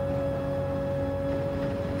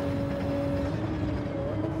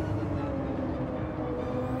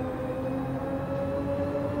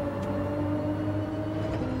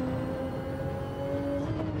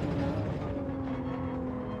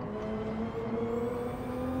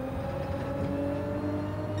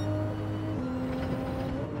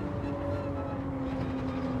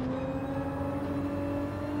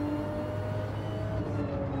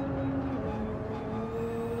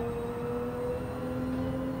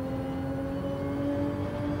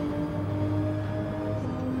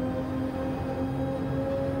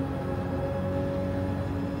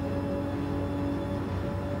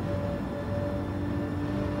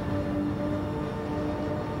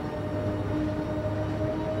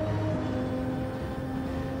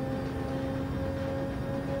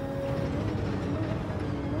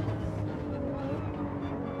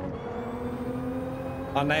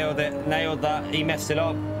 I nailed it, nailed that. He messed it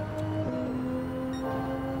up.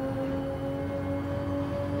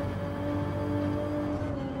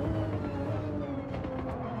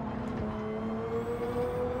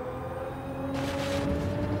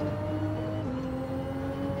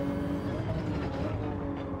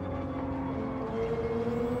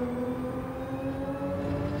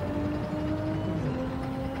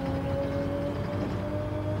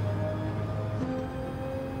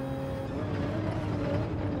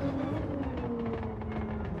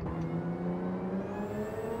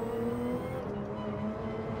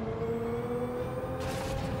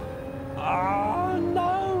 Oh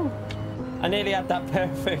no! I nearly had that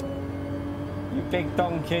perfect. You big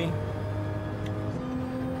donkey.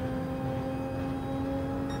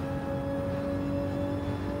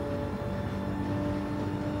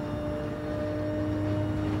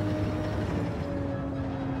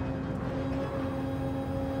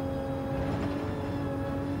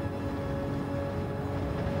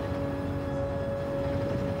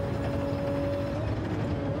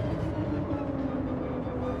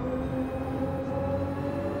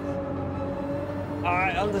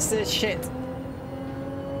 Alright, understeer shit.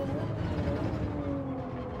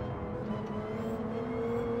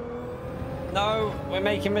 No, we're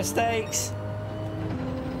making mistakes.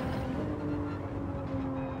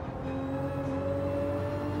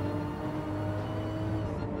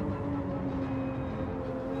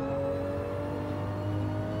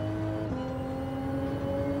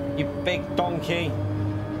 You big donkey.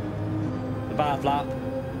 The bad lap.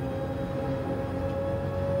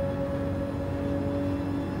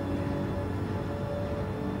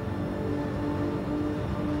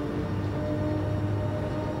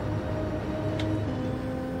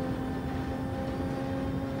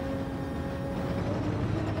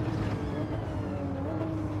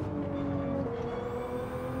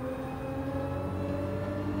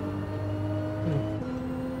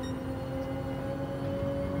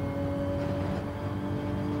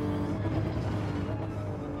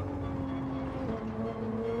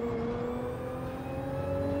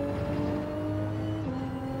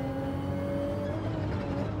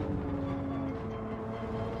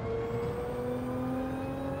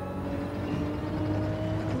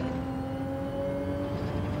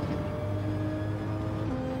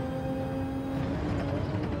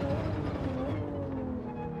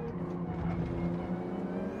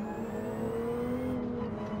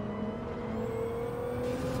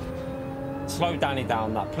 slow Danny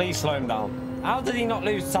down that. Please slow him down. How did he not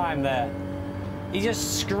lose time there? He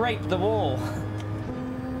just scraped the wall.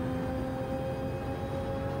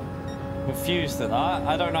 Confused at that.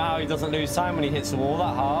 I don't know how he doesn't lose time when he hits the wall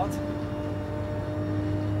that hard.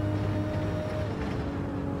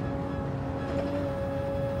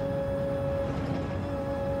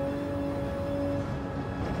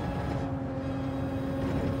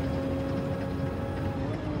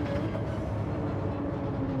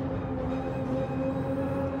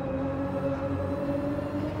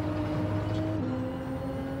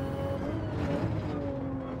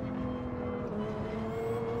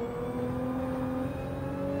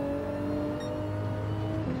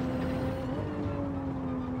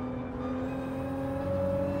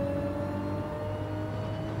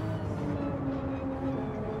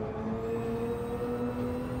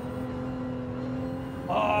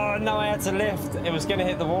 No, I had to lift. It was going to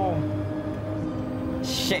hit the wall.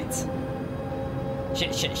 Shit.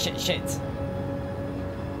 Shit.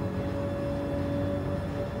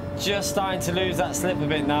 Just starting to lose that slip a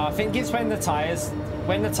bit now. I think it's when the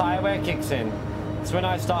tyre wear kicks in. It's when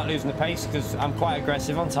I start losing the pace because I'm quite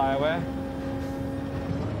aggressive on tyre wear.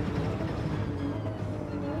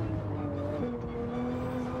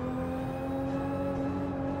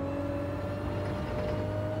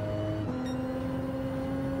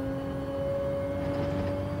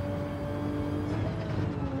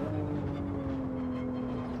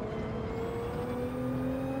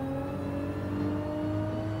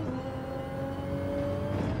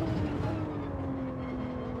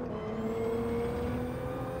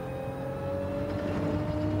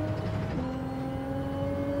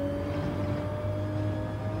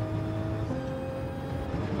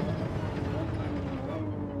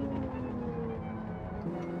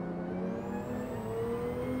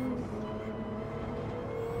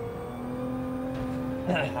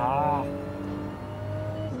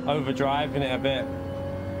 Overdriving it a bit.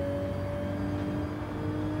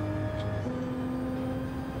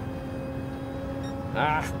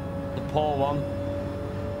 The poor one.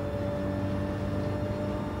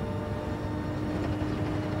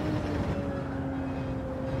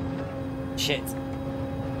 Shit.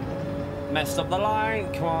 Messed up the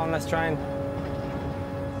line. Come on, let's try and...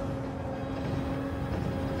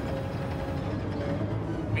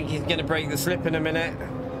 I think he's gonna break the slip in a minute.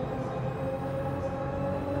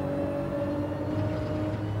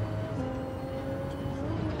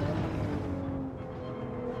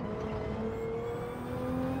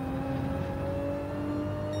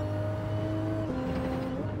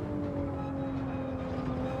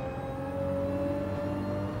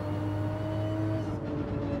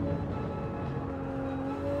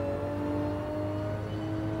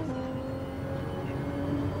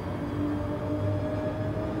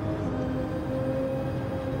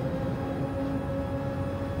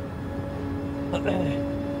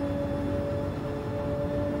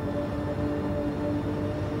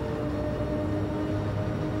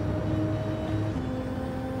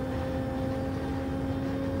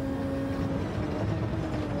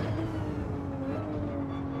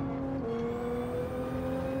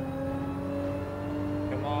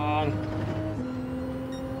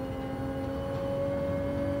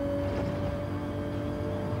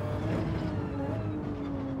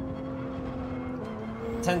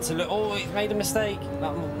 Tend to look. Oh, he's made a mistake.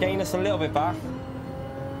 That will gain us a little bit back.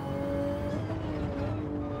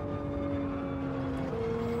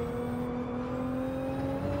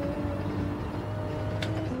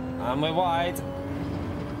 And we're wide.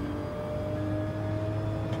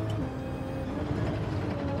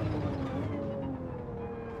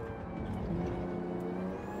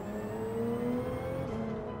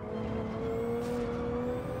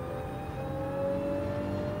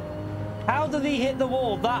 How did he hit the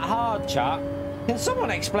wall that hard, chat? Can someone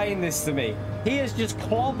explain this to me? He has just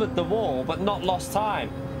clobbered the wall but not lost time.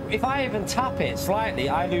 If I even tap it slightly,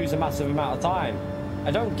 I lose a massive amount of time.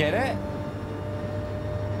 I don't get it.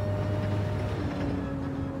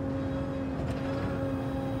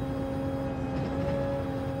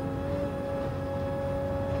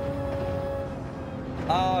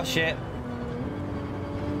 Oh shit.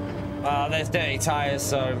 There's dirty tyres,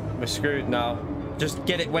 so we're screwed now. Just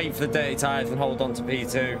get it, wait for the dirty tyres and hold on to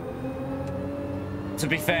P2. To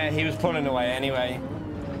be fair, he was pulling away anyway.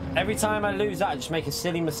 Every time I lose that, I just make a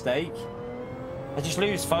silly mistake. I just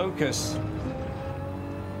lose focus.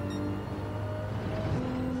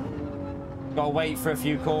 Gotta wait for a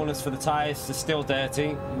few corners for the tyres to still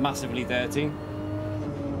dirty, massively dirty.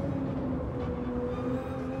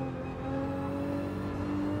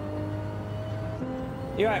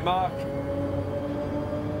 You right, Mark?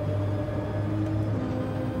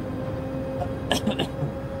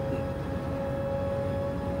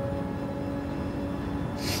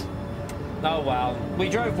 Oh well, we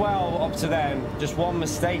drove well up to then. Just one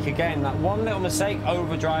mistake again. That one little mistake,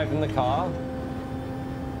 overdriving the car.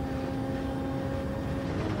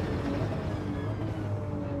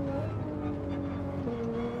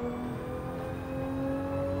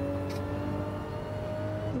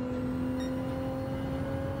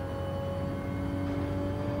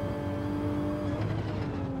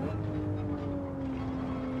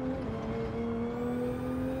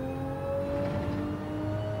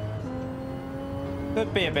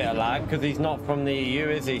 Could be a bit of lag because he's not from the EU,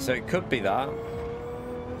 is he? So it could be that.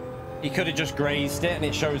 He could have just grazed it and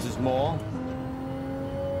it shows us more.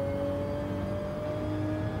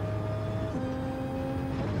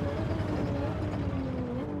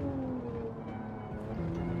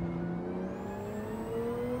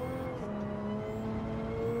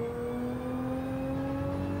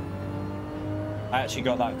 I actually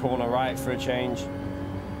got that corner right for a change.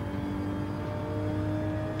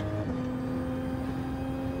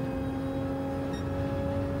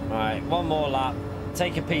 Alright, one more lap.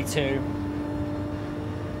 Take a P2.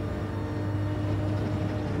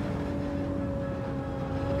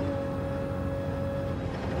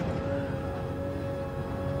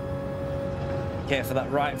 Okay, for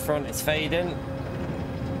that right front, it's fading.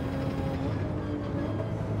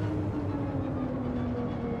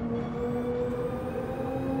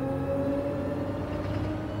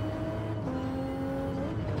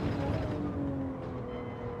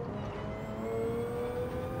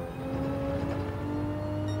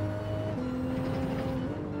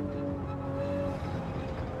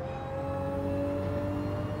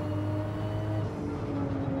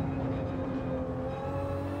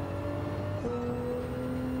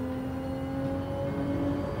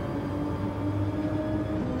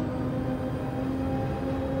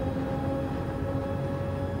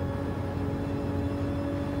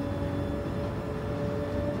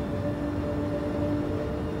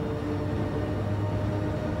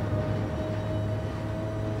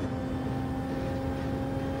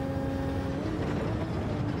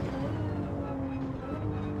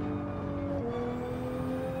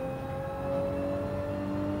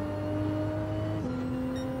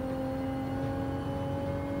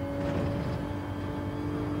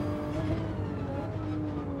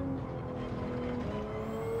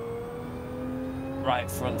 Right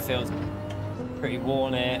front feels pretty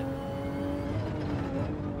worn here.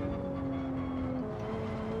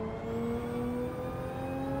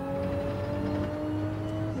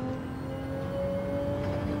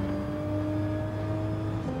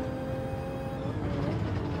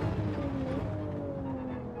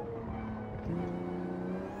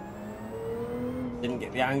 Didn't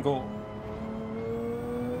get the angle.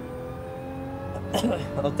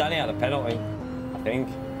 Oh, Danny had a penalty, I think.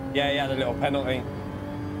 Yeah, he had a little penalty.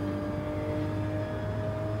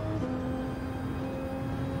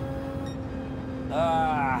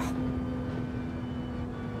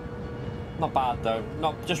 Not bad though.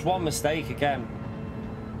 Not just one mistake again.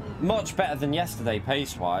 Much better than yesterday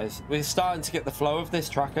pace-wise. We're starting to get the flow of this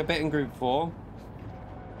track a bit in Group 4.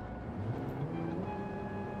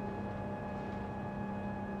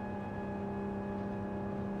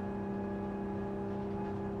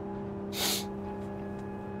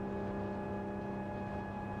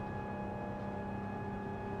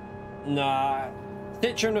 Nah,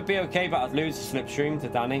 Citroen would be okay, but I'd lose the slipstream to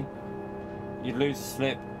Danny. You'd lose the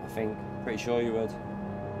slip, I think. Pretty sure you would.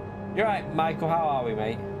 You're right, Michael. How are we,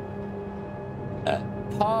 mate?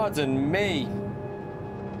 Pardon me.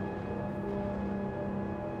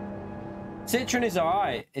 Citroen is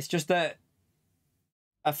alright. It's just that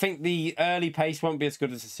I think the early pace won't be as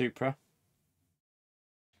good as the Supra.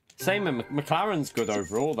 Same with McLaren's good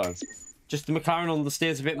overall, though. Just the McLaren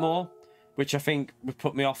understeers a bit more, which I think would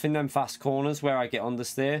put me off in them fast corners where I get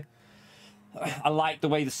understeer. I like the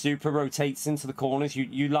way the Supra rotates into the corners.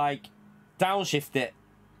 You like downshift it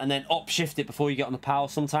and then upshift it before you get on the power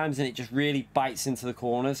sometimes, and it just really bites into the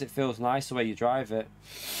corners. It feels nice the way you drive it.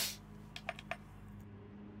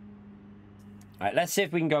 All right, let's see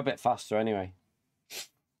if we can go a bit faster anyway.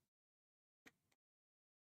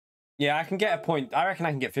 Yeah, I can get a point. I reckon I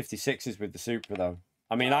can get 56s with the Supra, though.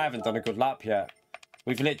 I mean, I haven't done a good lap yet.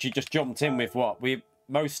 We've literally just jumped in with what?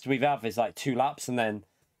 Most we've had is like 2 laps, and then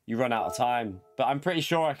you run out of time. But I'm pretty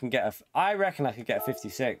sure I can get a... I reckon I could get a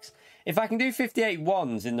 56. If I can do 58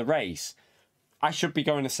 ones in the race, I should be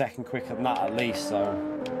going a second quicker than that at least, so...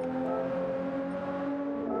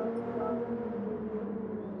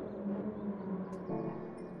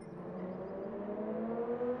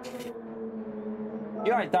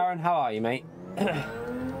 You alright, Darren? How are you, mate?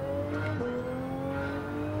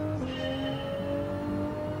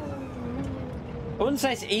 I wouldn't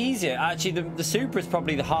say it's easier. Actually, the Supra is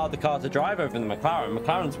probably the harder car to drive over than the McLaren.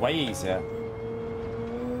 McLaren's way easier.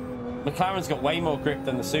 McLaren's got way more grip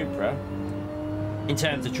than the Supra in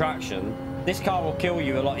terms of traction. This car will kill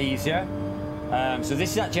you a lot easier. So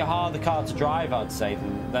this is actually a harder car to drive, I'd say,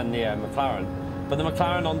 than the McLaren. But the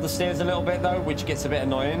McLaren understeers a little bit, though, which gets a bit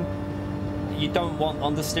annoying. You don't want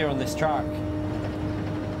understeer on this track.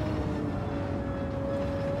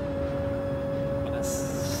 Let's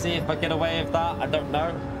see if I get away with that. I don't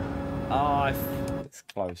know. Oh, it's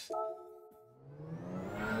close.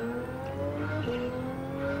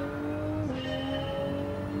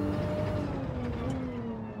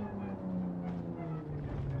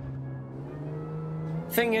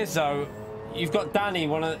 Thing is, though, you've got Danny,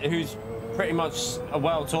 who's pretty much a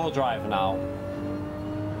world tour driver now.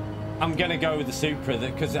 I'm gonna go with the Supra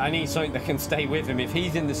because I need something that can stay with him. If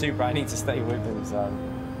he's in the Supra, I need to stay with him. So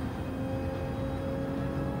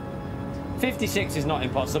 56 is not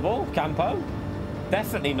impossible, Campo.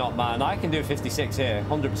 Definitely not, man. I can do a 56 here,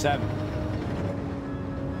 100%.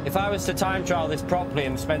 If I was to time trial this properly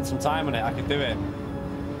and spend some time on it, I could do it.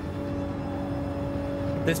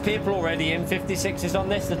 There's people already in 56s on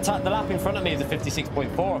this. The lap in front of me is a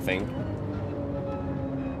 56.4, I think.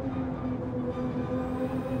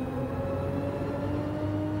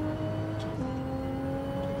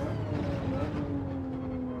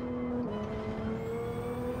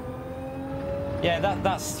 Yeah,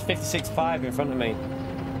 that's 56.5 in front of me.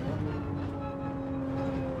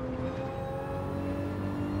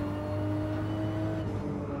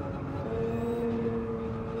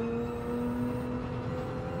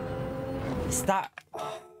 Is that...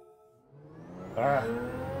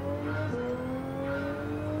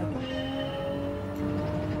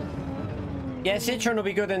 Yeah, Citroen will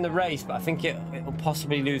be good in the race, but I think it'll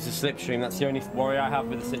possibly lose the slipstream. That's the only worry I have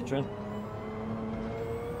with the Citroen.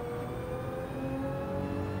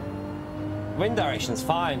 Wind direction's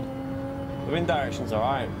fine. The wind direction's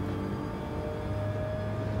alright.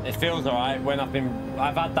 It feels alright when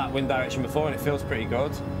I've had that wind direction before and it feels pretty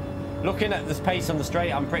good. Looking at this pace on the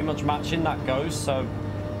straight, I'm pretty much matching that goes, so.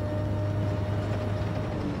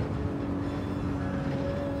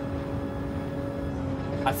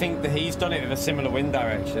 I think that he's done it with a similar wind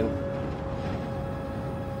direction.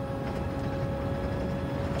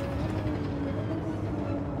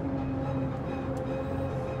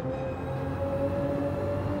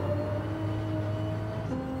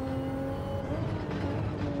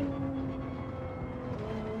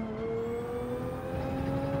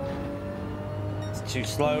 Too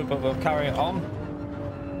slow, but we'll carry it on.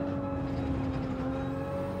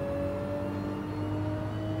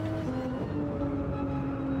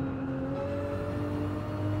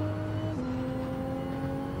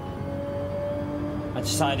 I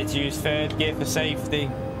decided to use third gear for safety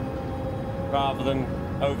rather than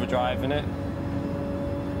overdriving it.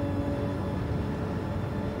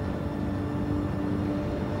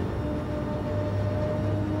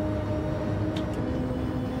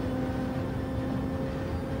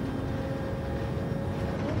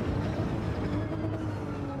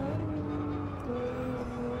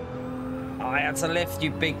 To lift, you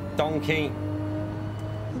big donkey.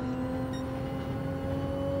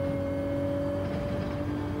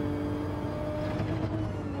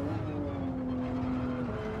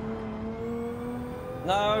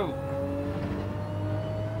 No.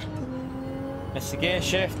 Missed the gear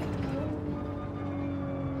shift.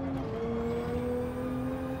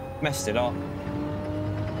 Messed it up.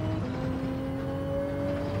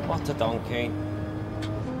 What a donkey.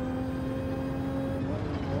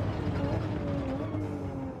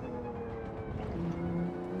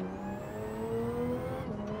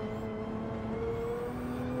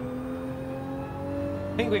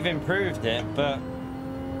 I think we've improved it, but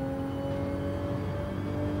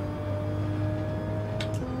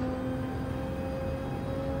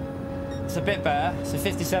it's a bit better. It's a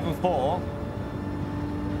 57.4.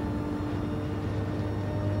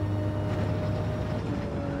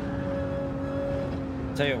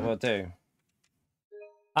 Tell you what we'll do.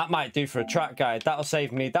 That might do for a track guide. That'll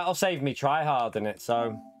save me try hard in it,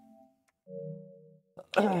 so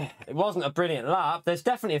it wasn't a brilliant lap. There's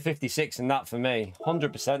definitely a 56 in that for me.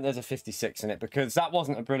 100% there's a 56 in it because that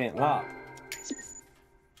wasn't a brilliant lap.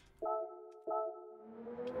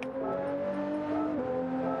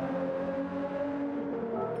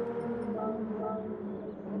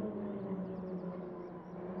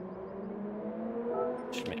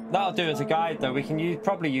 That'll do as a guide though. We can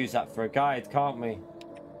probably use that for a guide, can't we?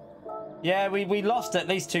 Yeah, we lost at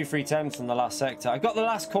least 2-3 tenths in the last sector. I got the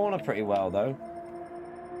last corner pretty well though.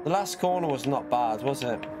 The last corner was not bad, was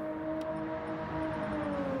it?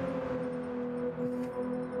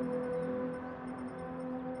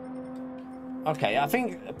 Okay, I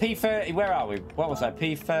think P30, where are we? What was that?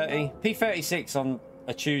 P30? P36 on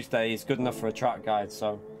a Tuesday is good enough for a track guide,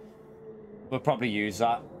 so we'll probably use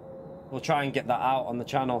that. We'll try and get that out on the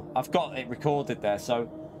channel. I've got it recorded there, so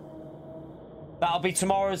that'll be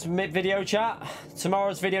tomorrow's video chat.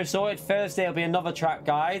 Tomorrow's video sorted. Thursday will be another track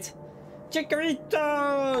guide.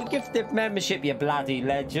 Chikorito! Gifted membership, you bloody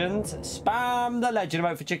legend. Spam the legend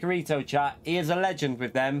emote for Chikorito, chat. He is a legend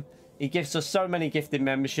with them. He gives us so many gifted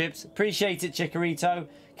memberships. Appreciate it, Chikorito.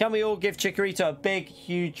 Can we all give Chikorito a big,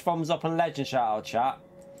 huge thumbs up and legend shout out, chat?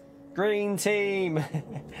 Green team.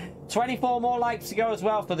 24 more likes to go as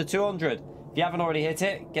well for the 200. If you haven't already hit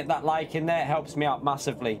it, get that like in there. It helps me out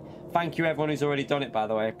massively. Thank you everyone who's already done it, by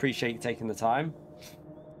the way. I appreciate you taking the time.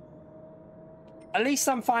 At least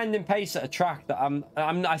I'm finding pace at a track that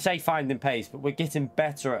I say finding pace, but we're getting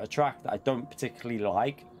better at a track that I don't particularly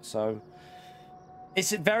like. So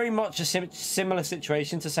it's very much a similar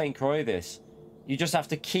situation to St. Croix, this. You just have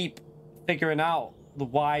to keep figuring out the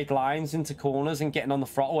wide lines into corners and getting on the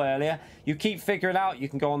throttle earlier. You keep figuring out you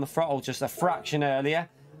can go on the throttle just a fraction earlier,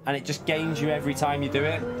 and it just gains you every time you do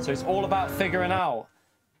it. So it's all about figuring out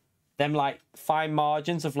them like fine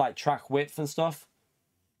margins of like track width and stuff.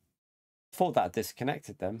 Thought that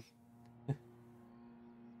disconnected them.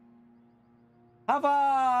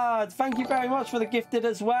 Havard, thank you very much for the gifted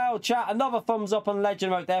as well. Chat, another thumbs up on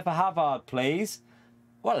legend mode there for Havard, please.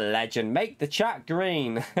 What a legend. Make the chat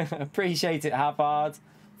green. Appreciate it, Havard.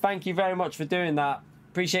 Thank you very much for doing that.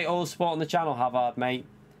 Appreciate all the support on the channel, Havard, mate.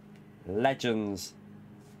 Legends.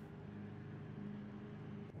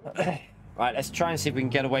 Right, let's try and see if we can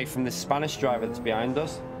get away from this Spanish driver that's behind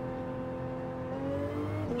us.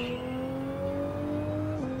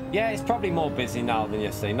 Yeah, it's probably more busy now than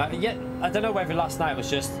yesterday. Yeah, I don't know whether last night was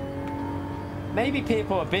just... Maybe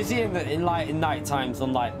people are busy in night times,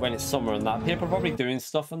 unlike when it's summer and that. People are probably doing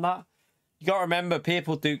stuff and that. You got to remember,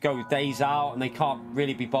 people do go days out and they can't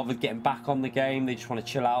really be bothered getting back on the game. They just want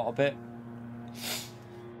to chill out a bit.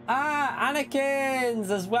 Ah,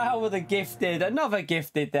 Anakin's as well with a gifted. Another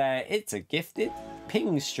gifted there. It's a gifted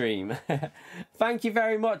ping stream. Thank you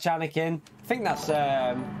very much, Anakin. I think that's...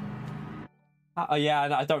 Oh,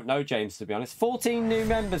 yeah, I don't know, James, to be honest. 14 new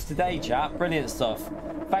members today, chat. Brilliant stuff.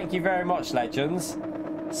 Thank you very much, legends.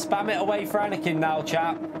 Spam it away for Anakin now,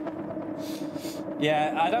 chat.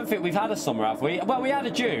 Yeah, I don't think we've had a summer, have we? Well, we had a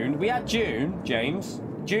June. We had June, James.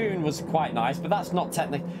 June was quite nice, but that's not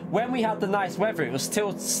technically... When we had the nice weather, it was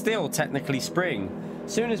still technically spring.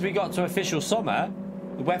 As soon as we got to official summer,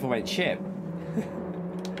 the weather went shit.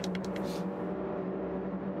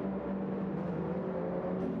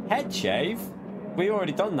 Head shave? We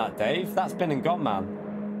already done that, Dave. That's been and gone,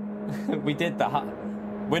 man. We did that.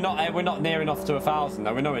 We're not near enough to 1,000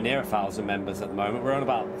 though. We're nowhere near 1,000 members at the moment. We're on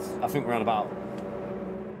about, I think we're on about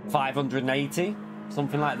 580,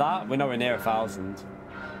 something like that. We're nowhere near 1,000.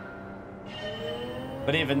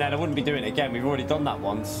 But even then, I wouldn't be doing it again. We've already done that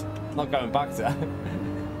once. Not going back to that.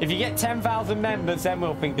 If you get 10,000 members, then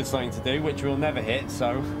we'll think of something to do, which we'll never hit.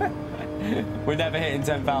 So we're never hitting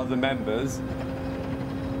 10,000 members.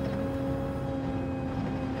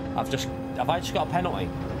 Have I just got a penalty?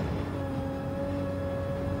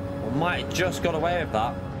 I might have just got away with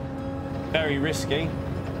that. Very risky.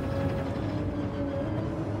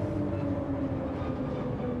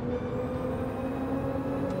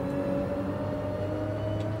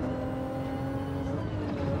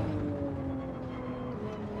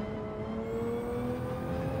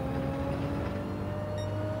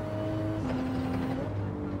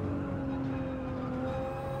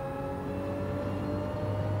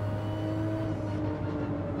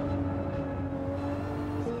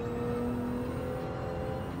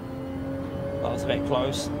 That was a bit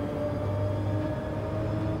close.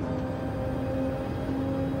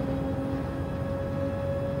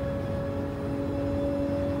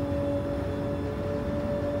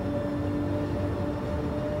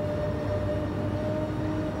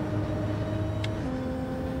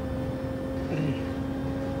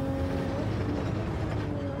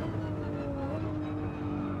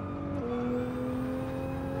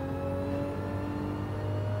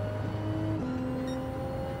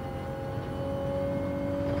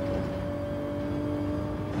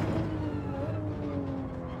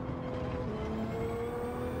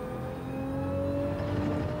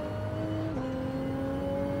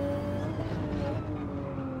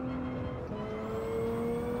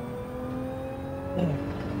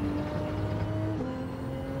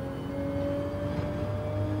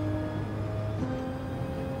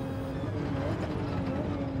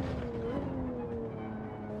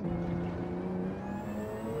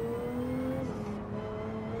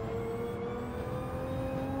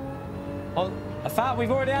 Oh,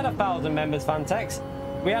 we've already had 1,000 members,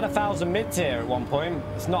 Fanatec. We had 1,000 mid-tier at one point.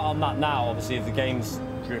 It's not on that now, obviously, if the game's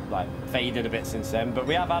like faded a bit since then, but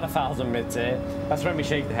we have had 1,000 mid-tier. That's when we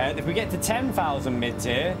shake the head. If we get to 10,000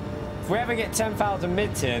 mid-tier, if we ever get 10,000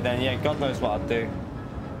 mid-tier, then yeah, God knows what I'd do.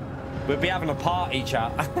 We'll be having a party,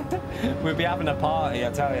 chat. We'll be having a party, I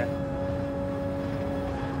tell you.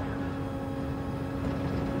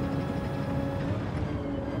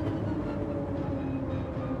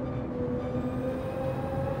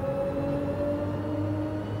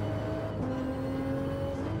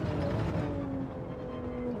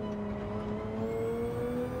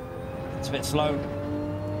 It's a bit slow.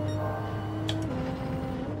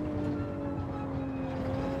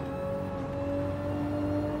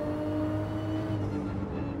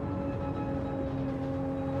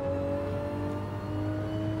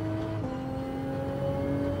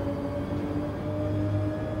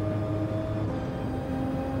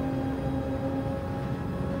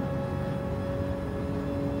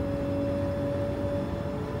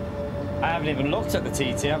 I haven't even looked at the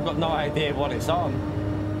TT. I've got no idea what it's on.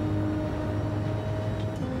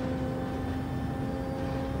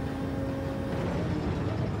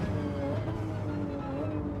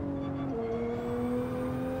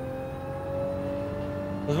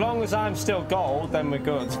 As long as I'm still gold, then we're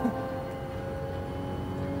good. As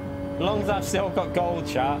long as I've still got gold,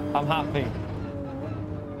 chat, I'm happy.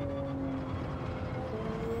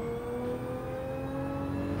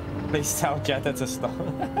 Please tell Jeddah to stop.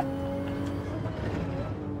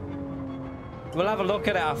 We'll have a look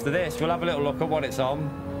at it after this. We'll have a little look at what it's on.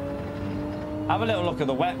 Have a little look at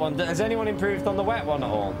the wet one. Has anyone improved on the wet one at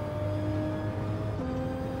all?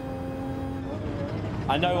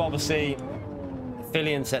 I know, obviously,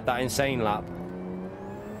 Fillion set that insane lap.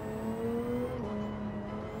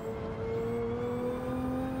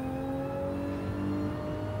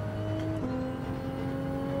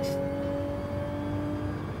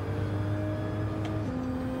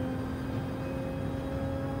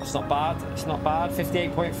 It's not bad. It's not bad.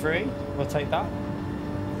 58.3. We'll take that.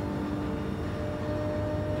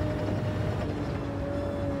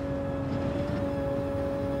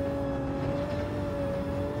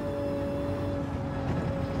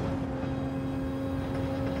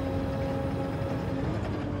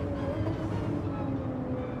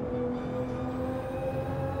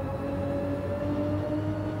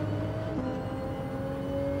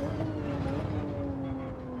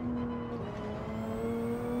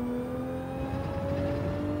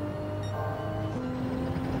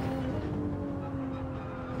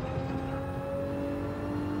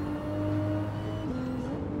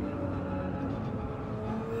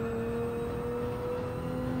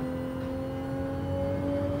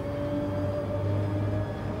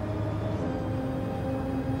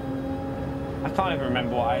 I can't even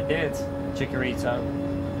remember what I did, Chikorito.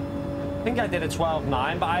 I think I did a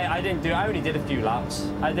 12.9, but I didn't do. I only did a few laps.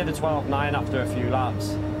 I did a 12.9 after a few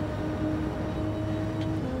laps.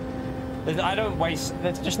 I don't waste.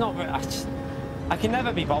 It's just not. I can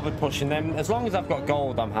never be bothered pushing them. As long as I've got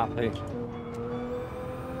gold, I'm happy.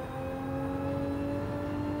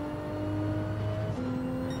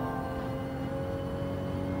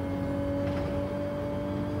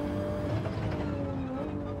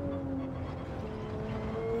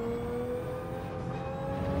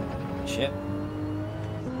 Shit.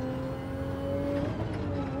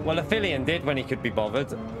 Well, Aphelion did when he could be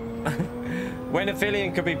bothered. When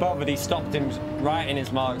Aphelion could be bothered, he stopped him right in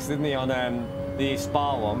his marks, didn't he, on the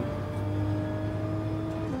Spa one?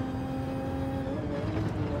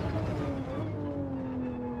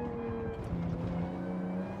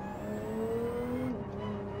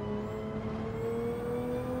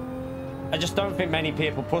 I just don't think many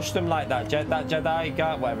people push them like that. That Jedi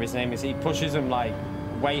guy, whatever his name is, he pushes them like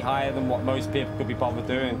way higher than what most people could be bothered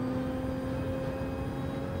doing.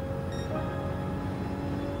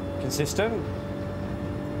 Consistent.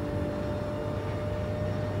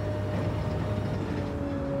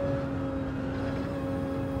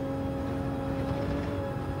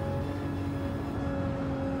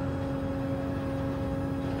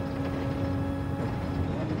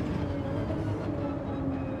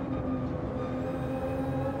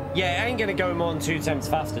 Yeah, it ain't gonna go more than 2 tenths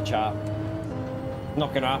faster, chat.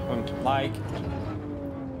 Not gonna happen. Like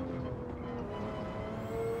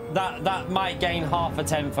that might gain half a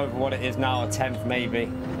tenth over what it is now, a tenth maybe.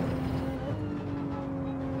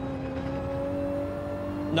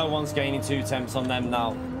 No one's gaining 2 tenths on them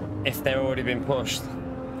now if they've already been pushed.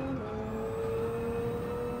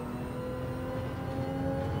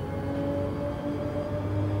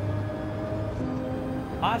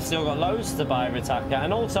 I've still got loads to buy, Ritaka.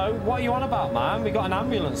 And also, what are you on about, man? We got an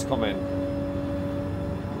ambulance coming.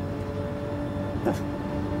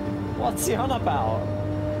 What's he on about?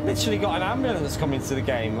 Literally got an ambulance coming to the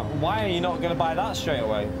game. Why are you not going to buy that straight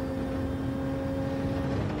away?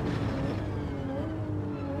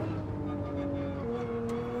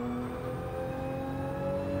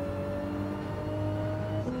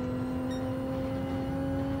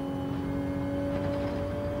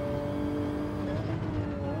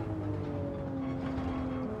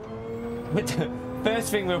 First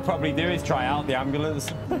thing we'll probably do is try out the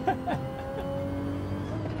ambulance.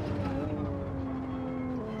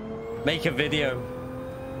 Make a video.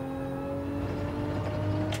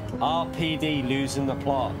 RPD losing the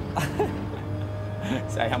plot.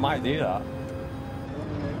 Say, I might do that.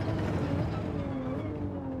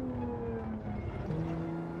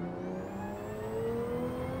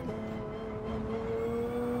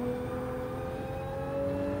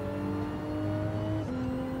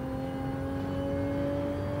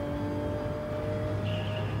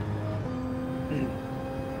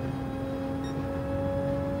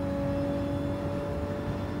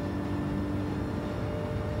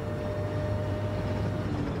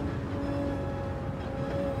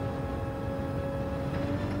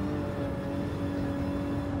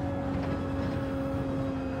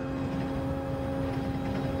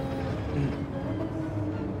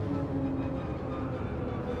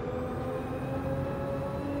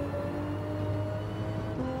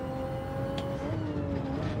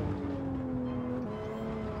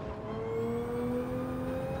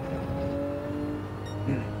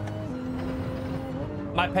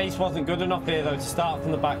 My pace wasn't good enough here though to start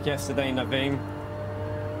from the back yesterday, Naveen.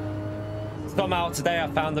 It's come out today, I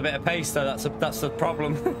found a bit of pace though, that's the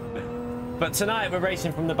problem. But tonight we're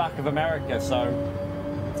racing from the back of America, so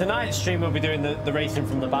tonight's stream we'll be doing the racing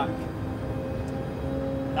from the back.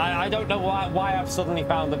 I don't know why I've suddenly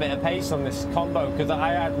found a bit of pace on this combo, because I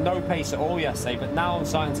had no pace at all yesterday, but now I'm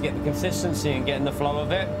starting to get the consistency and getting the flow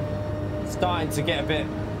of it. Starting to get a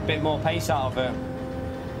bit more pace out of it.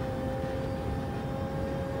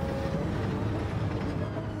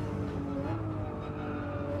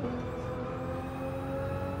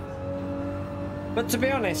 But to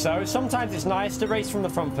be honest though, sometimes it's nice to race from the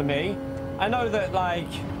front for me. I know that, like,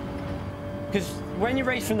 because when you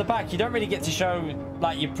race from the back, you don't really get to show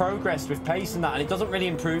like your progress with pace and that, and it doesn't really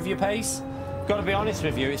improve your pace. Got to be honest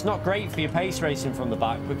with you, it's not great for your pace racing from the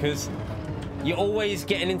back, because you're always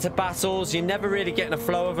getting into battles, you're never really getting a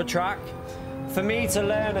flow of a track. For me to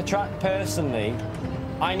learn a track personally,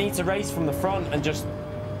 I need to race from the front and just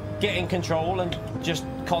get in control and just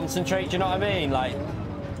concentrate, do you know what I mean? Like,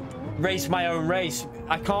 race my own race.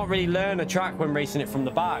 I can't really learn a track when racing it from the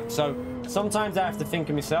back, so sometimes I have to think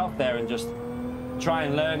of myself there and just try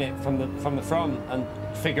and learn it from the front and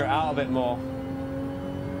figure it out a bit more.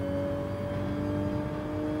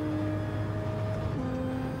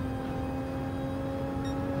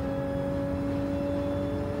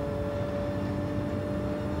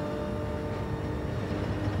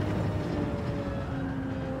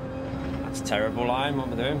 That's a terrible line, what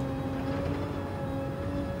am I doing?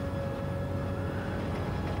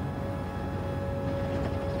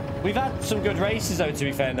 We've had some good races though, to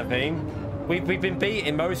be fair, Naveen. We've been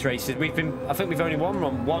beating most races. I think we've only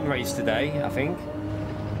won one race today, I think.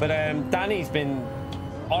 But Danny's been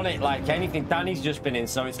on it like anything. Danny's just been in,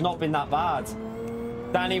 so it's not been that bad.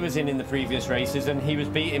 Danny was in the previous races and he was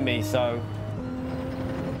beating me, so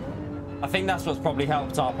I think that's what's probably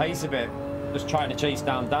helped our pace a bit. Just trying to chase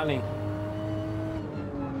down Danny.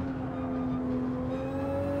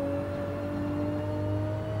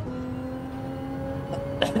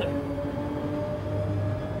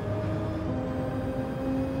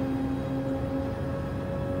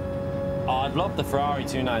 I'd love the Ferrari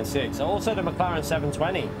 296. Also the McLaren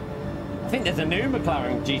 720. I think there's a new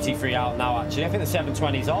McLaren GT3 out now, actually. I think the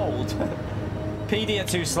 720 is old. PD are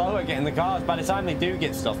too slow at getting the cars. By the time they do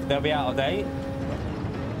get stuff, they'll be out of date.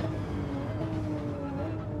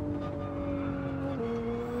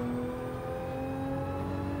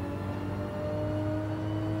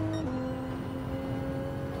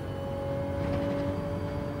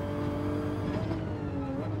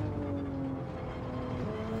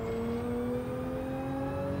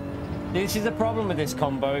 This is the problem with this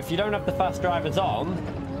combo. If you don't have the fast drivers on,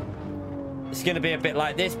 it's going to be a bit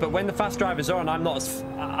like this. But when the fast drivers are on, I'm not as...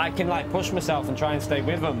 I can like push myself and try and stay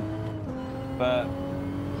with them. But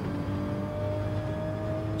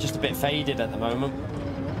just a bit faded at the moment.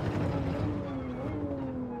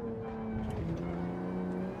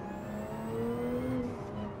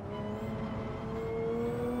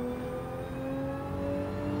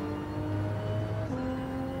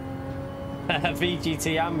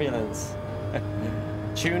 VGT ambulance.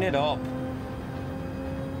 Tune it up.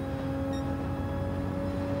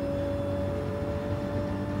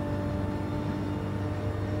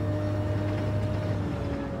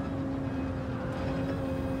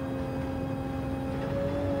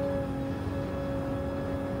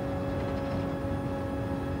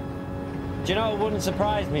 Do you know what wouldn't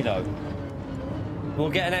surprise me though? We'll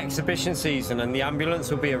get an exhibition season and the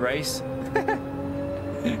ambulance will be a race.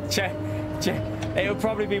 check. It'll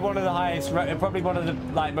probably be one of the highest, probably one of the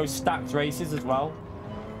like most stacked races as well.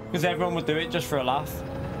 Because everyone would do it just for a laugh.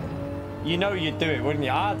 You know you'd do it, wouldn't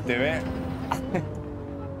you? I'd do it.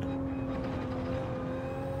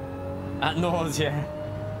 At nausea.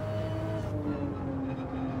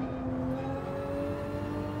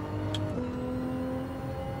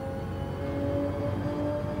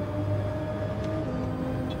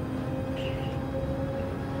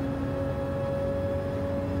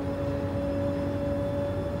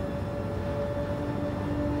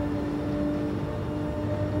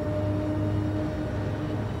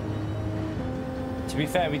 To be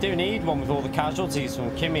fair, we do need one with all the casualties from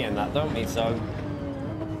Kimmy and that, don't we? So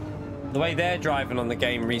the way they're driving on the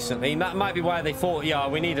game recently, that might be why they thought, yeah,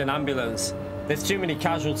 we need an ambulance. There's too many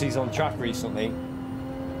casualties on track recently.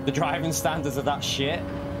 The driving standards are that shit.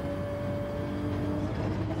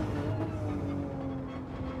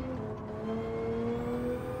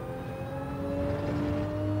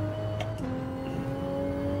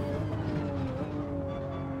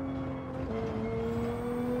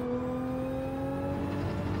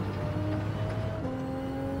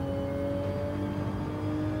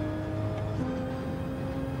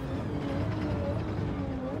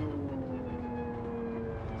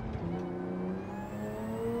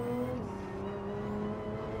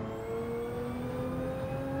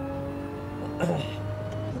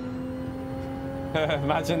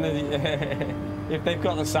 Imagine if they've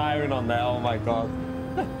got the siren on there. Oh my god.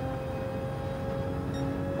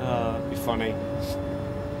 Oh, it'd be funny.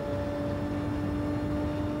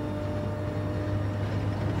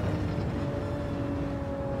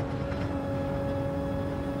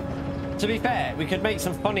 To be fair, we could make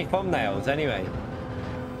some funny thumbnails anyway.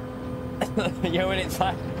 You know, when it's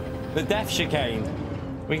like the death chicane,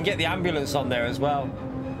 we can get the ambulance on there as well.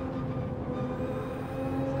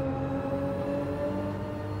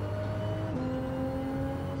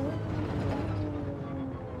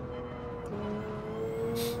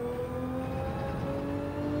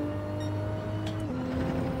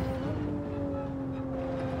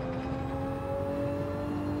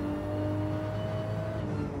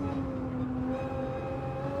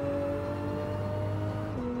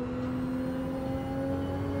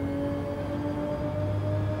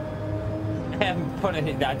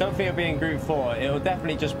 I don't think it'll be in Group 4. It'll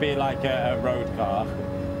definitely just be like a road car.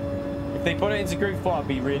 If they put it into Group 4, I'd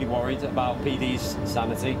be really worried about PD's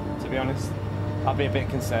sanity, to be honest. I'd be a bit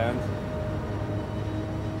concerned.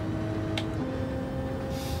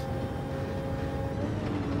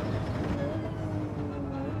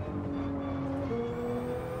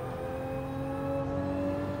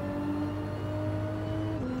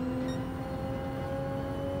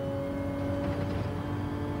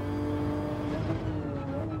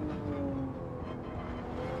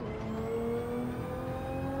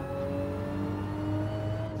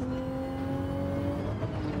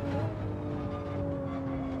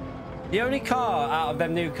 The only car out of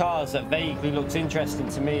them new cars that vaguely looks interesting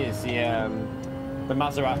to me is the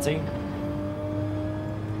Maserati.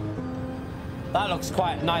 That looks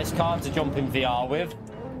quite a nice car to jump in VR with.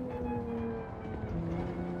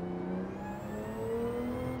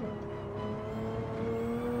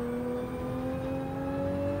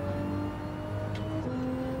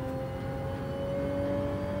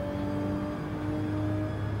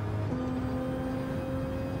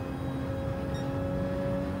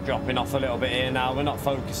 Dropping off a little bit here now. We're not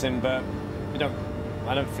focusing, but I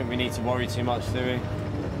don't think we need to worry too much, do we?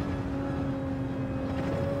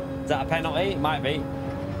 Is that a penalty? It might be.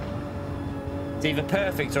 It's either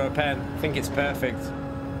perfect or a pen. I think it's perfect.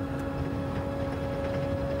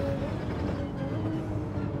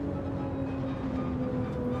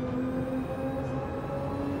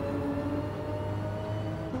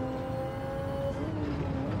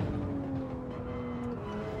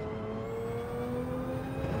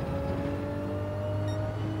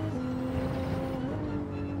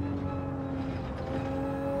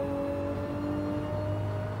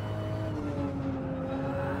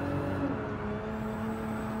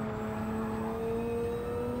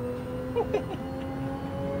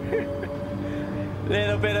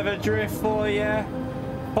 Little bit of a drift for you.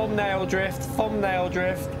 Thumbnail drift, thumbnail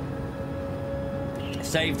drift.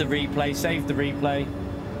 Save the replay, save the replay.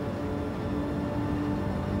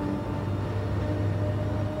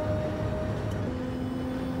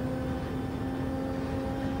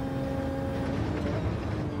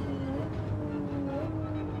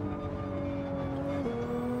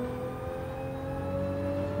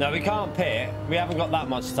 No, we can't pit. We haven't got that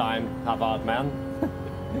much time, Havard man.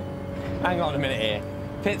 Hang on a minute here.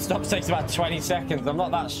 Pit stop takes about 20 seconds. I'm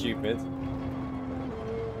not that stupid.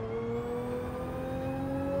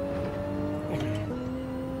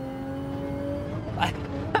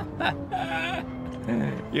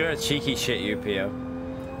 You're a cheeky shit, you, Pio.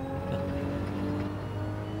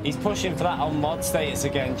 He's pushing for that on mod status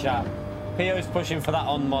again, chap. Pio's pushing for that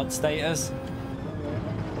on mod status.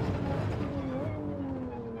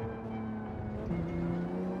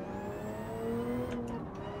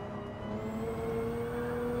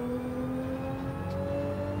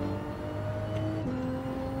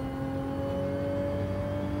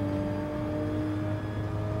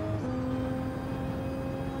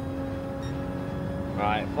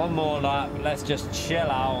 Right, one more lap. Let's just chill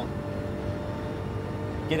out.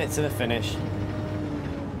 Get it to the finish.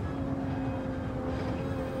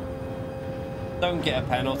 Don't get a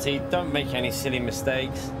penalty. Don't make any silly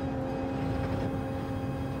mistakes.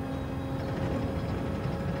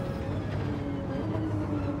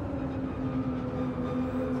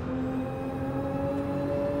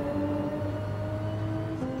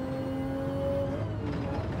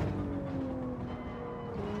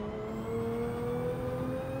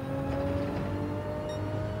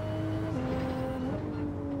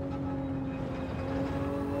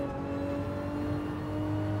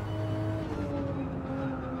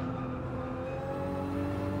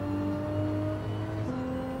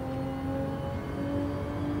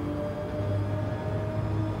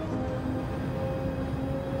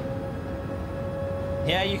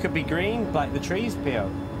 Yeah, you could be green like the trees,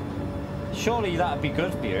 Pio. Surely that'd be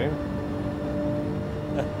good for you.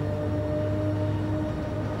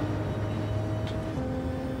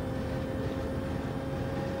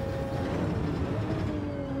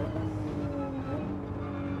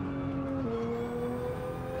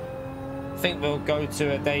 I think we'll go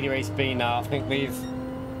to a daily race B now. I think we've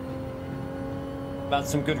had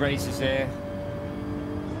some good races here.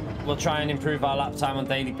 We'll try and improve our lap time on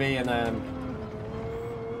daily B, and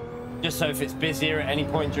just so if it's busier at any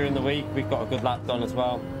point during the week, we've got a good lap done as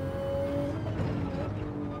well.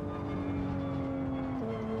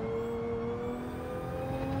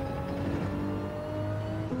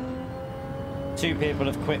 Two people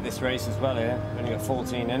have quit this race as well here. We've only got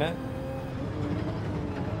 14 in it.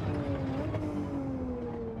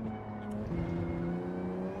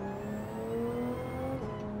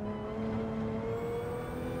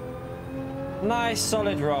 Nice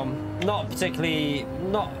solid ROM. Not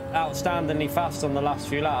outstandingly fast on the last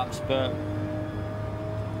few laps, but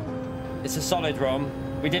it's a solid ROM.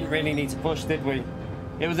 We didn't really need to push, did we?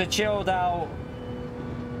 It was a chilled out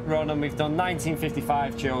run, and we've done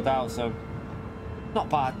 1955 chilled out, so not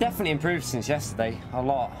bad. Definitely improved since yesterday, a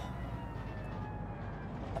lot.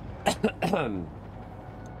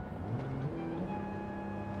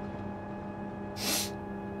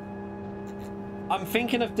 I'm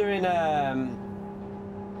thinking of doing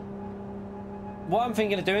what I'm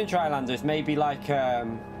thinking of doing, Trylander, is maybe like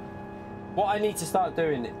what I need to start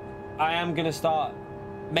doing. I am gonna start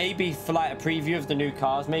maybe for like a preview of the new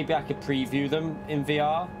cars. Maybe I could preview them in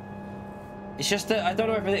VR. It's just that I don't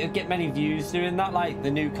know if it would get many views doing that, like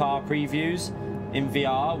the new car previews in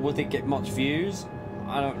VR. Would it get much views?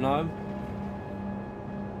 I don't know.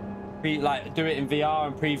 Like do it in VR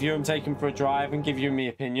and preview them, take them for a drive and give you my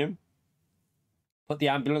opinion. Put the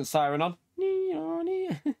ambulance siren on.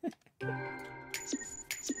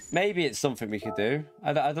 Maybe it's something we could do.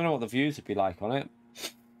 I don't know what the views would be like on it.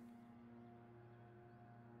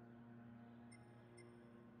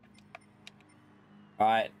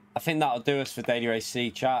 Alright, I think that'll do us for Daily Race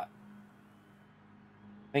C, chat.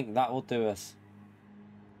 I think that will do us.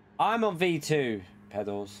 I'm on V2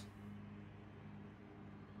 pedals.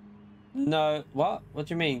 No, what? What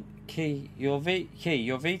do you mean? Your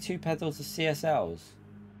V2 pedals are CSLs?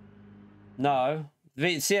 No.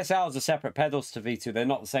 CSLs are separate pedals to V2. They're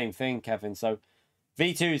not the same thing, Kevin. So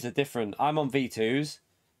V2s are different. I'm on V2s.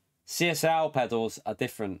 CSL pedals are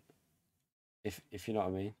different. If you know what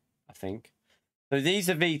I mean, I think. So these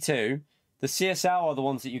are V2. The CSL are the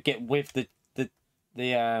ones that you get with the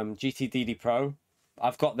GTDD Pro.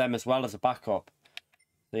 I've got them as well as a backup.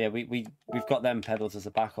 So yeah, we've got them pedals as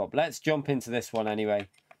a backup. Let's jump into this one anyway.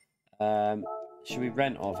 Should we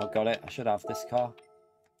rent, or have I got it? I should have this car.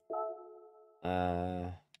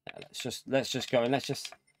 Let's just go, and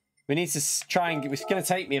we need to try and get, it's going to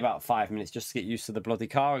take me about 5 minutes just to get used to the bloody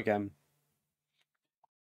car again.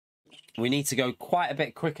 We need to go quite a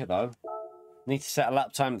bit quicker though. We need to set a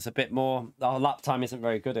lap time that's a bit more. Our lap time isn't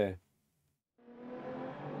very good here.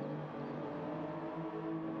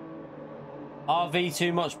 Are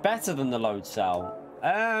V2 much better than the load cell?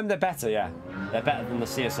 They're better, yeah. They're better than the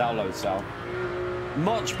CSL load cell.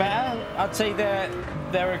 much better. I'd say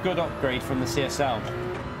they're a good upgrade from the CSL,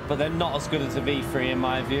 but they're not as good as the V3 in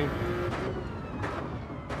my view.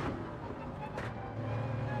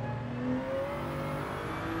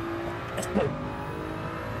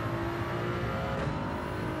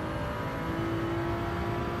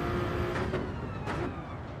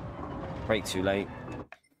 Brake too late.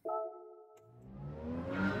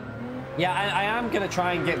 Yeah, I am gonna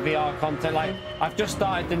try and get VR content. Like, I've just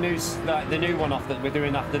started the new one off that we're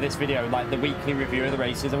doing after this video, like the weekly review of the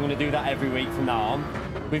races. I'm gonna do that every week from now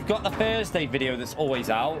on. We've got the Thursday video that's always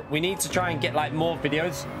out. We need to try and get like more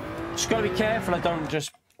videos. Just gotta be careful I don't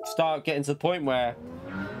just start getting to the point where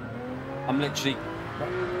I'm literally,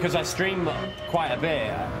 because I stream quite a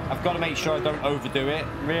bit, I've got to make sure I don't overdo it,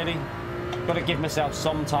 really. Got to give myself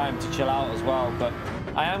some time to chill out as well, but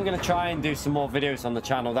I am going to try and do some more videos on the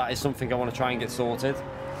channel. That is something I want to try and get sorted.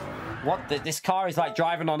 What? This car is like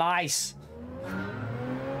driving on ice.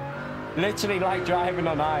 Literally like driving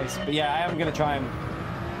on ice. But yeah, I am going to try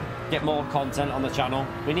and get more content on the channel.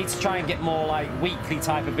 We need to try and get more like weekly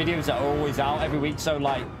type of videos that are always out every week. So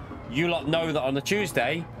like, you lot know that on a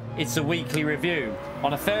Tuesday, it's a weekly review.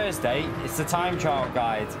 On a Thursday, it's the time trial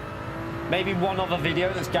guide. Maybe one other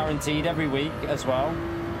video that's guaranteed every week as well.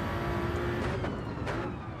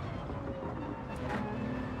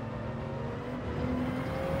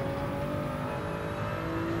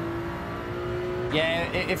 Yeah,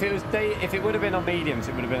 if it would have been on mediums,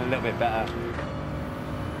 it would have been a little bit better.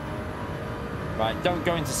 Right, don't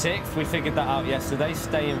go into sixth. We figured that out yesterday.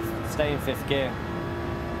 Stay in fifth gear.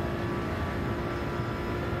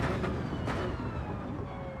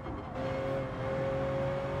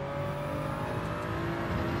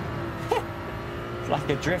 Like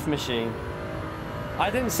a drift machine. I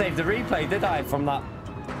didn't save the replay, did I, from that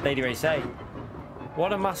Lady Race 8?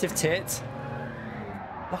 What a massive tit.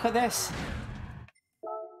 Look at this.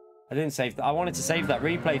 I didn't save that. I wanted to save that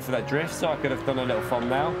replay for that drift so I could have done a little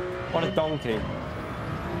thumbnail. What a donkey.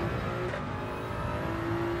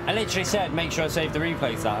 I literally said make sure I save the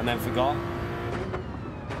replay to that and then forgot.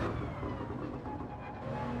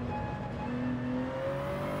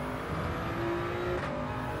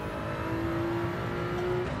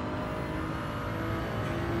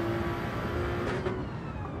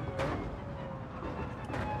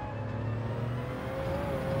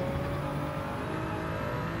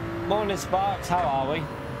 Morning, Sparks. How are we?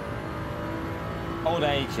 Old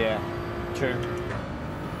age, yeah. True.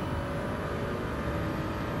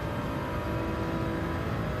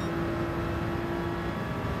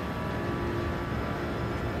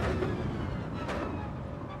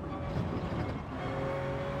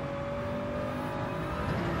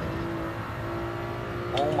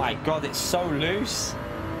 Oh my God, it's so loose.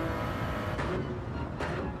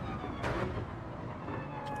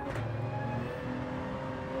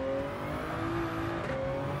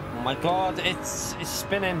 Oh my God, it's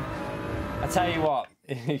spinning. I tell you what,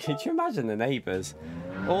 could you imagine the neighbours?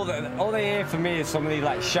 All they hear from me is somebody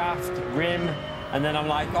like shaft, rim, and then I'm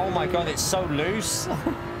like, oh my God, it's so loose.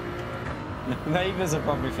 The neighbours are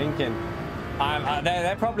probably thinking,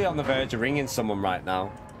 they're probably on the verge of ringing someone right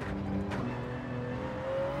now.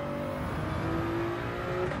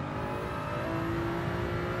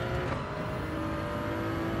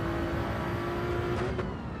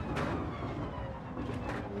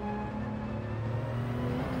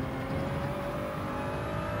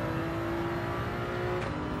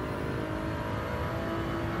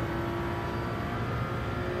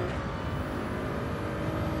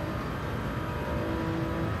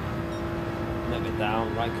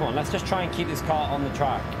 Down. Right, come on, let's just try and keep this car on the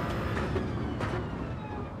track.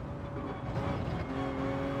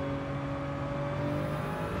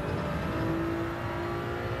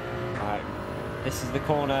 Alright, this is the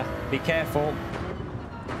corner. Be careful.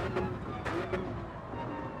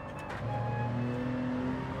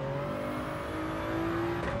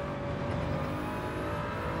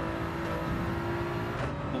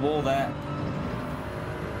 The wall there.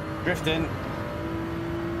 Drifting.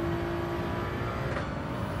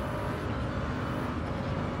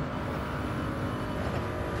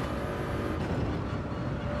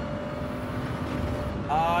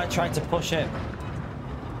 Tried to push it.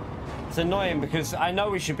 It's annoying because I know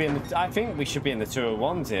we should be in the, I think we should be in the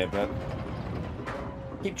 201s here, but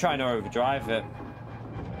I keep trying to overdrive it.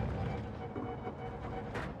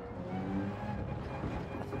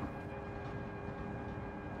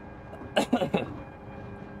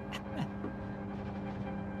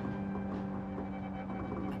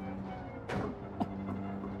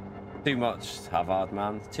 Too much, Havard,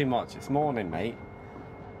 man. Too much. It's morning, mate.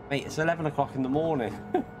 Mate, it's 11 o'clock in the morning.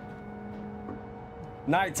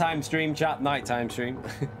 Nighttime stream, chat. Nighttime stream.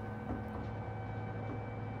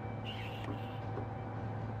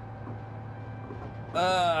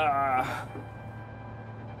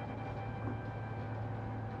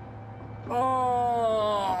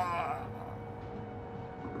 Oh.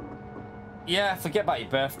 Yeah, forget about your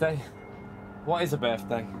birthday. What is a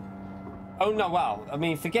birthday? Oh no, well, I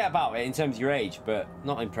mean, forget about it in terms of your age, but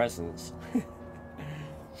not in presents.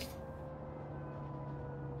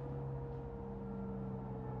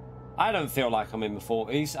 I don't feel like I'm in my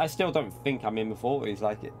 40s. I still don't think I'm in my 40s.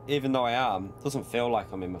 Like, even though I am, it doesn't feel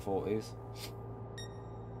like I'm in my 40s.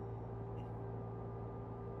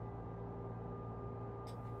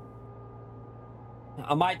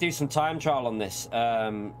 I might do some time trial on this.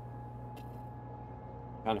 Trying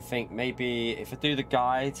to think, maybe if I do the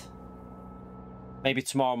guide, maybe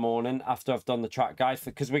tomorrow morning after I've done the track guide,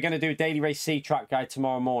 because we're going to do Daily Race C track guide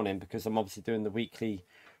tomorrow morning, because I'm obviously doing the weekly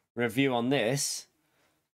review on this.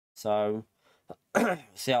 So,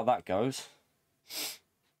 see how that goes.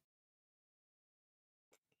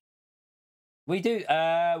 We do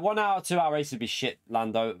 1 hour, 2 hour races would be shit,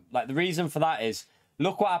 Lando. Like, the reason for that is,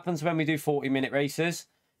 look what happens when we do 40-minute races.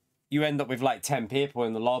 You end up with like 10 people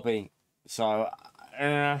in the lobby. So,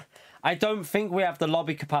 I don't think we have the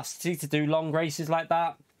lobby capacity to do long races like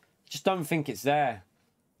that. Just don't think it's there.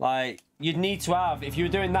 Like, you'd need to have, if you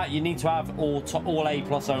were doing that, you need to have all A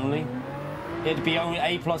plus only. It'd be only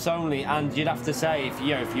A plus only, and you'd have to say, if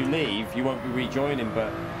you leave, you won't be rejoining,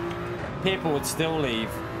 but people would still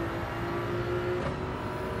leave.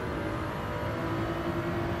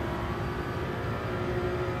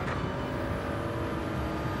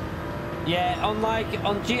 Yeah, on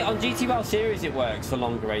GT World Series it works for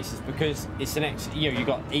longer races, because it's an you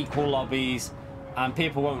got equal lobbies, and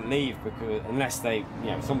people won't leave because unless they,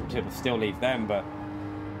 some people still leave them, but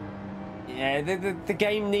yeah, the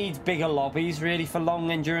game needs bigger lobbies really for long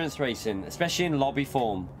endurance racing, especially in lobby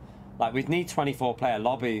form. Like, we'd need 24-player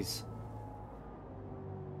lobbies.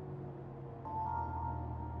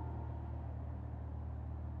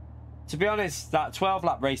 To be honest, that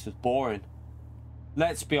 12-lap race was boring.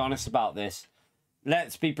 Let's be honest about this.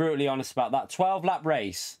 Let's be brutally honest about that. 12-lap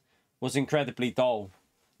race was incredibly dull.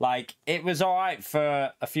 Like, it was all right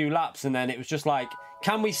for a few laps, and then it was just like,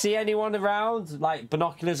 can we see anyone around? Like,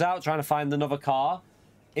 binoculars out, trying to find another car.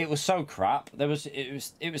 It was so crap. It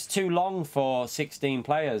was too long for 16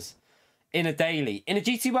 players in a daily. In a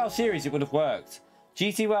GT World Series, it would have worked.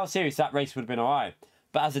 GT World Series, that race would have been all right.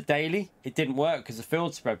 But as a daily, it didn't work because the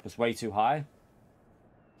field spread was way too high.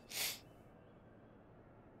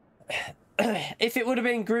 If it would have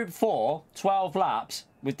been Group 4, 12 laps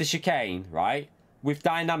with the chicane, right, with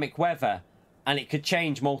dynamic weather, and it could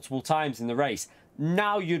change multiple times in the race,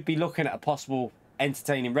 now you'd be looking at a possible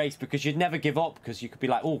entertaining race, because you'd never give up, because you could be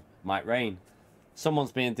like, oh, might rain.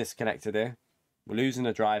 Someone's being disconnected here. We're losing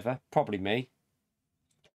a driver. Probably me.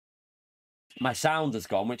 My sound has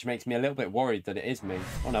gone, which makes me a little bit worried that it is me.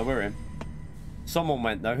 Oh, no, we're in. Someone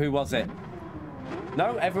went, though. Who was it?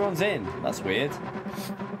 No, everyone's in. That's weird.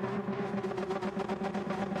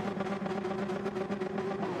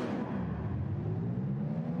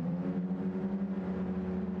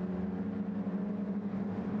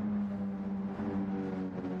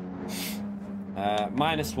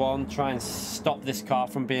 -1, try and stop this car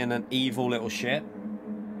from being an evil little shit.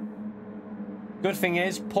 Good thing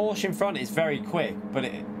is, Porsche in front is very quick, but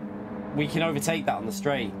we can overtake that on the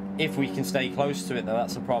straight. If we can stay close to it, though,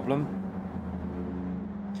 that's a problem.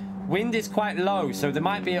 Wind is quite low, so there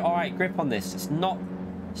might be an alright grip on this. It's not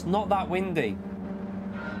that windy.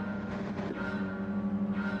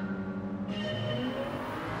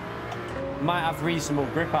 Might have reasonable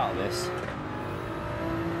grip out of this.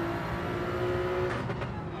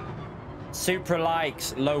 Supra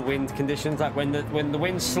likes low wind conditions. Like when the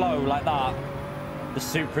wind's slow like that, the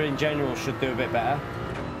Supra in general should do a bit better.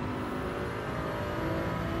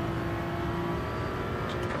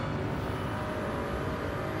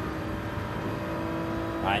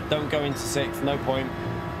 Alright, don't go into 6th, no point.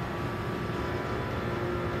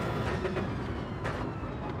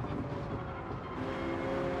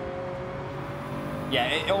 Yeah,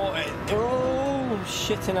 oh,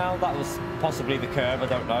 shitting out, that was possibly the curb, I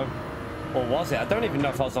don't know. Or was it? I don't even know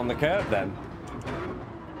if I was on the curb then.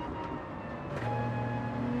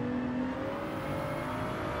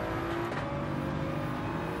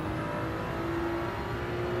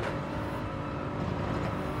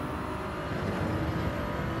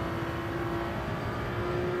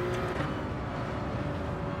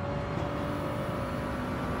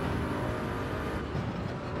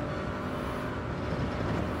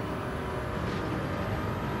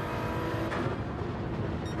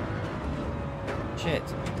 Shit.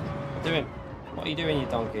 Doing. What are you doing, you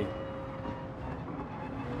donkey?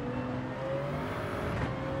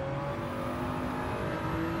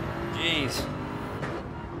 Jeez.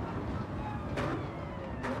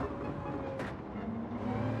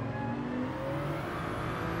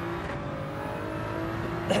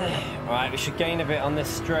 Right, we should gain a bit on this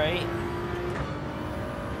straight.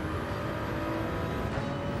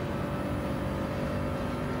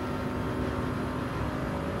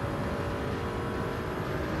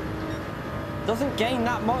 Doesn't gain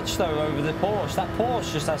that much though over the Porsche. That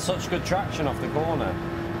Porsche just has such good traction off the corner.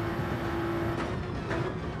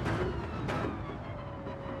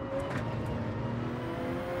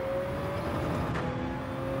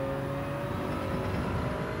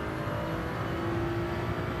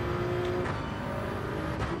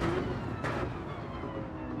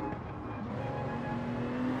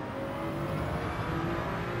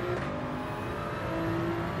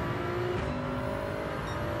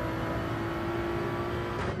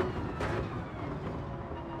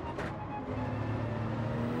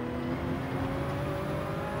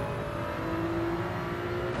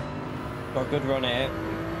 Got a good run at it.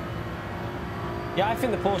 Yeah, I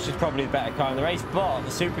think the Porsche is probably the better car in the race, but the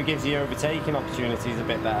Supra gives you overtaking opportunities a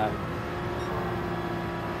bit better.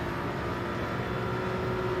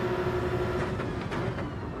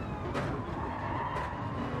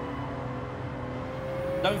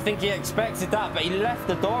 Don't think he expected that, but he left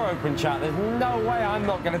the door open, chat. There's no way I'm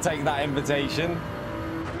not going to take that invitation.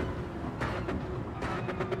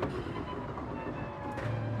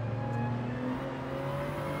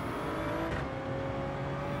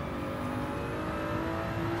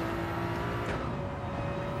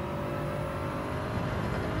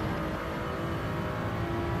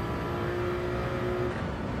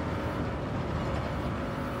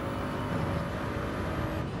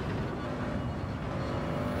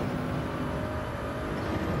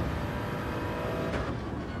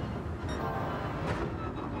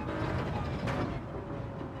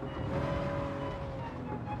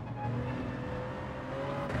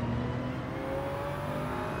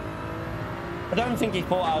 I don't think he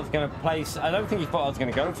thought I was going to place. I don't think he thought I was going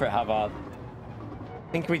to go for it, Havard.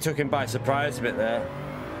 I think we took him by surprise a bit there.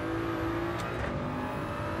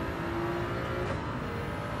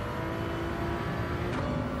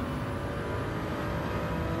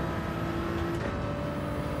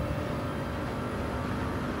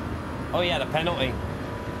 Oh yeah, the penalty.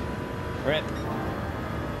 Rip.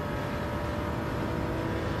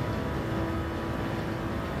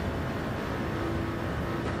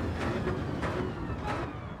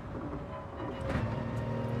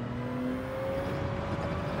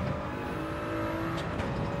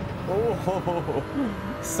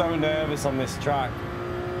 Oh, so nervous on this track.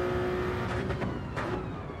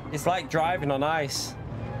 It's like driving on ice.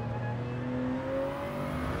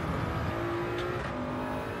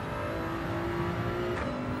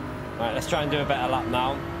 Right, let's try and do a better lap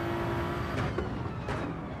now.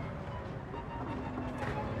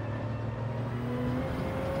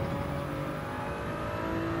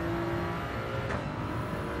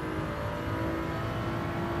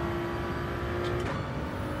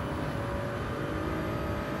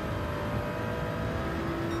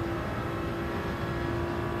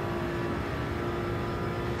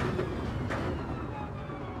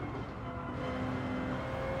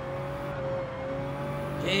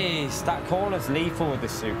 Jeez, that corner's lethal with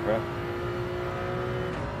this Supra.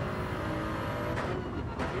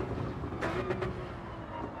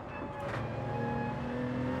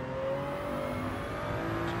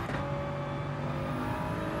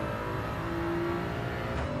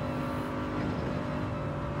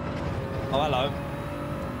 Oh, hello.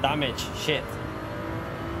 Damage. Shit.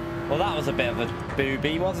 Well, that was a bit of a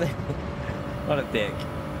booby, wasn't it? What a dick.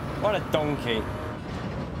 What a donkey.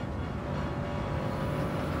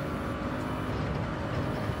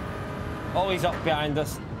 Oh, he's up behind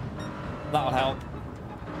us. That'll help.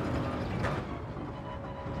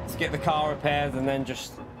 Let's get the car repaired and then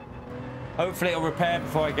just... Hopefully it'll repair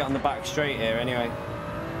before I get on the back straight here anyway.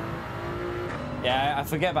 Yeah, I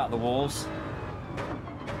forget about the walls.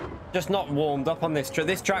 Just not warmed up on this track.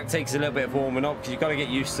 This track takes a little bit of warming up because you've got to get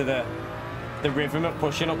used to the rhythm of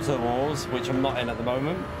pushing up to the walls, which I'm not in at the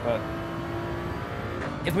moment. But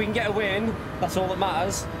if we can get a win, that's all that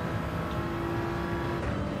matters.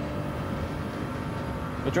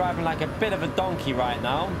 We're driving like a bit of a donkey right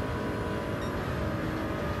now.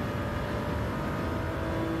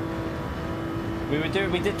 We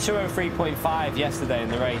did 203.5 yesterday in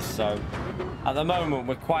the race, so at the moment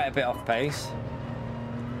we're quite a bit off pace.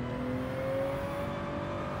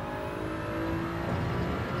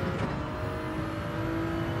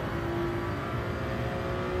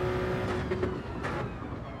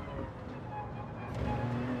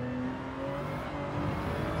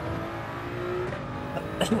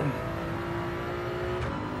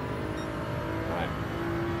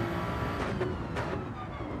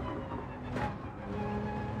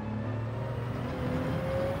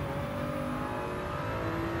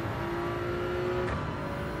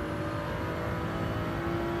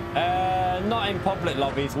 Not in public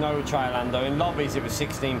lobbies, no, Trilando. In lobbies, it was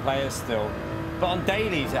 16 players still. But on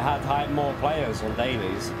dailies, it had more players on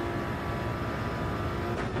dailies.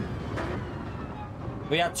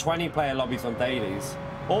 We had 20-player lobbies on dailies.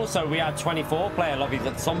 Also, we had 24-player lobbies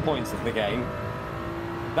at some points of the game.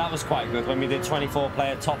 That was quite good when we did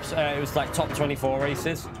 24-player tops. It was like top 24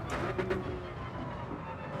 races.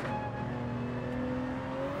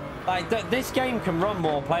 Like, this game can run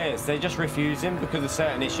more players. They're just refusing because of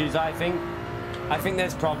certain issues, I think. I think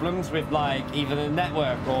there's problems with, like, either the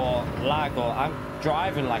network or lag, or I'm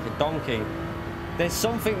driving like a donkey. There's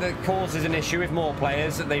something that causes an issue with more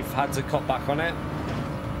players that they've had to cut back on it.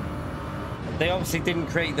 They obviously didn't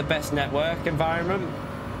create the best network environment.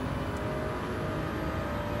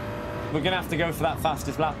 We're going to have to go for that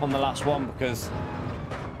fastest lap on the last one because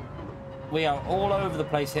we are all over the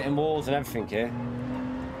place hitting walls and everything here.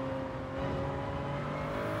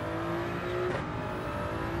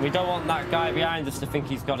 We don't want that guy behind us to think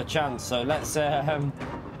he's got a chance, so let's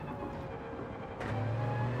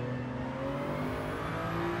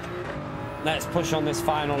push on this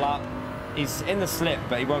final lap. He's in the slip,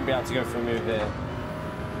 but he won't be able to go for a move here.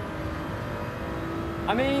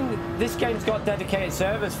 I mean, this game's got dedicated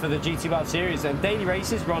servers for the GT World Series, and daily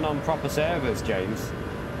races run on proper servers, James.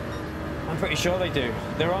 I'm pretty sure they do.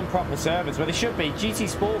 They're on proper servers. Well, they should be. GT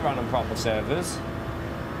Sport run on proper servers.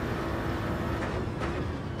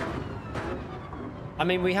 I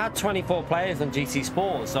mean, we had 24 players on GT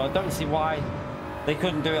Sport, so I don't see why they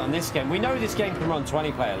couldn't do it on this game. We know this game can run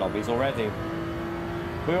 20-player lobbies already.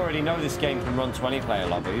 We already know this game can run 20-player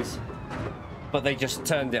lobbies, but they just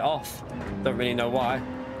turned it off. Don't really know why.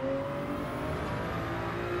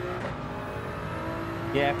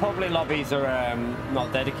 Yeah, public lobbies are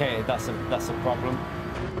not dedicated. That's a problem.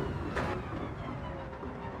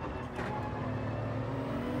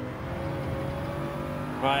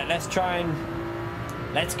 Right,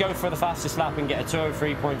 let's go for the fastest lap and get a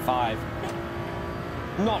 203.5.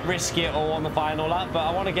 Not risky at all on the final lap, but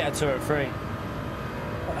I want to get a 203.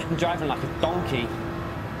 I'm driving like a donkey.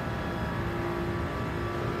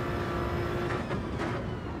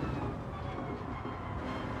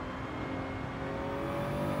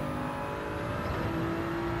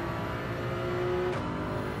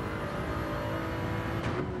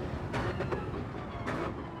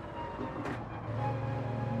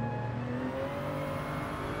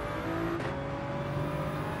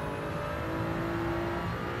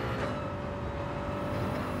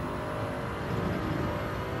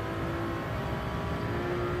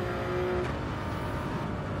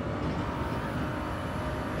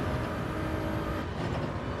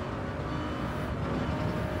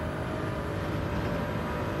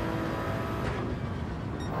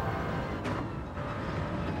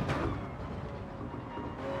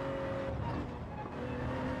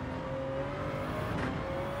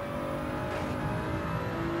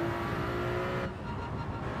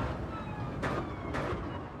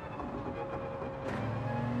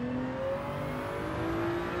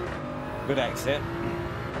 Good exit.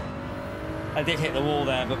 I did hit the wall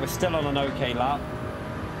there, but we're still on an okay lap.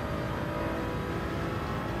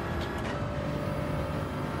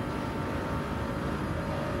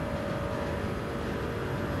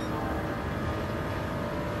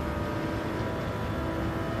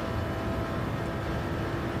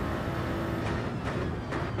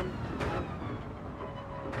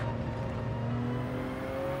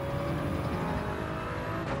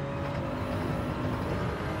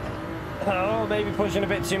 Oh, maybe pushing a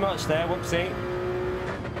bit too much there, whoopsie.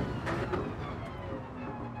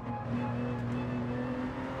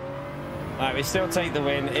 Right, we still take the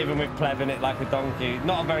win, even with plebing it like a donkey.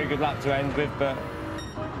 Not a very good lap to end with, but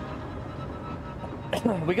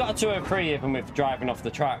we got a 203 even with driving off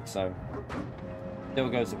the track, so still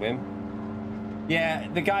goes to win. Yeah,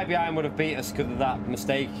 the guy behind would have beat us because of that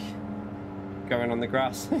mistake going on the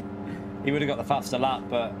grass. He would have got the faster lap,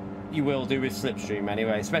 but you will do with slipstream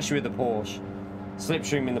anyway, especially with the Porsche.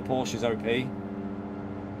 Slipstream in the Porsche is OP.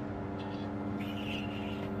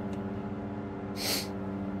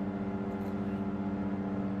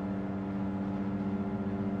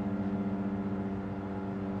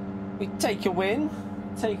 We take a win.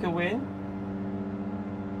 Take a win.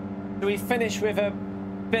 Do we finish with a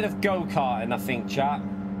bit of go-karting, I think, chat?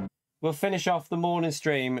 We'll finish off the morning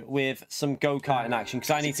stream with some go-karting action because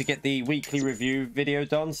I need to get the weekly review video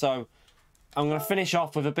done. So I'm going to finish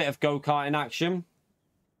off with a bit of go-karting action.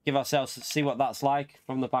 give ourselves, see what that's like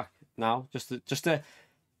from the back now, just to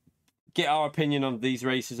get our opinion on these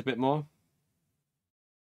races a bit more.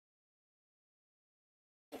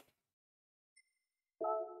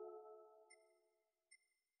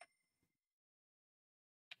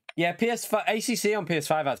 Yeah, PS5 ACC on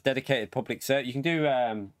PS5 has dedicated public server. You can do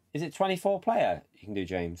is it 24 player? You can do,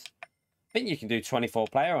 James. I think you can do 24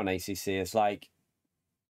 player on ACC. It's like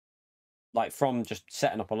from just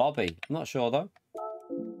setting up a lobby. I'm not sure though.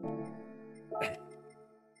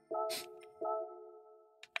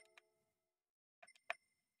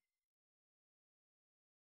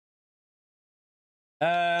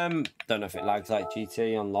 Don't know if it lags like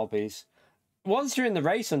GT on lobbies. Once you're in the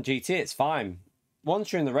race on GT, it's fine.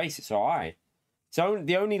 Once you're in the race, it's all right. So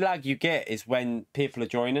the only lag you get is when people are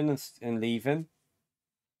joining and leaving.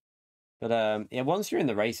 But yeah, once you're in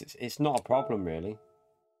the race, it's not a problem really.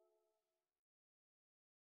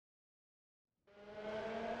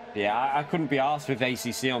 Yeah, I couldn't be arsed with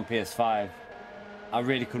ACC on PS5. I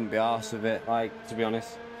really couldn't be arsed with it, like, to be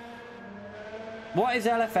honest. What is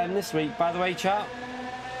LFM this week, by the way, chat?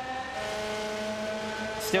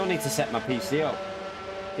 Still need to set my PC up.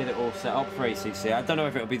 Get it all set up for ACC. I don't know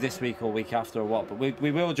if it'll be this week or week after or what, but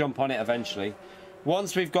we will jump on it eventually.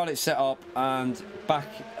 Once we've got it set up and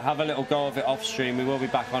have a little go of it off stream, we will be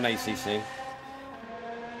back on ACC.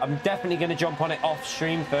 I'm definitely going to jump on it off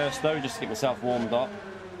stream first though, just to get myself warmed up.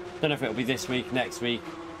 Don't know if it'll be this week, next week.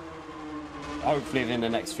 Hopefully within the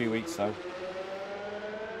next few weeks though.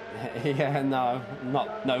 Yeah, no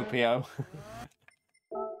PO.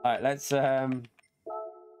 Alright, let's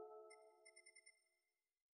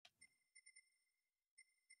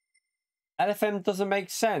LFM doesn't make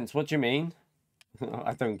sense. What do you mean?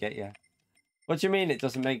 I don't get you. What do you mean it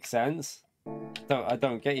doesn't make sense? I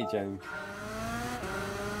don't get you, James.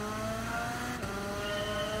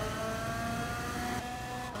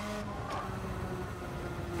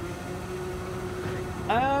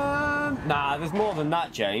 Nah, there's more than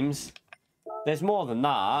that, James. There's more than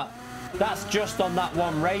that. That's just on that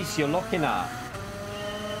one race you're looking at.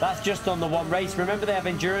 That's just on the one race. Remember, they have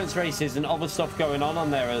endurance races and other stuff going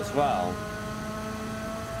on there as well.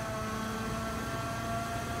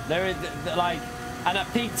 There is, like, and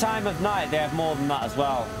at peak time of night, they have more than that as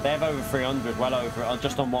well. They have over 300, well over,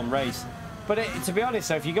 just on one race. But to be honest,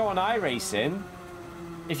 so if you go on iRacing,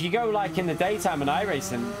 if you go, like, in the daytime on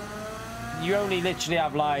iRacing, you only literally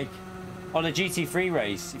have, like, on a GT3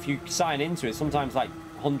 race, if you sign into it, sometimes, like,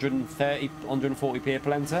 130, 140p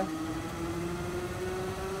per enter.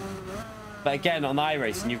 But again, on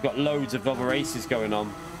iRacing, you've got loads of other races going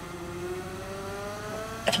on.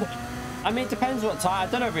 I mean, it depends what time.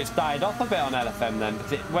 I don't know if it's died off a bit on LFM then.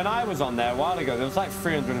 But when I was on there a while ago, there was like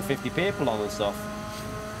 350 people on and stuff.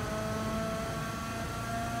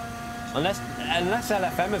 Unless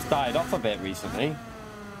LFM has died off a bit recently.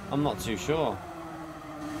 I'm not too sure.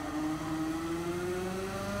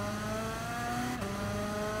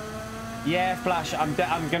 Yeah, Flash, I'm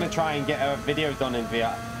going to try and get a video done in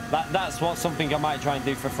VR. That's something I might try and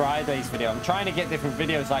do for Friday's video. I'm trying to get different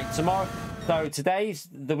videos like tomorrow. So today's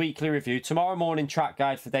the weekly review. Tomorrow morning, track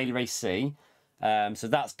guide for Daily Race C. So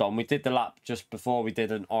that's done. We did the lap just before we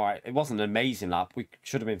did an... All right, it wasn't an amazing lap. We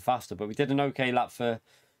should have been faster, but we did an okay lap for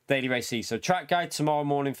Daily Race C. So track guide tomorrow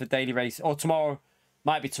morning for Daily Race... Or tomorrow,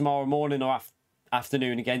 might be tomorrow morning or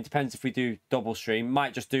afternoon again. Depends if we do double stream.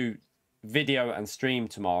 Might just do video and stream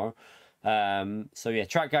tomorrow. So yeah,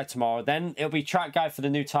 track guide tomorrow. Then it'll be track guide for the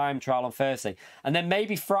new time trial on Thursday. And then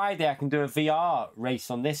maybe Friday I can do a VR race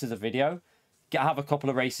on this as a video. Have a couple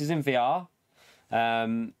of races in VR.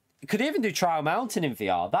 Could even do trial mountain in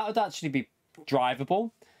VR. That would actually be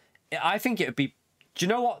drivable. I think it would be... Do you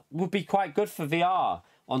know what would be quite good for VR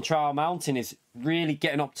on trial mountain is really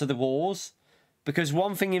getting up to the walls. Because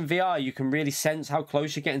one thing in VR, you can really sense how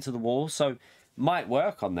close you're getting to the walls. So might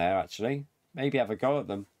work on there actually. Maybe have a go at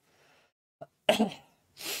them.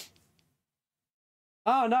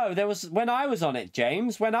 Oh no, there was... When I was on it,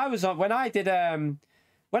 James, when I did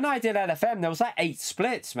LFM, there was like 8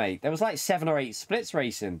 splits, mate. There was like 7 or 8 splits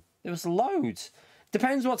racing. There was loads.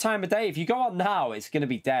 Depends what time of day. If you go on now, it's going to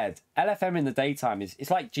be dead. LFM in the daytime it's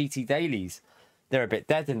like GT dailies. They're a bit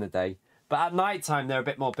dead in the day. But at night time, they're a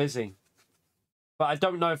bit more busy. But I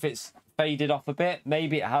don't know if it's faded off a bit.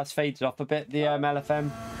 Maybe it has faded off a bit, the LFM.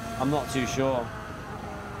 I'm not too sure.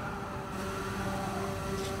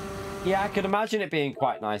 Yeah, I could imagine it being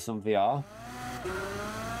quite nice on VR.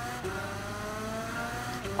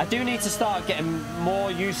 I do need to start getting more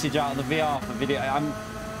usage out of the VR for video.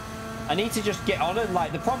 I need to just get on it.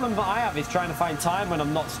 Like, the problem that I have is trying to find time when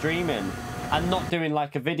I'm not streaming and not doing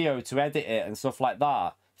like a video to edit it and stuff like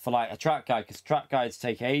that for like a track guide, because track guides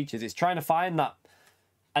take ages. It's trying to find that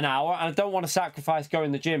an hour, and I don't want to sacrifice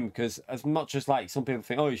going to the gym, because as much as like some people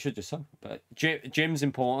think, oh, you should just, but gym's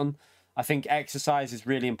important. I think exercise is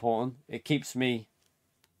really important. It keeps me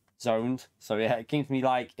zoned. So yeah, it keeps me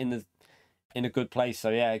like in a good place. So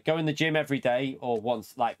yeah, go in the gym every day, or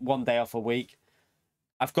once, like one day off a week.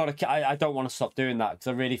 I've got to. I don't want to stop doing that, because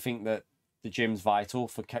I really think that the gym's vital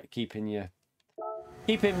for keeping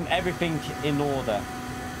everything in order.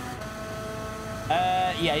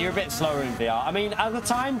 Yeah, you're a bit slower in VR. I mean, at the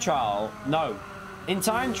time trial, no. In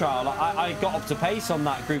time trial, I got up to pace on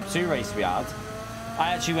that Group 2 race we had.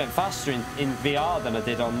 I actually went faster in VR than I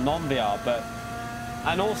did on non-VR,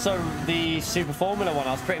 and also the Super Formula one,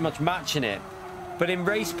 I was pretty much matching it. But in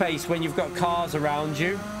race pace, when you've got cars around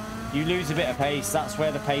you, you lose a bit of pace. That's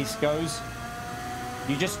where the pace goes.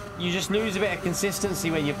 You just lose a bit of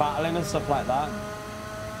consistency when you're battling and stuff like that.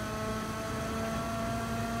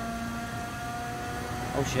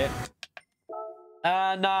 Oh shit.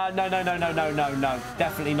 No.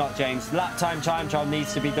 Definitely not, James. Lap time trial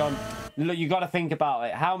needs to be done. Look, you got to think about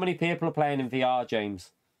it. How many people are playing in VR,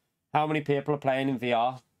 James? How many people are playing in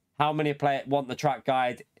VR? How many want the track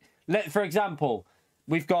guide? For example,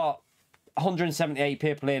 we've got 178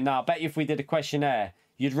 people here now. I bet you if we did a questionnaire,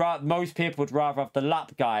 most people would rather have the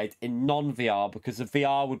lap guide in non-VR, because the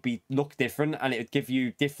VR would look different, and it would give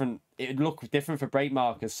you different. It would look different for brake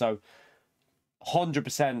markers. So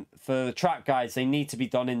 100% for the track guides, they need to be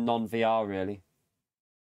done in non-VR, really.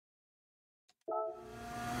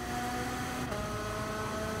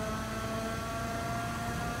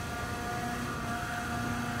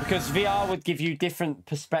 Because VR would give you different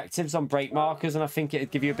perspectives on brake markers, and I think it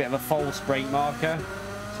would give you a bit of a false brake marker.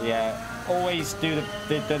 So yeah, always do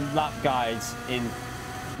the lap guides in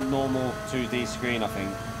normal 2D screen, I think.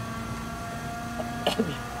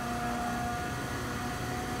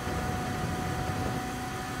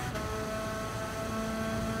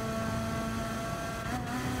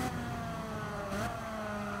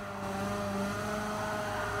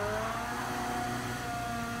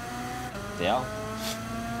 Yeah.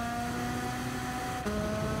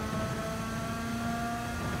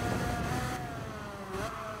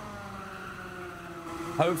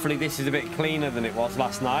 Hopefully this is a bit cleaner than it was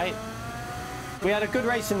last night. We had a good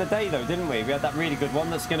race in the day though, didn't we? We had that really good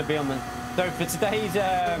one that's going to be on the... So for today's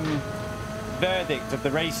verdict of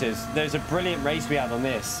the races, there's a brilliant race we had on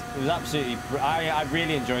this. It was absolutely... I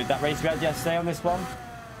really enjoyed that race we had yesterday on this one.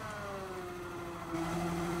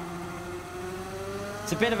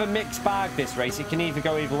 It's a bit of a mixed bag, this race. It can either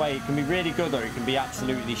go either way. It can be really good, or it can be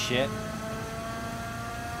absolutely shit.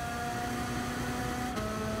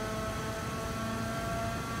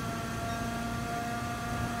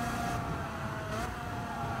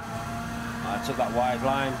 I took that wide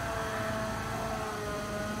line.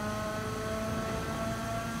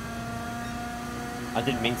 I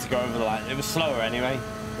didn't mean to go over the line. It was slower anyway.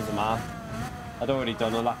 Doesn't matter. I'd already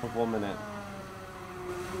done a lap of 1 minute.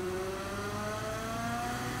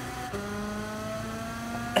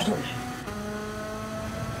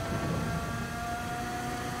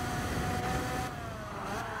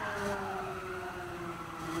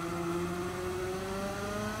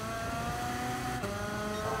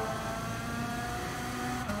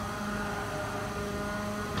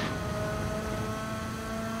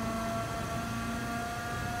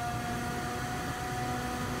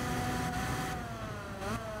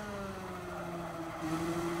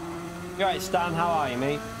 You alright, Stan? How are you,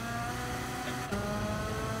 mate?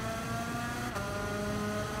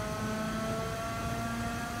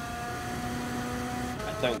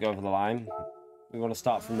 Don't go over the line. We want to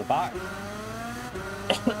start from the back.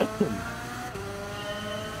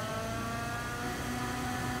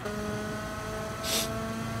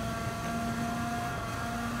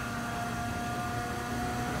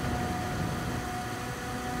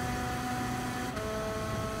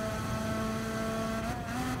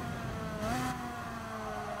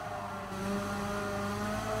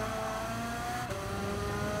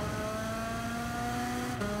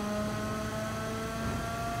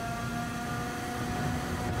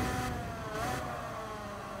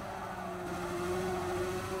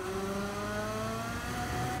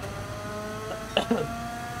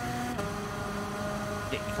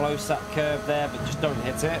 Get close that curve there, but just don't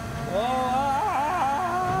hit it.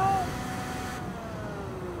 Oh!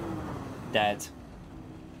 Dead.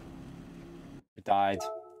 We died.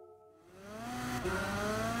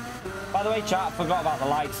 By the way, chat, I forgot about the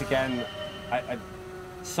likes again.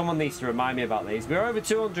 Someone needs to remind me about these. We're over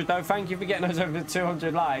 200 though. Thank you for getting us over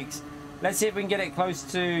 200 likes. Let's see if we can get it close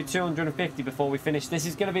to 250 before we finish. This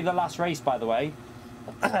is going to be the last race, by the way.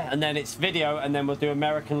 And then it's video, and then we'll do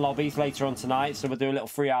American lobbies later on tonight. So we'll do a little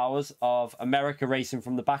 3 hours of America racing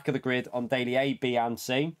from the back of the grid on daily A, B, and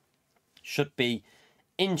C. Should be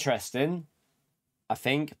interesting, I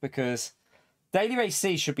think, because daily race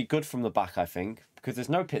C should be good from the back, I think, because there's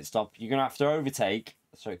no pit stop. You're going to have to overtake,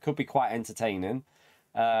 so it could be quite entertaining.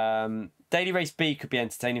 Daily race B could be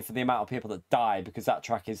entertaining for the amount of people that die, because that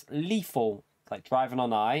track is lethal, like driving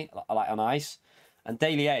on ice. And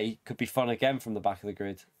daily A could be fun again from the back of the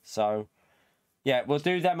grid. So, yeah, we'll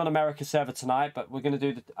do them on America server tonight, but we're going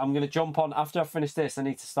to do... I'm going to jump on... After I finish this, I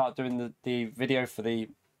need to start doing the video for the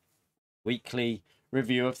weekly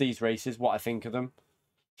review of these races, what I think of them.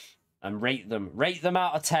 And rate them. Rate them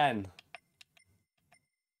out of 10.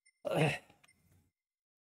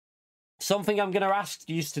 Something I'm going to ask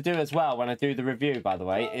you to do as well when I do the review, by the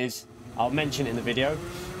way, is... I'll mention it in the video.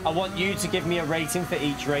 I want you to give me a rating for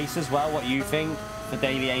each race as well, what you think for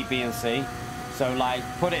daily A, B, and C. So, like,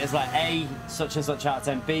 put it as, like, A, such and such out of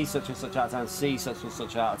 10, B, such and such out of 10, C, such and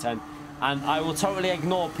such out of 10. And I will totally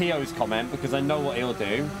ignore Pio's comment, because I know what he'll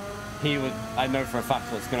do. I know for a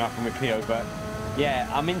fact what's going to happen with Pio, but...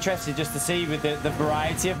 Yeah, I'm interested just to see with the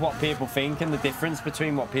variety of what people think and the difference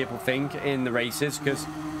between what people think in the races, because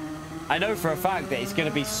I know for a fact that it's going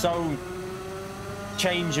to be so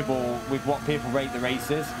changeable with what people rate the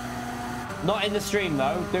races. Not in the stream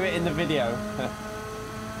though, do it in the video.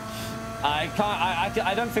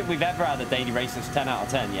 I don't think we've ever had a daily race that's 10 out of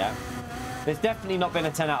 10 yet. There's definitely not been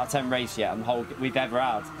a 10 out of 10 race yet on the whole we've ever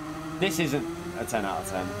had. This isn't a 10 out of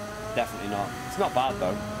 10. Definitely not. It's not bad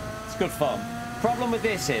though. It's good fun. Problem with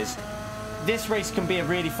this is, this race can be a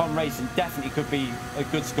really fun race and definitely could be a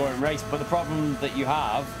good scoring race, but the problem that you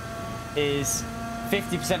have is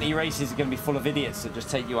 50% of your races are going to be full of idiots that just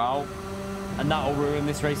take you out, and that will ruin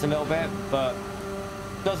this race a little bit, but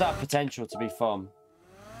it does have potential to be fun.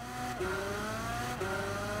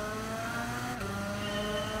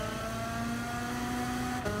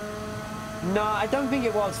 No, I don't think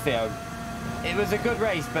it was, Theo. It was a good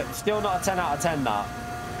race, but still not a 10 out of 10, that.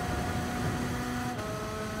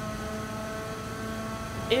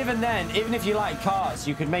 Even then, even if you like karts,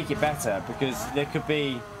 you could make it better, because there could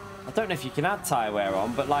be... I don't know if you can add tyre wear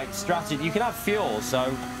on, but like strategy, you can have fuel,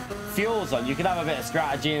 so fuel's on, you can have a bit of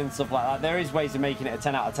strategy and stuff like that. There is ways of making it a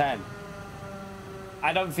 10 out of 10.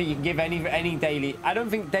 I don't think you can give any daily... I don't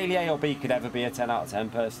think daily A or B could ever be a 10 out of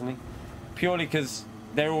 10, personally. Purely because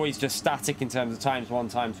they're always just static in terms of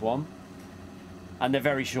 ×1 and they're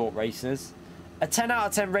very short races. A 10 out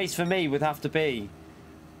of 10 race for me would have to be...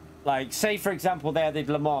 Like, say, for example, they did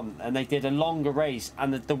Le Mans and they did a longer race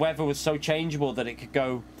and the weather was so changeable that it could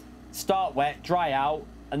go start wet, dry out,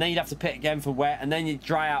 and then you'd have to pit again for wet, and then you'd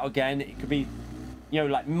dry out again. It could be, you know,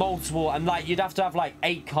 like multiple, and like you'd have to have like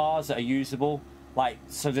 8 cars that are usable. Like,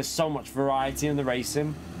 so there's so much variety in the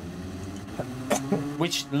racing.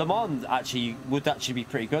 Which Le Mans would actually be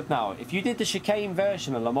pretty good now. If you did the chicane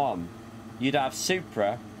version of Le Mans, you'd have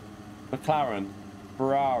Supra, McLaren,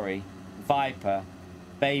 Ferrari, Viper,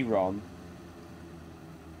 Veyron.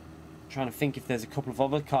 Trying to think if there's a couple of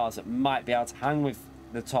other cars that might be able to hang with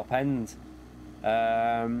the top end.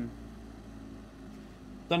 Don't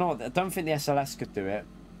know. I don't think the SLS could do it.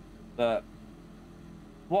 But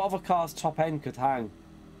what other cars top end could hang?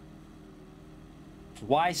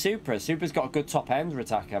 Why Supra? Supra's got a good top end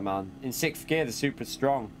attacker, man. In 6th gear, the Supra's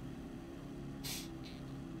strong.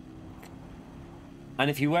 And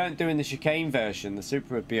if you weren't doing the chicane version, the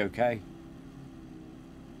Supra would be okay.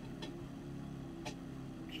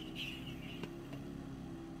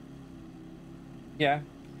 Yeah.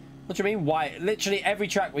 What do you mean? Why? Literally every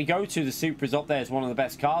track we go to, the Supra's up there as one of the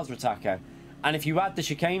best cars for attacker. And if you add the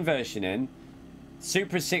chicane version in,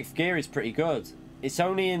 Supra's 6th gear is pretty good. It's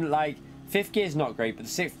only in, like, 5th gear is not great, but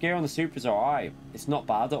the 6th gear on the Supra's alright. It's not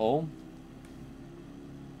bad at all.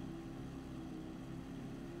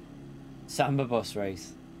 Samba bus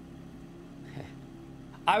race.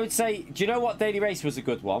 I would say, do you know what daily race was a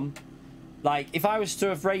good one? Like, if I was to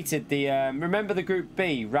have rated the, remember the Group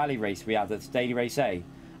B rally race we had at Daily Race A?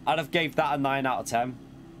 I'd have gave that a 9 out of 10.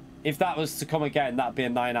 If that was to come again, that'd be a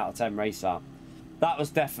 9 out of 10 race, that. That was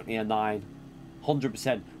definitely a 9.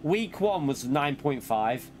 100%. Week 1 was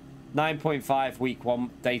 9.5. 9.5 week 1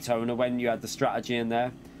 Daytona when you had the strategy in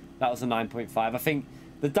there. That was a 9.5. I think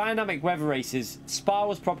the dynamic weather races, Spa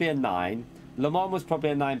was probably a 9. Le Mans was probably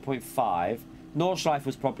a 9.5. Nordschleife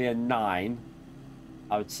was probably a 9,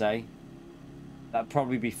 I would say. That'd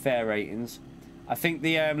probably be fair ratings. I think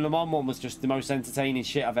the Le Mans one was just the most entertaining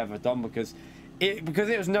shit I've ever done because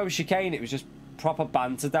it was no chicane. It was just proper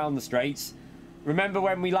banter down the straights. Remember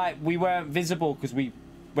when we weren't visible because we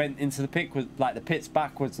went into the pit with like the pits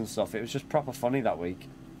backwards and stuff. It was just proper funny that week.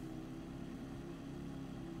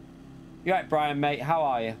 You right, Brian, mate? How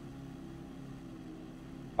are you?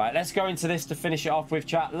 Right, let's go into this to finish it off with,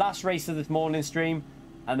 chat. Last race of this morning stream,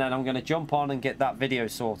 and then I'm going to jump on and get that video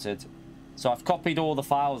sorted. So I've copied all the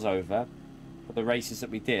files over for the races that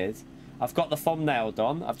we did. I've got the thumbnail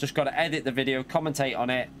done. I've just got to edit the video, commentate on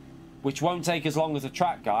it, which won't take as long as a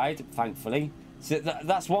track guide, thankfully. So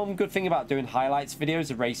that's one good thing about doing highlights videos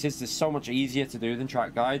of races. They're so much easier to do than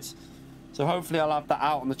track guides. So hopefully I'll have that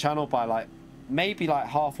out on the channel by like maybe like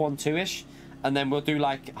 1:30, 2ish, and then we'll do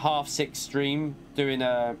like 6:30 stream doing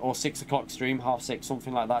or 6 o'clock stream, 6:30,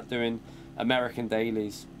 something like that, doing American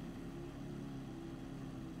dailies.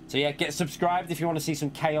 So yeah, get subscribed if you want to see some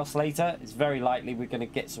chaos later. It's very likely we're going to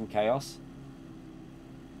get some chaos.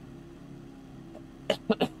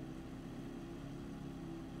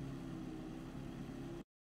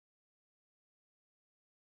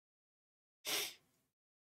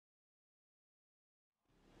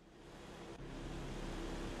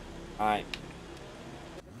 All right.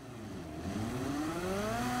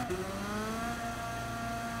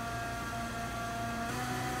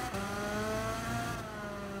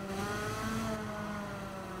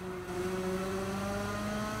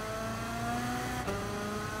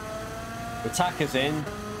 Attackers in.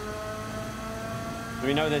 Do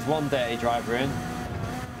we know there's one dirty driver in?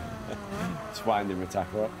 Just winding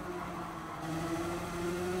attacker up.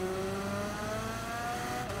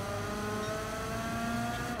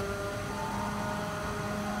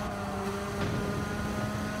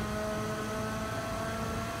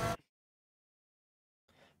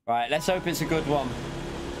 Right, let's hope it's a good one.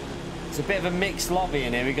 It's a bit of a mixed lobby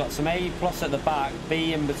in here. We've got some A+ at the back,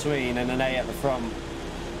 B in between, and an A at the front.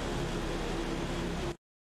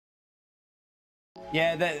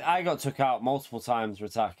 Yeah, I got took out multiple times,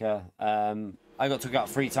 Rataka. I got took out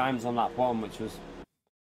 3 times on that one, which was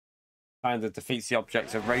kind of defeats the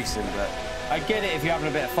object of racing. But I get it if you're having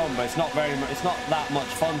a bit of fun, but it's not very much. It's not that much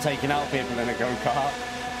fun taking out people in a go-kart.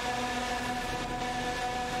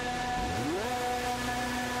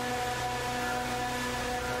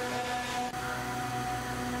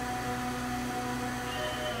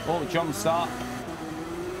 Oh, jump start.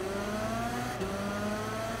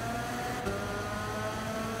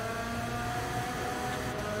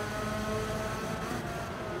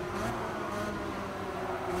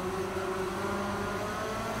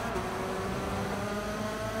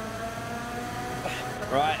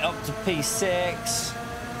 Right, up to P6.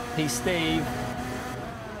 P Steve.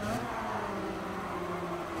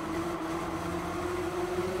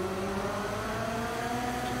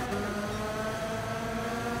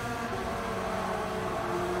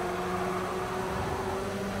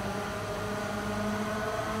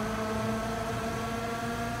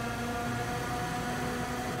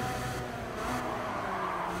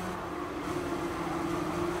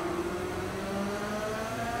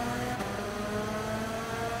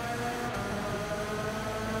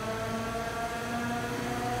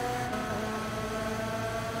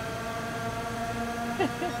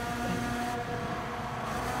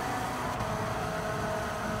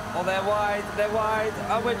 Oh, they're wide, they're wide.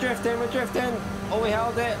 Oh, we're drifting, we're drifting. Oh, we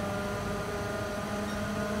held it.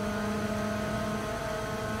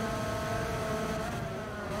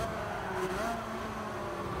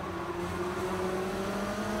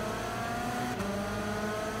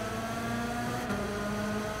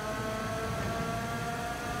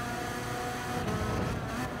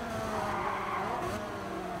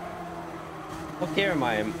 What gear am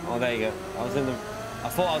I in? Oh, there you go. I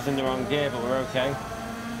thought I was in the wrong gear, but we're okay.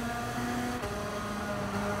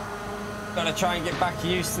 Gotta try and get back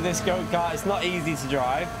used to this go-kart. It's not easy to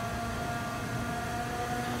drive.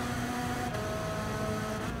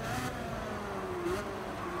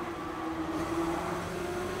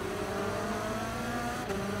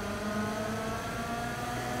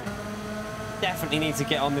 Definitely need to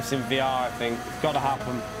get on this in VR, I think. It's gotta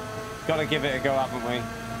happen. Gotta give it a go, haven't we?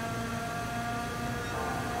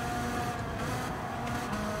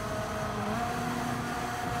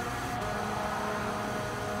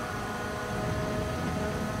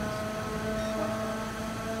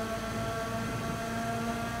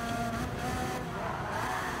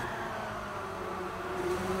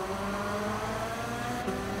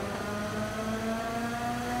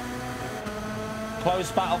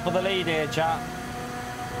 Close battle for the lead here, chat.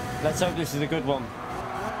 Let's hope this is a good one.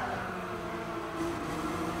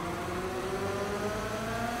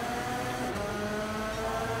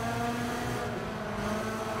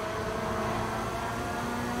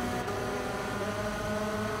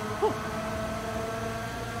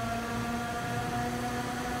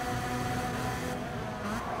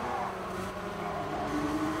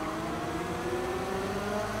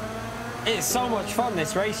 It's so much fun,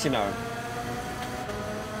 this race, you know.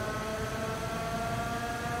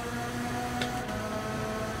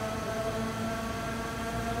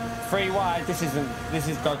 Three wide, this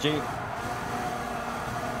is dodgy.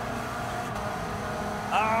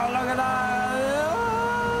 Oh, look at that!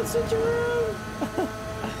 Oh, such a room!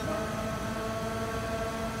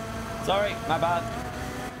 Sorry, my bad.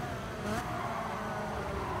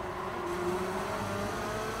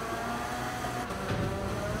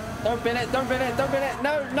 Don't bin it, don't bin it, don't bin it!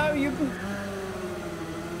 No, no, you...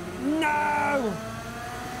 No!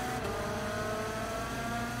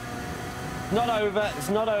 Not over, it's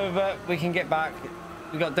not over. We can get back.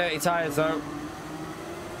 We got dirty tyres though.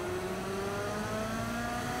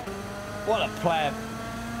 What a pleb.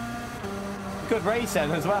 Good race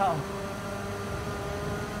then as well.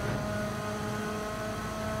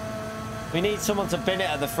 We need someone to bin it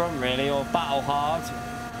at the front really, or battle hard.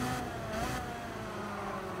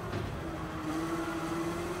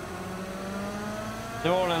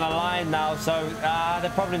 They're all in a line now, so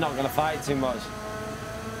they're probably not going to fight too much.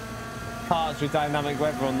 Parts with dynamic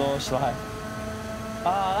weather on Northslide.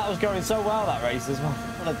 Ah, that was going so well, that race as well.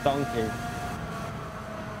 What a donkey.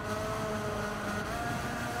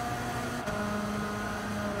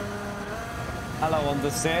 Hello,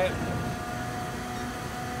 Understeer.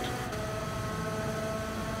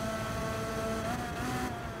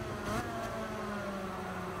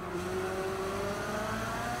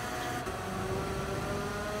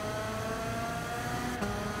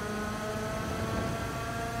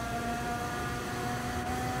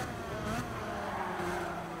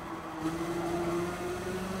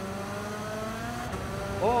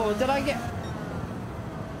 Oh, did I get...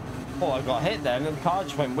 Oh, I got hit then and the car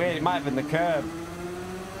just went weird. It might have been the curb.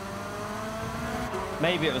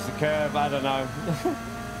 Maybe it was the curb, I don't know.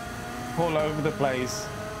 All over the place.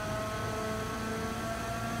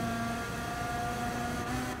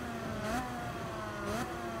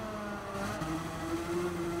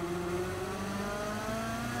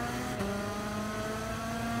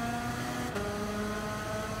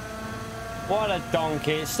 What a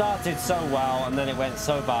donkey. It started so well and then it went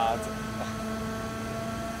so bad.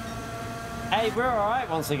 Hey, we're alright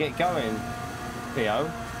once we get going,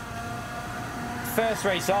 Theo. First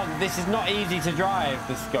race on. This is not easy to drive,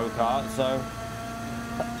 this go-kart, so...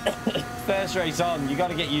 First race on. You got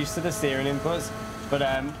to get used to the steering inputs.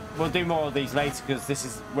 But we'll do more of these later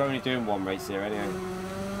because we're only doing one race here anyway.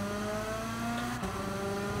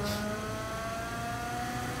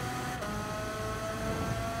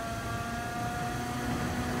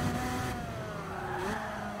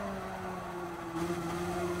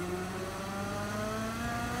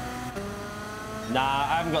 Nah,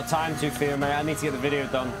 I haven't got time to, Theo, mate. I need to get the video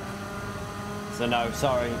done. So no,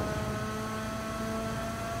 sorry.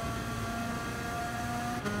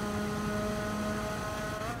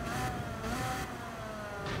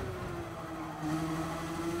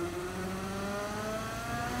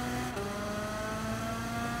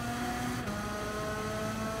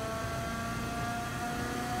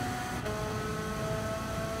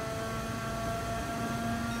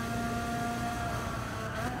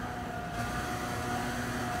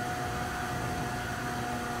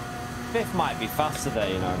 Fifth might be faster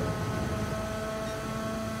there, you know.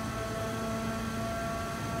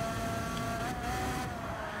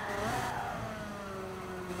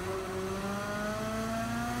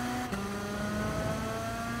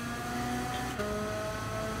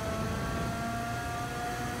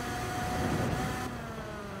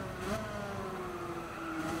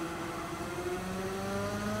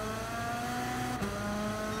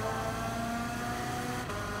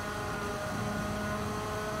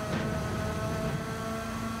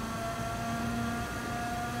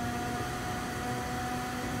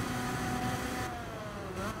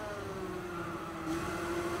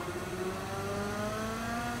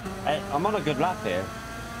 I'm on a good lap here.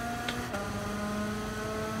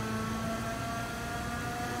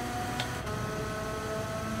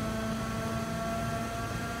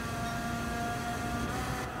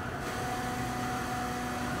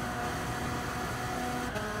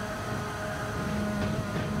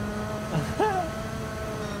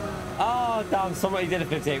 Oh, damn, somebody did a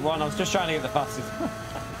 58.1. I was just trying to get the fastest.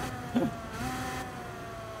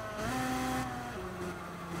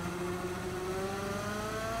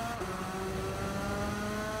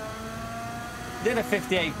 Did a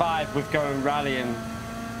 58.5 with going rallying.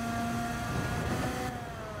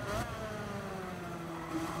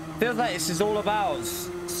 Feels like this is all about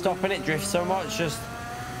stopping it drift so much. Just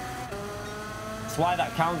that's why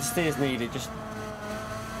that counter steer is needed. Just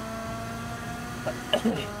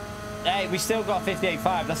hey, we still got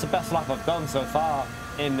 58.5. That's the best lap I've done so far.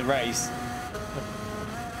 in the race.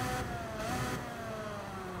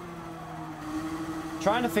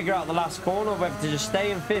 Trying to figure out the last corner, whether to just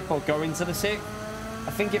stay in 5th or go into the 6th. I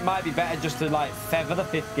think it might be better just to like feather the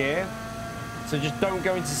 5th gear. So just don't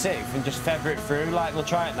go into 6th and just feather it through. Like, we'll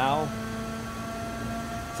try it now.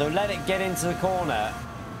 So let it get into the corner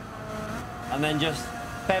and then just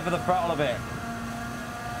feather the throttle a bit.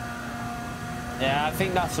 Yeah, I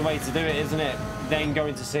think that's the way to do it, isn't it? Then go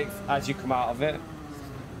into 6th as you come out of it.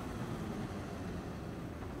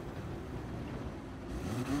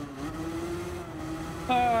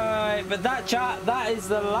 Alright, but that chat, that is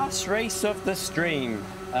the last race of the stream.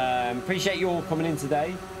 Appreciate you all coming in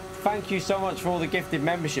today. Thank you so much for all the gifted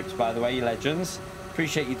memberships, by the way, you legends.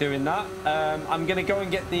 Appreciate you doing that. I'm going to go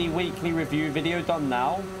and get the weekly review video done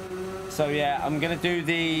now. So yeah, I'm going to do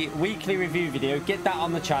the weekly review video, get that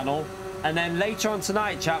on the channel. And then later on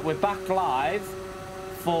tonight, chat, we're back live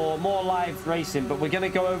for more live racing. But we're going to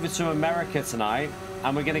go over to America tonight.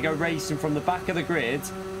 And we're going to go racing from the back of the grid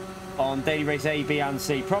on daily race A, B, and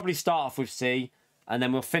C. Probably start off with C, and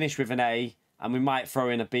then we'll finish with an A, and we might throw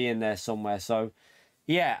in a B in there somewhere. So,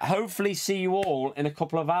 yeah, hopefully see you all in a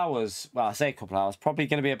couple of hours. Well, I say a couple of hours. Probably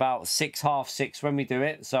going to be about 6, half 6 when we do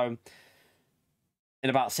it. So, in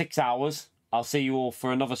about 6 hours, I'll see you all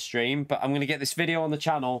for another stream. But I'm going to get this video on the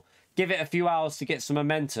channel, give it a few hours to get some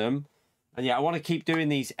momentum. And, yeah, I want to keep doing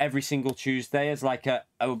these every single Tuesday as like a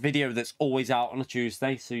video that's always out on a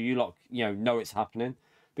Tuesday. So you lot, know it's happening.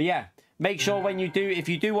 But yeah, make sure when you do, if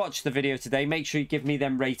you do watch the video today, make sure you give me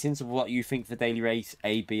them ratings of what you think for daily race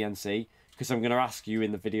A, B, and C, because I'm going to ask you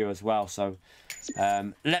in the video as well. So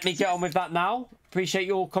let me get on with that now. Appreciate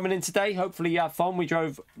you all coming in today. Hopefully you have fun. We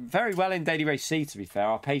drove very well in daily race C, to be fair.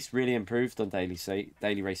 Our pace really improved on daily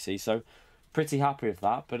race C, so pretty happy with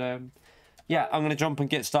that. But yeah, I'm going to jump and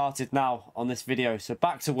get started now on this video. So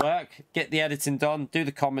back to work, get the editing done, do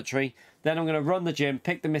the commentary. Then I'm going to run the gym,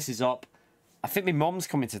 pick the missus up. I think my mum's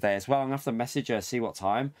coming today as well. I'm going to have to message her, see what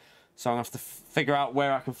time. So I'm going to have to figure out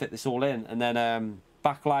where I can fit this all in. And then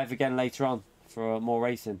back live again later on for more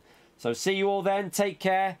racing. So see you all then. Take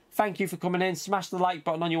care. Thank you for coming in. Smash the like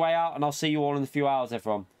button on your way out. And I'll see you all in a few hours,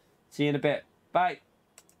 everyone. See you in a bit. Bye.